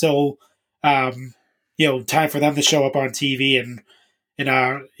 So there's still, time for them to show up on TV and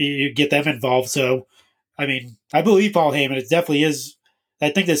you get them involved. So, I mean, I believe Paul Heyman. It definitely is. I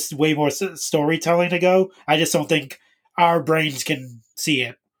think there's way more storytelling to go. I just don't think our brains can see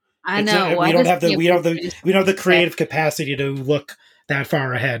it. I know. We don't have the creative capacity to look that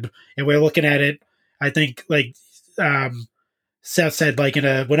far ahead, and we're looking at it. I think Seth said, like,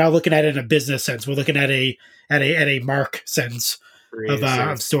 we're not looking at it in a business sense. We're looking at a mark sense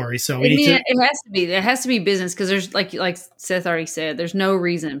of story. So it has to be business, because there's like Seth already said, there's no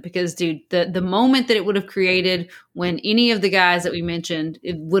reason, because dude, the moment that it would have created when any of the guys that we mentioned,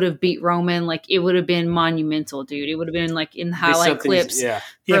 it would have beat Roman, like, it would have been monumental, dude. It would have been like in the highlight clips for years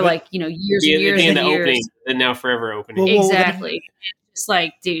and years and years. Opening, and now forever opening. Exactly. It's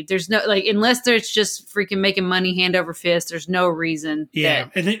like, dude, there's no, like, unless there's just freaking making money hand over fist, there's no reason.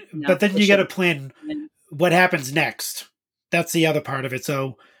 But then you got to plan what happens next. That's the other part of it.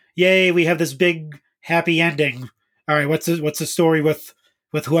 So, yay, we have this big happy ending. All right, what's the story with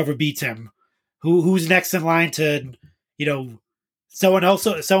whoever beats him? Who's next in line to, someone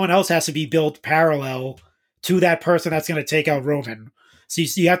else has to be built parallel to that person that's going to take out Roman. So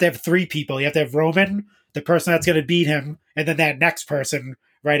you have to have 3 people. You have to have Roman, the person that's going to beat him, and then that next person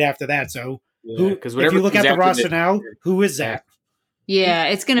right after that. So if you look at the roster now, who is that? Yeah,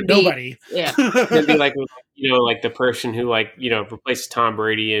 it's going to be nobody. Yeah, it's going to be like like the person who replaces Tom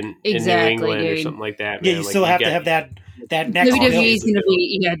Brady in New England or something like that. Yeah, you still have to have that next. WWE's going to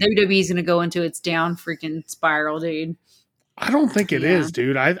be WWE's going to go into its down freaking spiral, dude. I don't think it is,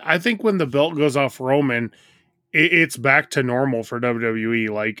 dude. I think when the belt goes off Roman, it's back to normal for WWE.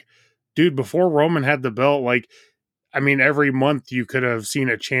 Like, dude, before Roman had the belt, like, I mean, every month you could have seen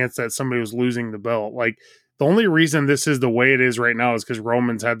a chance that somebody was losing the belt. Like, the only reason this is the way it is right now is because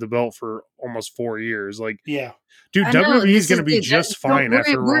Roman's had the belt for almost 4 years. Like, Yeah. dude, I know, WWE is this going to be dude, just fine we're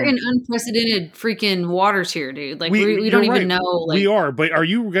after we're Roman. in unprecedented freaking waters here, dude. Like we you're don't even right. know. Like, we are, but are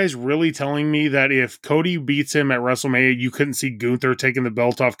you guys really telling me that if Cody beats him at WrestleMania, you couldn't see Gunther taking the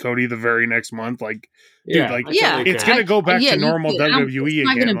belt off Cody the very next month? Like, dude, like it's going to go back to normal WWE it's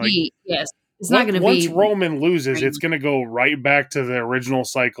not again. Gonna Like, be, yes, it's not going to be. Once Roman loses, it's going to go right back to the original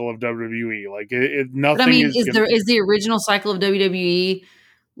cycle of WWE. Like, nothing. But I mean, is the original cycle of WWE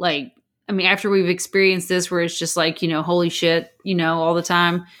like? I mean, after we've experienced this, where it's just like, holy shit, all the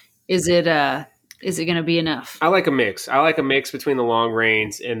time. Is it going to be enough? I like a mix. I like a mix between the long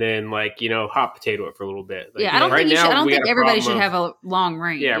reigns and then hot potato it for a little bit. Like, I don't think I don't think everybody should have a long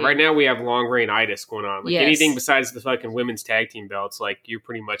reign. Yeah, dude. right now we have long reign-itis going on. Like anything besides the fucking women's tag team belts, like you're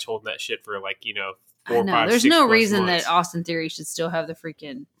pretty much holding that shit for 4, 5, There's 6 no plus reason months. that Austin Theory should still have the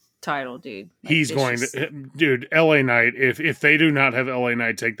freaking title, dude. Like, he's going to, dude. LA Knight. If they do not have LA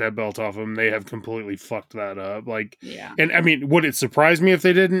Knight take that belt off him, they have completely fucked that up. Like, and I mean, would it surprise me if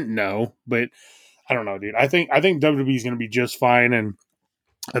they didn't? No, but I don't know, dude. I think WWE is going to be just fine, and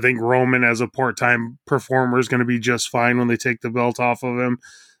I think Roman as a part-time performer is going to be just fine when they take the belt off of him.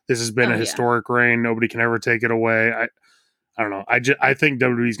 This has been a historic reign. Nobody can ever take it away. I don't know. I think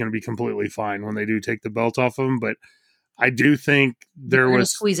WWE is going to be completely fine when they do take the belt off of him, but I do think there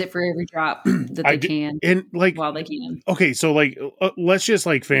was squeeze it for every drop that they can, and while they can. Okay, so let's just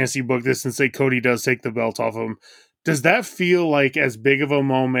fantasy book this and say Cody does take the belt off him. Does that feel like as big of a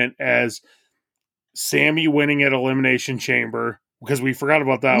moment as Sammy winning at Elimination Chamber? Because we forgot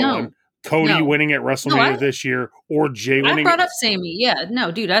about that one. Cody winning at WrestleMania this year, or Jay winning. I brought up Sammy. Yeah,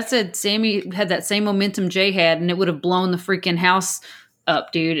 no, dude. I said Sammy had that same momentum Jay had, and it would have blown the freaking house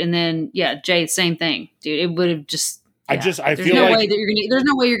up, dude. And then Jay, same thing, dude. It would have just. I feel like there's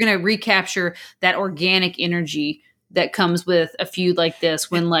no way you're gonna recapture that organic energy that comes with a feud like this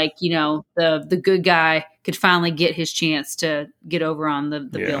when the good guy could finally get his chance to get over on the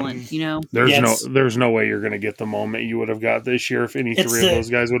villain. There's no way you're gonna get the moment you would have got this year if any three of those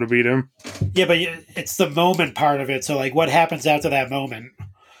guys would have beat him. Yeah, but it's the moment part of it. So what happens after that moment?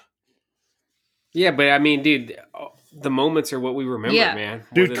 Yeah, but I mean, dude, the moments are what we remember, man.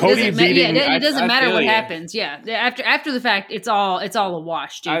 Dude, Cody beating. It doesn't matter what happens. Yeah, after the fact, it's all a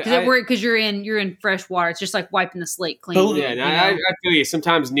wash, dude. Because you're in fresh water. It's just like wiping the slate clean. I feel you.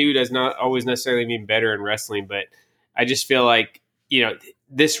 Sometimes new does not always necessarily mean better in wrestling, but I just feel like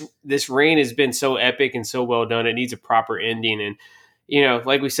this reign has been so epic and so well done. It needs a proper ending, and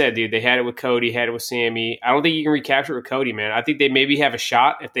like we said, dude, they had it with Cody, had it with Sammy. I don't think you can recapture it with Cody, man. I think they maybe have a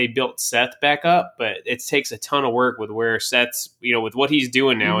shot if they built Seth back up, but it takes a ton of work with where Seth's, with what he's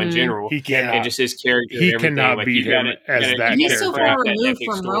doing now in general, and just his character. He cannot beat him as that. He's so far removed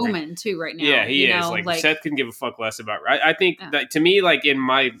from Roman too right now. Yeah, he is. Seth couldn't give a fuck less about. I think that to me, in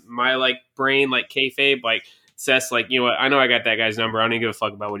my brain, kayfabe, Seth's I know I got that guy's number. I don't even give a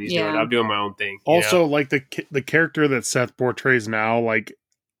fuck about what he's doing. I'm doing my own thing. Also, the character that Seth portrays now,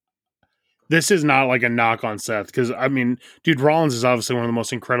 this is not a knock on Seth because I mean, dude, Rollins is obviously one of the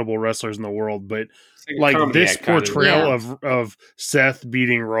most incredible wrestlers in the world, but this portrayal of Seth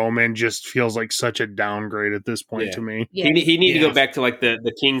beating Roman just feels like such a downgrade at this point to me. Yeah. He need to go back to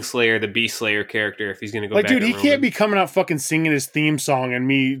the Kingslayer, the Beast Slayer character if he's going to go back. Dude, he can't be coming out fucking singing his theme song and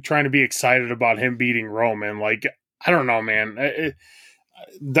me trying to be excited about him beating Roman. I don't know, man.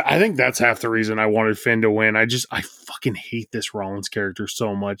 I think that's half the reason I wanted Finn to win. I fucking hate this Rollins character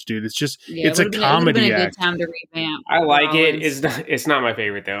so much, dude. It's just it's a comedy act. A good time to revamp. I like Rollins. It's not my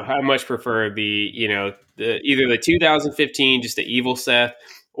favorite though. I much prefer the either the 2015 just the evil Seth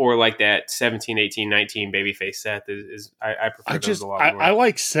or that 17, 18, 19 babyface Seth I prefer those a lot more. I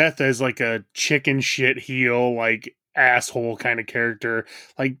like Seth as a chicken shit heel asshole kind of character,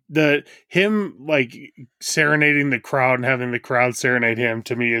 him serenading the crowd and having the crowd serenade him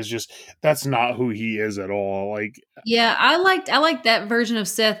to me is just that's not who he is at all. I liked that version of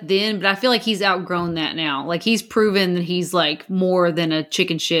Seth then, but I feel like he's outgrown that now. He's proven that he's more than a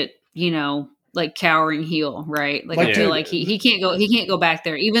chicken shit, cowering heel, right? I feel like he can't go back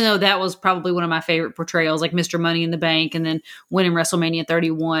there, even though that was probably one of my favorite portrayals, Mr. Money in the Bank and then winning WrestleMania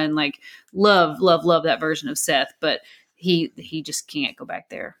 31. Love that version of Seth, but he just can't go back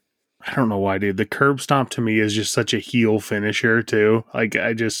there. I don't know why, dude. The curb stomp to me is just such a heel finisher too.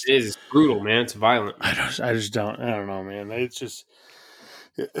 It is brutal, man. It's violent. I don't know, man. It's just.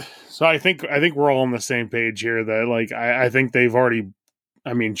 So I think we're all on the same page here that I think they've already.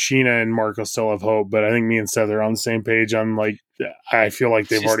 I mean, Sheena and Marco still have hope, but I think me and Seth are on the same page on I feel like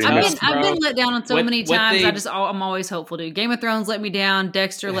they've already missed. I've been let down on so many times. I'm always hopeful, dude. Game of Thrones let me down.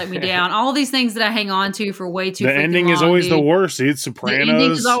 Dexter let me down. All these things that I hang on to for way too. The ending long, is always dude. the worst, dude. Sopranos. The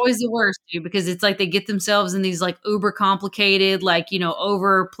ending is always the worst, dude, because it's like they get themselves in these like uber complicated, like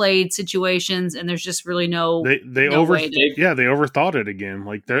overplayed situations, and there's just really no. They they overthought it again.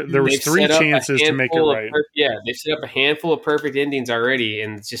 Like there was 3 chances to make it right. They've set up a handful of perfect endings already,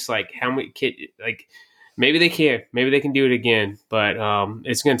 and it's just like how many maybe they can do it again, but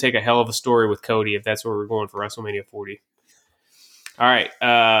it's going to take a hell of a story with Cody if that's where we're going for WrestleMania 40. All right,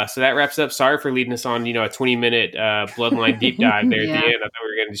 so that wraps up. Sorry for leading us on, a 20-minute Bloodline deep dive there at the end. I thought we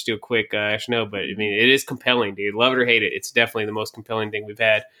were going to just do a quick no, but I mean, it is compelling, dude. Love it or hate it, it's definitely the most compelling thing we've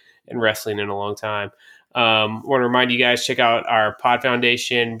had in wrestling in a long time. Want to remind you guys, check out our Pod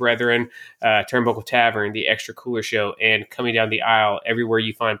Foundation brethren, Turnbuckle Tavern, The Extra Cooler Show, and Coming Down the Aisle everywhere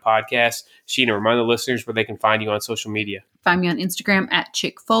you find podcasts. Sheena, remind the listeners where they can find you on social media. Find me on Instagram at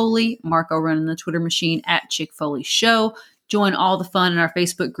Chick Foley, Marco running the Twitter machine at Chick Foley Show. Join all the fun in our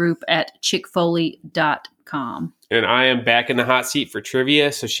Facebook group at chickfoley.com. And I am back in the hot seat for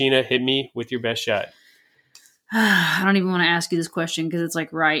trivia. So Sheena, hit me with your best shot. I don't even want to ask you this question because it's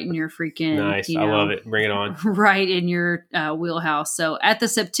like right in your freaking... Nice. I love it. Bring it on. Right in your wheelhouse. So at the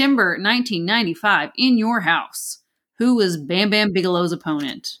September 1995, in your house, who was Bam Bam Bigelow's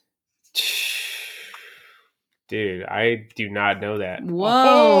opponent? Dude, I do not know that.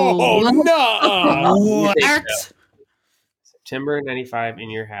 Whoa. Oh, no. What? September 95, in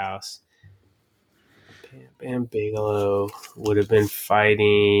your house. Bam Bam Bigelow would have been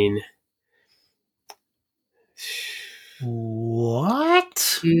fighting...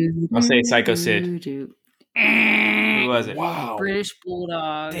 What? I'll say Psycho Sid. Who was it? Wow. British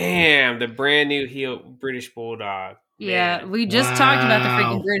Bulldog. Damn, the brand new heel British Bulldog. Yeah, Man. we just talked about the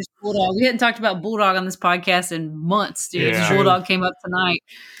freaking British Bulldog. We hadn't talked about Bulldog on this podcast in months, dude. Yeah. Bulldog came up tonight.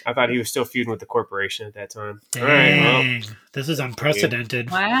 I thought he was still feuding with the corporation at that time. Dang. All right, well, this is unprecedented.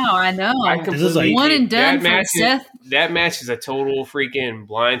 Wow, I know. This is like one and done for Seth. That match is a total freaking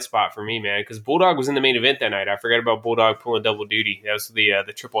blind spot for me, man, because Bulldog was in the main event that night. I forgot about Bulldog pulling double duty. That was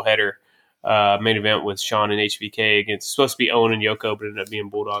the triple header main event with Sean and HBK against, supposed to be Owen and Yoko, but ended up being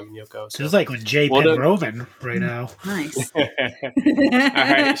Bulldog and Yoko. So. This is like when Jay Penn Roman right now. Nice. All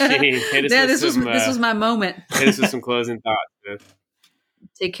right, Shane, hit us this was my moment. Hit us with some closing thoughts. Man.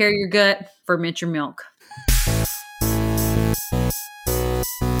 Take care of your gut, ferment your milk.